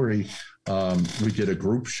story. We did a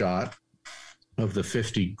group shot of the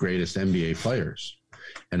 50 greatest NBA players.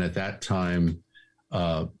 And at that time,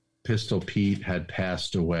 Pistol Pete had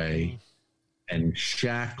passed away and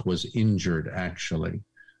Shaq was injured, actually.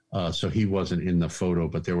 So he wasn't in the photo,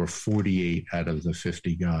 but there were 48 out of the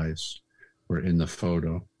 50 guys were in the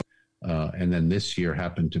photo. And then this year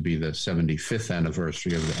happened to be the 75th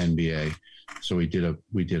anniversary of the NBA. So we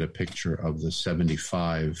did a picture of the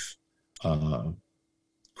 75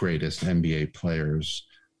 greatest NBA players.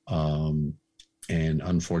 And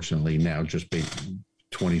unfortunately now, just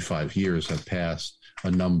 25 years have passed,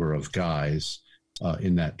 a number of guys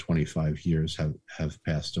in that 25 years have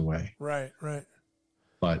passed away. Right.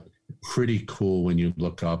 But pretty cool when you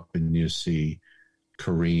look up and you see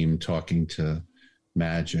Kareem talking to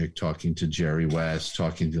Magic, talking to Jerry West,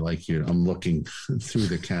 talking to I'm looking through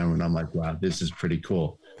the camera and I'm like, wow, this is pretty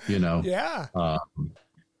cool, Yeah.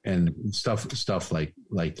 And stuff like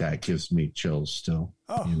that gives me chills still.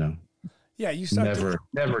 Oh. Yeah, you never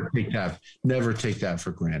take that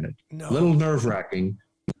for granted. No. Little nerve wracking,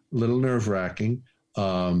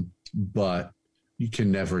 but you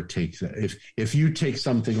can never take that. If you take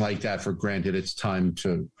something like that for granted, it's time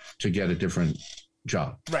to get a different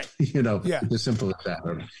job. Right. Yeah. It's as simple as that.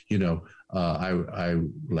 I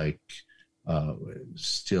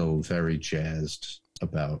still very jazzed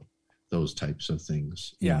about those types of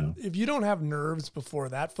things. Yeah. If you don't have nerves before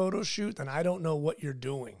that photo shoot, then I don't know what you're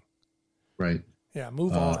doing. Right. Yeah.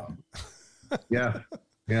 Move on. Yeah.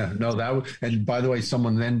 No, that was, and by the way,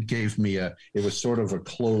 someone then gave me it was sort of a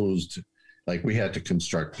closed, we had to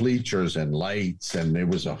construct bleachers and lights, and it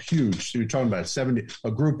was a huge, you're talking about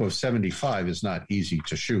a group of 75 is not easy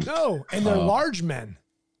to shoot. No. And they're large men.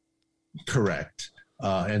 Correct.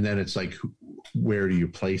 And then it's where do you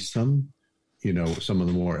place them? Some of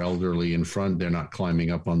the more elderly in front, they're not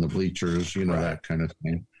climbing up on the bleachers, right. That kind of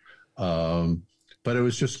thing. But it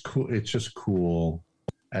was just cool. It's just cool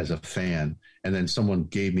as a fan. And then someone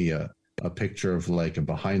gave me a picture of a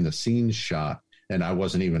behind the scenes shot, and I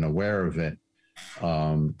wasn't even aware of it.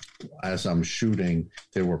 As I'm shooting,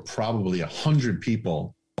 there were probably 100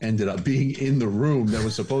 people ended up being in the room that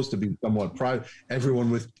was supposed to be somewhat private.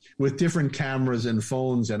 Everyone with different cameras and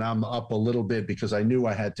phones, and I'm up a little bit because I knew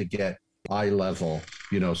I had to get eye level,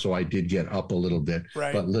 so I did get up a little bit.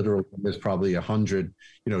 Right. But literally, there's probably 100,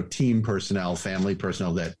 team personnel, family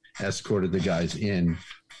personnel that escorted the guys in.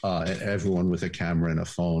 And everyone with a camera and a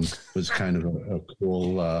phone was kind of a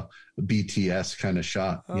cool BTS kind of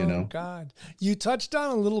shot, Oh, God. You touched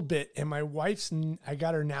on a little bit, and my I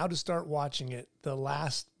got her now to start watching it, the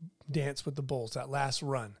last Dance with the Bulls, that last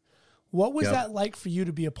run. What was that like for you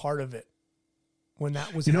to be a part of it when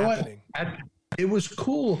that was happening? It was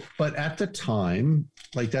cool, but at the time,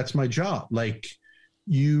 that's my job. I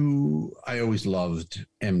always loved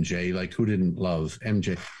MJ. Who didn't love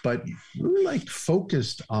MJ? But we're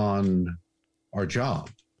focused on our job,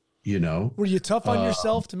 Were you tough on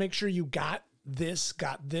yourself to make sure you got this,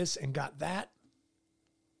 and got that?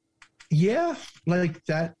 Yeah,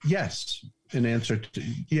 that. Yes. An answer to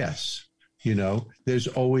yes. There's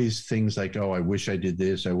always things I wish I did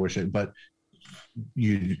this. But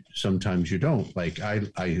sometimes you don't. I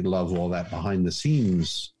love all that behind the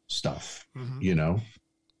scenes stuff,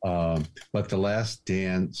 but The Last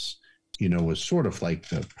Dance, was sort of like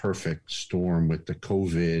the perfect storm with the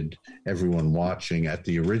COVID, everyone watching. At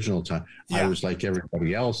the original time, I was like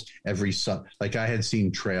everybody else. Like I had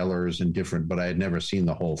seen trailers and different, but I had never seen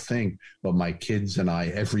the whole thing. But my kids and I,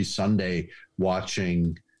 every Sunday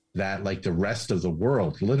watching that, like the rest of the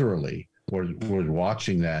world, literally, were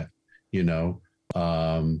watching that,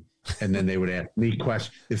 and then they would ask me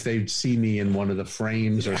questions if they'd see me in one of the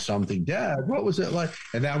frames or something. Dad, what was it like?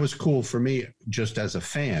 And that was cool for me just as a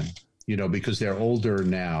fan, because they're older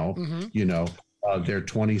now, they're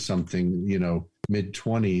 20 something, mid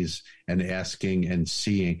 20s, and asking and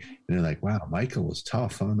seeing. And they're like, wow, Michael was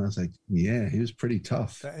tough, huh? And I was like, yeah, he was pretty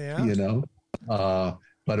tough,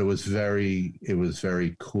 but it was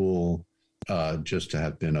very cool just to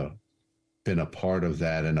have been a part of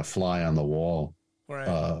that and a fly on the wall.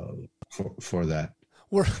 Right. For that.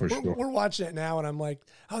 We're watching it now, and I'm like,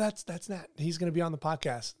 oh, that's Nat. He's going to be on the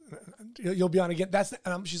podcast. You'll be on again.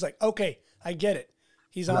 She's like, okay, I get it.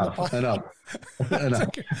 He's on the podcast. And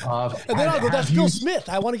then I'll go, that's Phil Smith.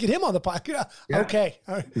 I want to get him on the podcast. Yeah. Okay.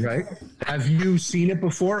 Right. Have you seen it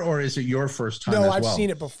before, or is it your first time? No, I've seen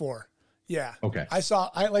it before. Yeah. Okay. I saw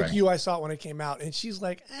it when it came out, and she's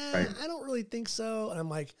like, I don't really think so. And I'm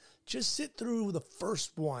like, just sit through the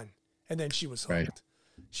first one. And then she was hooked. Right.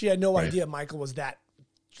 She had no idea Michael was that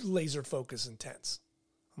laser focus intense.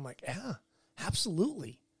 I'm like, yeah,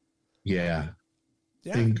 absolutely. Yeah.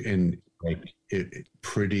 Yeah. And like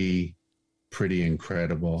pretty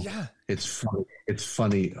incredible. Yeah. It's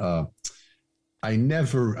funny. I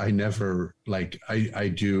never like, I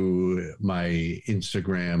do my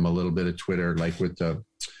Instagram, a little bit of Twitter, like with the,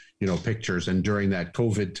 pictures. And during that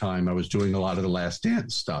COVID time, I was doing a lot of The Last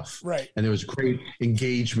Dance stuff. Right. And there was great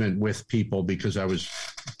engagement with people because I was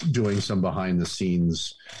doing some behind the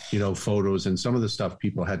scenes, photos and some of the stuff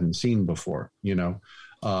people hadn't seen before,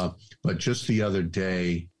 but just the other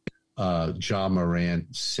day, Ja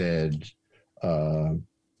Morant said, that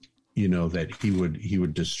he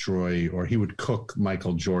would destroy, or he would cook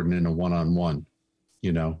Michael Jordan in a one-on-one,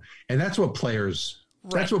 and that's what players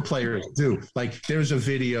do. Like there's a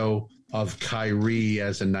video of Kyrie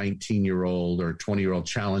as a 19-year-old or 20-year-old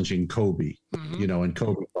challenging Kobe, and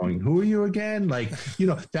Kobe going, who are you again? Like,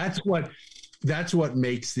 that's what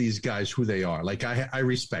makes these guys who they are. Like I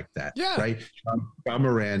respect that. Yeah. Right. Ja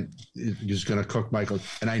Morant is going to cook Michael,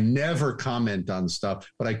 and I never comment on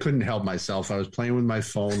stuff, but I couldn't help myself. I was playing with my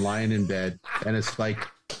phone, lying in bed, and it's like,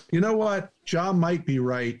 you know what? Ja might be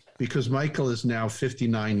right, because Michael is now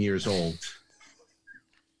 59 years old.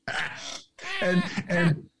 And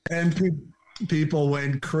people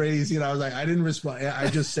went crazy, and I was like, I didn't respond. I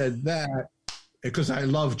just said that because I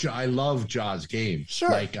love Ja's game. Sure.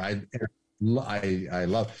 Like I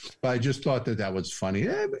love, but I just thought that was funny.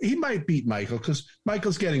 He might beat Michael because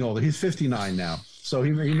Michael's getting older. He's 59 now, so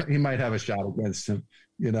he might have a shot against him.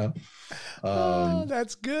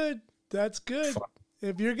 That's good. That's good. Fun.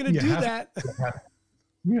 If you're going to do that,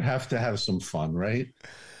 you have to have some fun, right?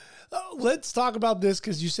 Let's talk about this,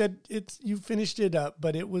 because you said you finished it up,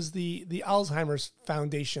 but it was the Alzheimer's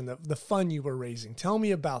Foundation, the fund you were raising. Tell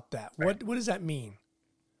me about that. Right. What does that mean?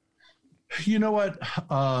 You know what?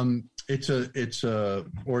 It's a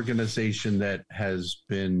organization that has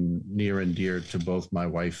been near and dear to both my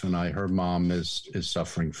wife and I. Her mom is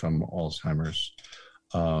suffering from Alzheimer's,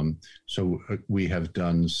 so we have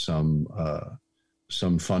done some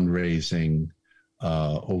fundraising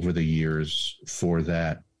over the years for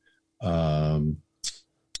that.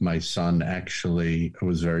 My son, actually, I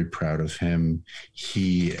was very proud of him.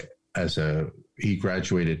 He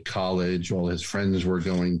graduated college. All his friends were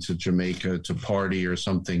going to Jamaica to party or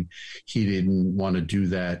something. He didn't want to do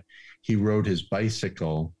that. He rode his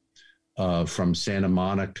bicycle from Santa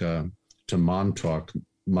Monica to Montauk,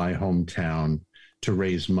 my hometown, to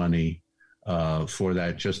raise money for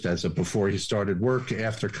that. Just before he started work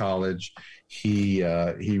after college, he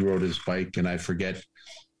rode his bike, and I forget,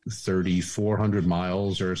 3,400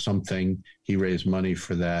 miles or something. He raised money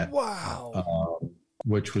for that. Wow.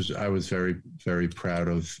 I was very, very proud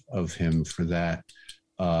of him for that.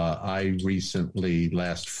 I recently,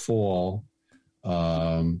 last fall,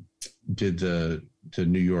 did the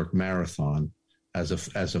New York Marathon as a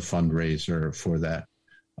fundraiser for that.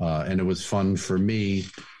 And it was fun for me,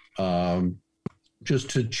 just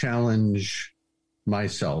to challenge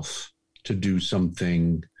myself to do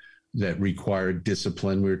something that required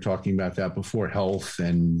discipline. We were talking about that before, health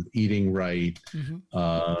and eating right.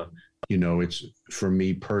 Mm-hmm. It's, for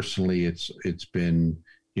me personally, it's been,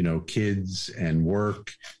 kids and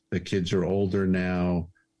work. The kids are older now.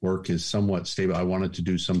 Work is somewhat stable. I wanted to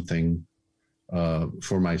do something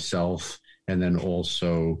for myself, and then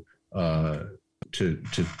also to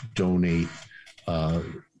donate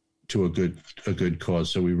to a good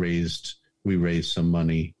cause. So we raised some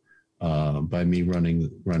money by me running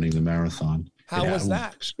the marathon. How was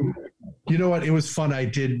that? You know what? It was fun. I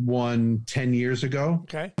did one 10 years ago.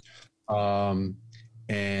 Okay.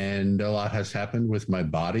 And a lot has happened with my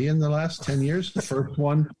body in the last 10 years. The first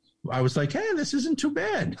one, I was like, hey, this isn't too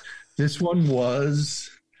bad. This one was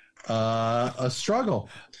a struggle.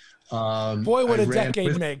 Boy, what a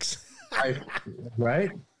decade makes.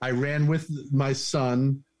 Right? I ran with my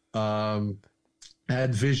son,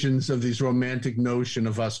 had visions of these romantic notion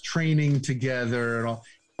of us training together and all.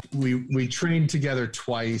 We trained together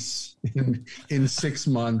twice in 6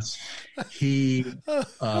 months.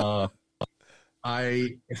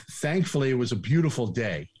 Thankfully it was a beautiful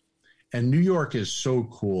day, and New York is so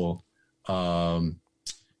cool. I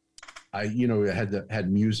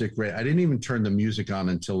had music. I didn't even turn the music on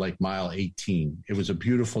until like mile 18. It was a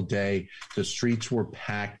beautiful day. The streets were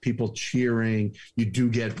packed, people cheering. You do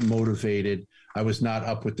get motivated. I was not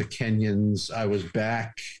up with the Kenyans. I was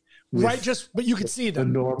back. But you could see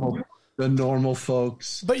them. The normal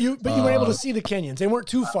folks. But you were able to see the Kenyans. They weren't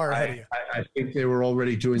too far ahead of you. I think they were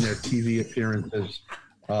already doing their TV appearances.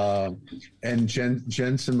 And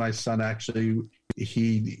Jensen, my son, actually,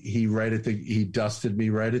 he dusted me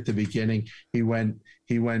right at the beginning. He went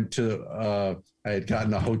to I had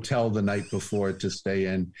gotten a hotel the night before to stay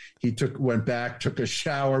in. He went back, took a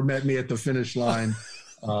shower, met me at the finish line.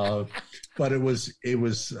 But it was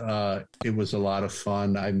a lot of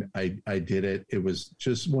fun. I did it. It was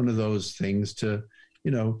just one of those things to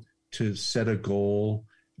set a goal.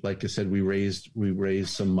 Like I said, we raised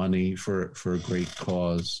some money for a great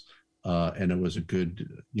cause, and it was a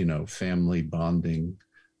good family bonding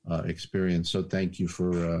experience. So thank you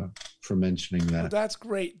for mentioning that. Well, that's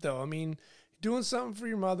great, though. I mean, doing something for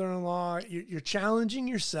your mother-in-law, you're challenging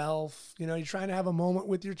yourself. You're trying to have a moment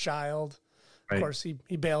with your child. Of course, he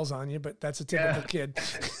bails on you, but that's a typical kid.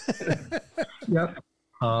 Yep.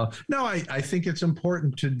 No, I think it's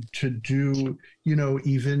important to do,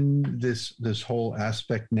 even this whole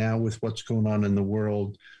aspect now with what's going on in the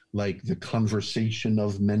world, like the conversation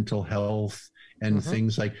of mental health and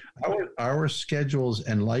things like our schedules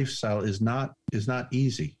and lifestyle is not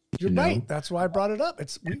easy. You're right. That's why I brought it up.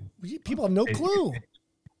 People have no clue.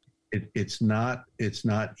 It's not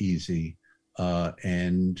easy.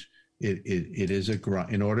 And it is a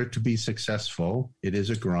grind. In order to be successful, it is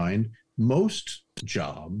a grind. Most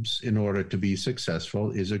jobs, in order to be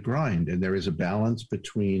successful, is a grind. And there is a balance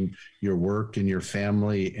between your work and your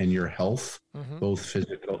family and your health, both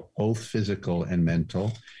physical and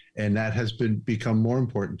mental. And that has become more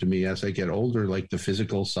important to me as I get older, like the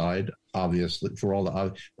physical side, obviously, for all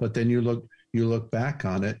the, but then you look back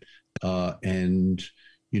on it, and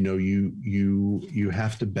you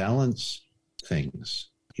have to balance things.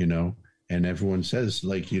 And everyone says,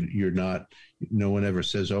 like, you're not, no one ever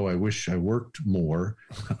says, oh, I wish I worked more.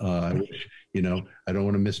 I wish, I don't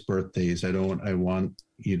want to miss birthdays. I want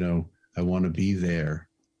to be there,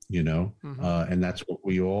 and that's what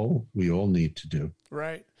we all need to do.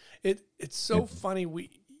 Right. It's so funny. We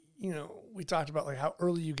talked about like how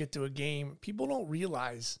early you get to a game. People don't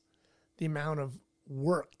realize the amount of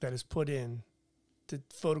work that is put in to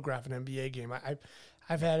photograph an NBA game.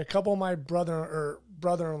 I've had a couple of my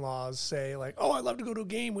brother-in-laws say like, "Oh, I'd love to go to a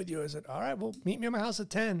game with you." I said, "All right, well, meet me at my house at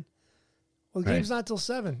 10." Well, the game's not till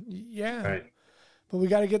 7. Yeah, right. But we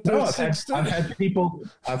got to get there at 6:30.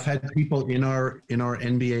 I've had people in our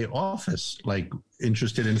NBA office like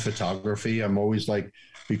interested in photography. I'm always like,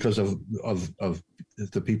 because of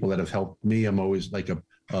the people that have helped me, I'm always like a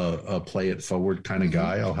play it forward kind of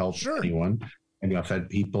guy. I'll help anyone, and I've had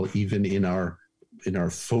people even in our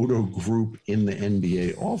photo group in the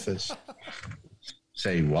NBA office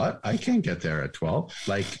say, what? I can't get there at 12.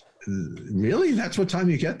 Like, really? That's what time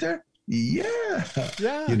you get there? Yeah.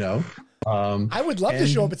 I would love to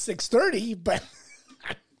show up at 6:30, but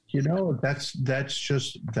that's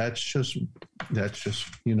just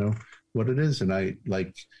what it is. And I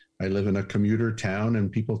live in a commuter town,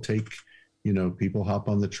 and people hop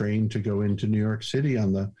on the train to go into New York City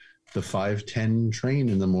on the 5:10 train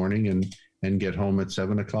in the morning and get home at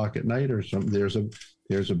 7 o'clock at night or something. There's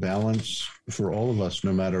a balance for all of us,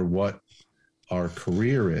 no matter what our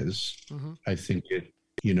career is. I think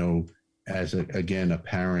as a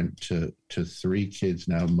parent to 3 kids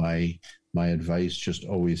now, my advice just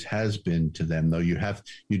always has been to them, though, you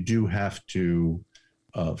do have to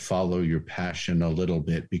follow your passion a little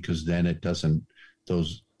bit, because then it doesn't,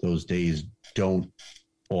 those days don't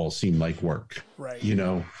all seem like work, right?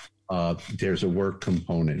 there's a work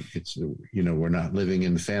component. It's, we're not living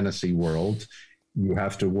in the fantasy world. You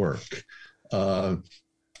have to work.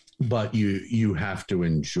 But you have to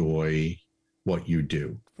enjoy what you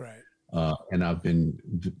do. Right. And I've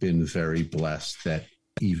been very blessed that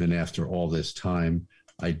even after all this time,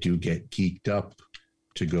 I do get geeked up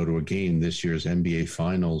to go to a game. This year's NBA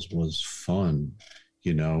Finals was fun.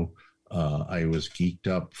 I was geeked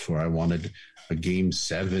up I wanted a game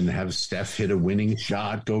 7, have Steph hit a winning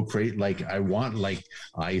shot, go crazy. I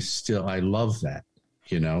love that,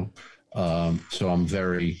 so I'm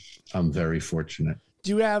very fortunate.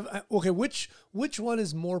 Do you have, which one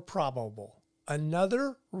is more probable?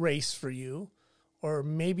 Another race for you, or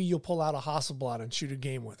maybe you'll pull out a Hasselblad and shoot a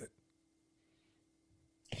game with it?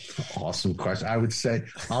 Awesome question. I would say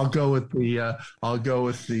I'll go with the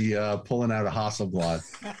pulling out a Hasselblad.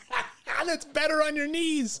 That's better on your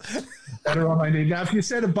knees. Better on my knees. Now, if you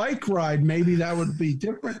said a bike ride, maybe that would be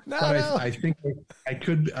different. No. I think I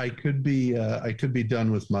could be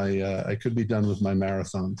done with my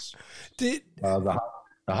marathons. The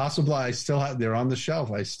Hasselblad, I still have. They're on the shelf.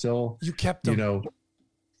 You kept them.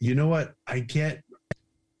 You know what? I get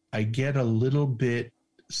a little bit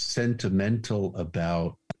sentimental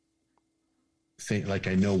about things.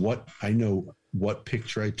 I know what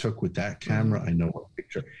picture I took with that camera. I know what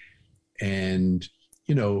picture. And,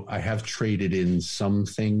 I have traded in some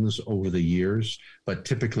things over the years, but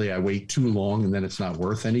typically I wait too long and then it's not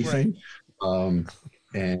worth anything. Right.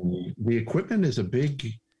 And the equipment is a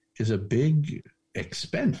big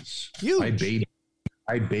expense. Huge.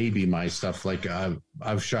 I baby my stuff.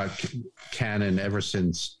 I've shot Canon ever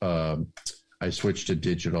since I switched to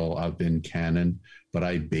digital. I've been Canon, but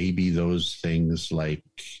I baby those things,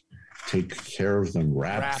 take care of them,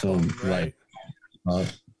 wrap them, right.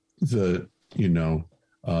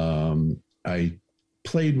 I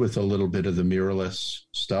played with a little bit of the mirrorless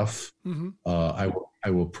stuff. Mm-hmm. I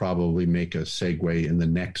will probably make a segue in the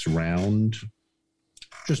next round,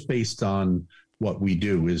 just based on what we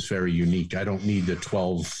do is very unique. I don't need the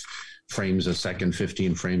 12 frames a second,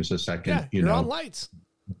 15 frames a second. Yeah, you're on lights.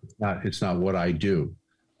 It's not what I do.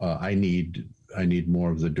 I need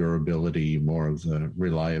more of the durability, more of the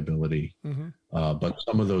reliability. Mm-hmm. But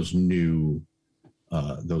some of those new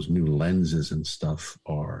lenses and stuff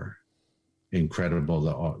are incredible.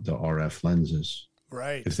 The RF lenses,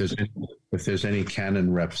 right? If there's any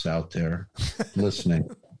Canon reps out there listening,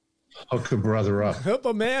 hook a brother up, hook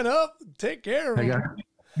a man up, take care of him.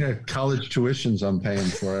 I got college tuitions I'm paying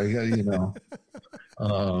for.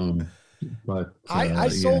 But I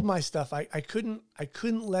sold my stuff. I couldn't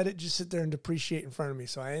let it just sit there and depreciate in front of me.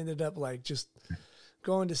 So I ended up just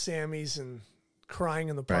going to Sammy's and crying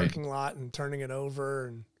in the parking lot and turning it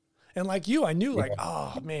over. And like you, I knew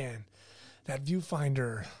oh man, that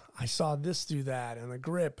viewfinder, I saw this through that, and the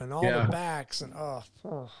grip and all the backs, and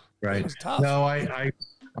right. It was tough. No, I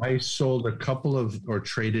sold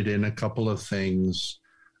traded in a couple of things.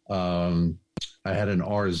 I had an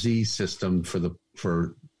RZ system for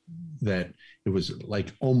that. It was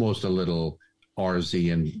almost a little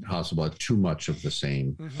RZ and Hasselblad, too much of the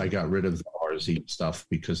same. Mm-hmm. I got rid of the RZ stuff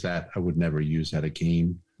because that I would never use at a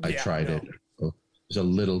game. I tried it. It was a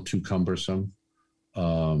little too cumbersome.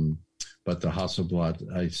 But the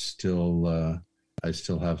Hasselblad, I still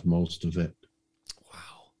have most of it.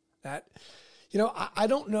 Wow. That, I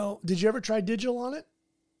don't know. Did you ever try digital on it?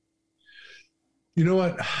 You know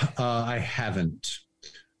what? I haven't.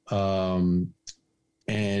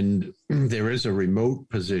 And there is a remote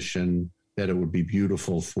position that it would be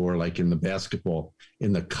beautiful for, in the basketball,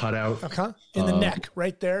 in the cutout. Okay. In the neck,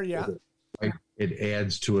 right there, yeah. It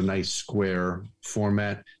adds to a nice square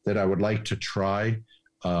format that I would like to try.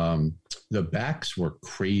 The backs were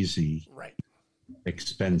crazy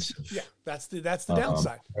expensive. Yeah, that's the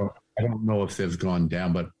downside. I don't know if they've gone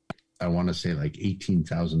down, but I want to say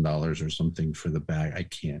 $18,000 or something for the bag. I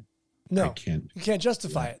can't. No, I can't. You can't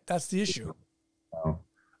justify it. That's the issue. No.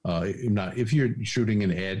 Not if you're shooting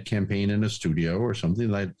an ad campaign in a studio or something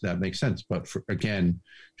like that makes sense. But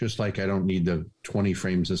just like I don't need the 20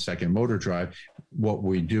 frames a second motor drive, what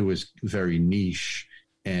we do is very niche,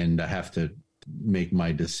 and I have to make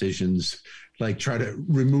my decisions, try to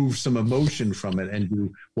remove some emotion from it and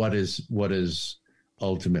do what is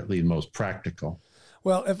ultimately most practical.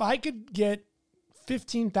 Well, if I could get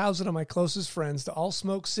 15,000 of my closest friends to all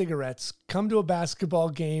smoke cigarettes, come to a basketball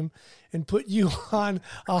game, and put you on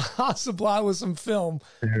a Hasselblad with some film,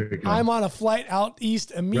 I'm on a flight out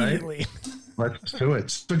east immediately. Right? Let's do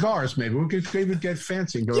it. Cigars, maybe. We could maybe get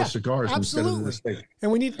fancy and go to cigars absolutely. Instead of the steak.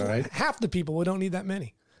 And we need half the people. We don't need that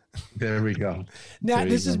many. There we go. Now,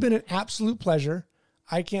 this has been an absolute pleasure.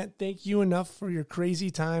 I can't thank you enough for your crazy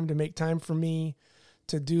time to make time for me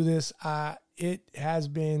to do this. It has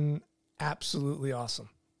been absolutely awesome.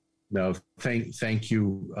 No, thank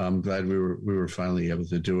you. I'm glad we were finally able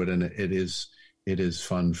to do it, and it is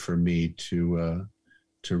fun for me to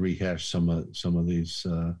rehash some of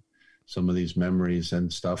these memories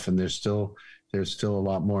and stuff. And there's still a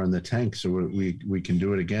lot more in the tank, so we can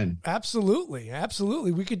do it again. Absolutely.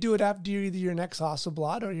 We could do it after either your next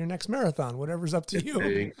Hasselblad or your next marathon, whatever's up to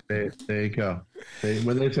you. There you go.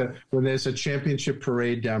 When there's a championship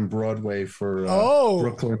parade down Broadway for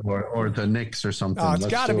Brooklyn or the Knicks or something. Oh, it's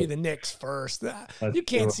got to be the Knicks first. You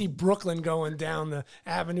can't see Brooklyn going down the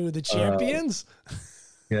Avenue of the Champions.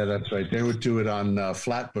 Yeah, that's right. They would do it on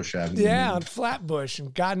Flatbush Avenue. Yeah, on Flatbush.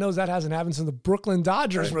 And God knows that hasn't happened since the Brooklyn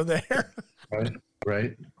Dodgers were there.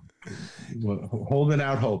 Right. Well, holding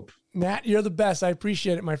out hope. Nat, you're the best. I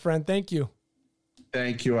appreciate it, my friend. Thank you.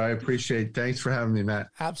 Thank you. I appreciate it. Thanks for having me, Matt.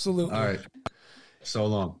 Absolutely. All right. So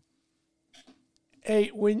long.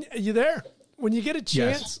 Hey, when you there? When you get a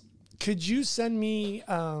chance, could you send me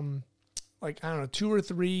like, I don't know, 2 or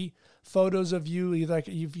 3 photos of you? Either like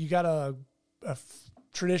you got a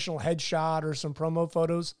traditional headshot or some promo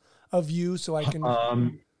photos of you so I can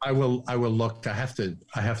I will look. I have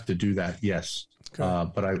to do that. Yes.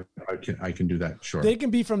 Okay. But I can do that. Sure. They can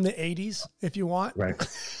be from the 80s if you want. Right.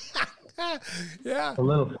 Yeah. A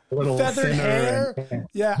little feathered hair.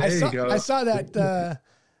 Yeah. I saw that.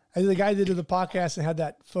 The guy that did the podcast and had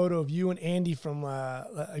that photo of you and Andy from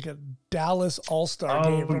like a Dallas All-Star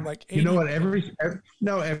game from like 80. You know what?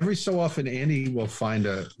 Every so often Andy will find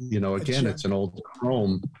again, it's an old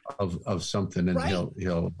chrome of something, and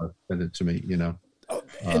he'll send it to me.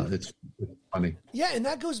 It's funny. Yeah, and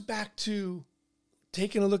that goes back to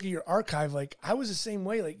taking a look at your archive. Like I was the same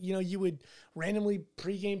way. Like, you would randomly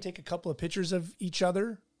pregame take a couple of pictures of each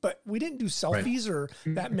other, but we didn't do selfies or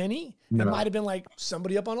that many. No. It might have been like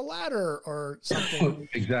somebody up on a ladder or something.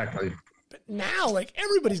 Exactly. But now, like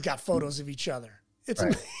everybody's got photos of each other. It's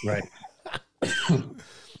right.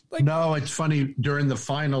 No, it's funny. During the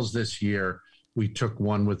finals this year, we took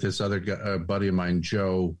one with this other buddy of mine,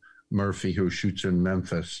 Joe Murphy, who shoots in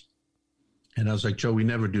Memphis. And I was like, Joe, we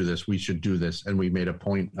never do this. We should do this. And we made a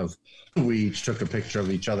point of, we each took a picture of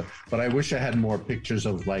each other. But I wish I had more pictures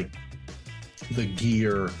of like the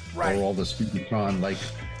gear or all the students on, like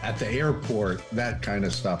at the airport, that kind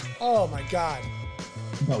of stuff. Oh my God.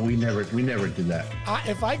 But we never did that.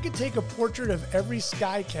 If I could take a portrait of every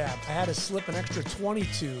sky cap, I had to slip an extra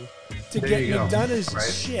 22 to get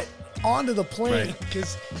McDonough's shit onto the plane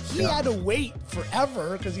because he had to wait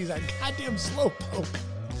forever because he's a goddamn slowpoke.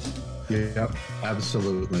 Yeah,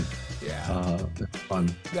 absolutely. Yeah, it's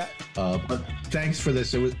fun. But thanks for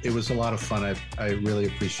this. It was a lot of fun. I really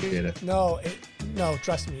appreciate it. No,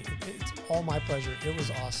 trust me, it's all my pleasure. It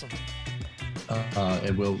was awesome.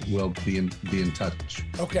 And we'll be in touch.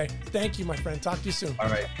 Okay, thank you, my friend. Talk to you soon. All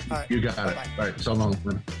right. You got it. All right, so long,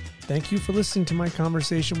 man. Thank you for listening to my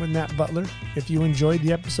conversation with Nat Butler. If you enjoyed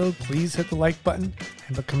the episode, please hit the like button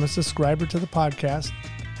and become a subscriber to the podcast.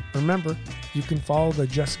 Remember, you can follow the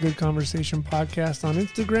Just a Good Conversation podcast on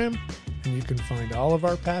Instagram, and you can find all of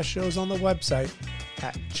our past shows on the website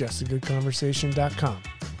at justagoodconversation.com.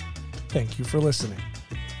 Thank you for listening.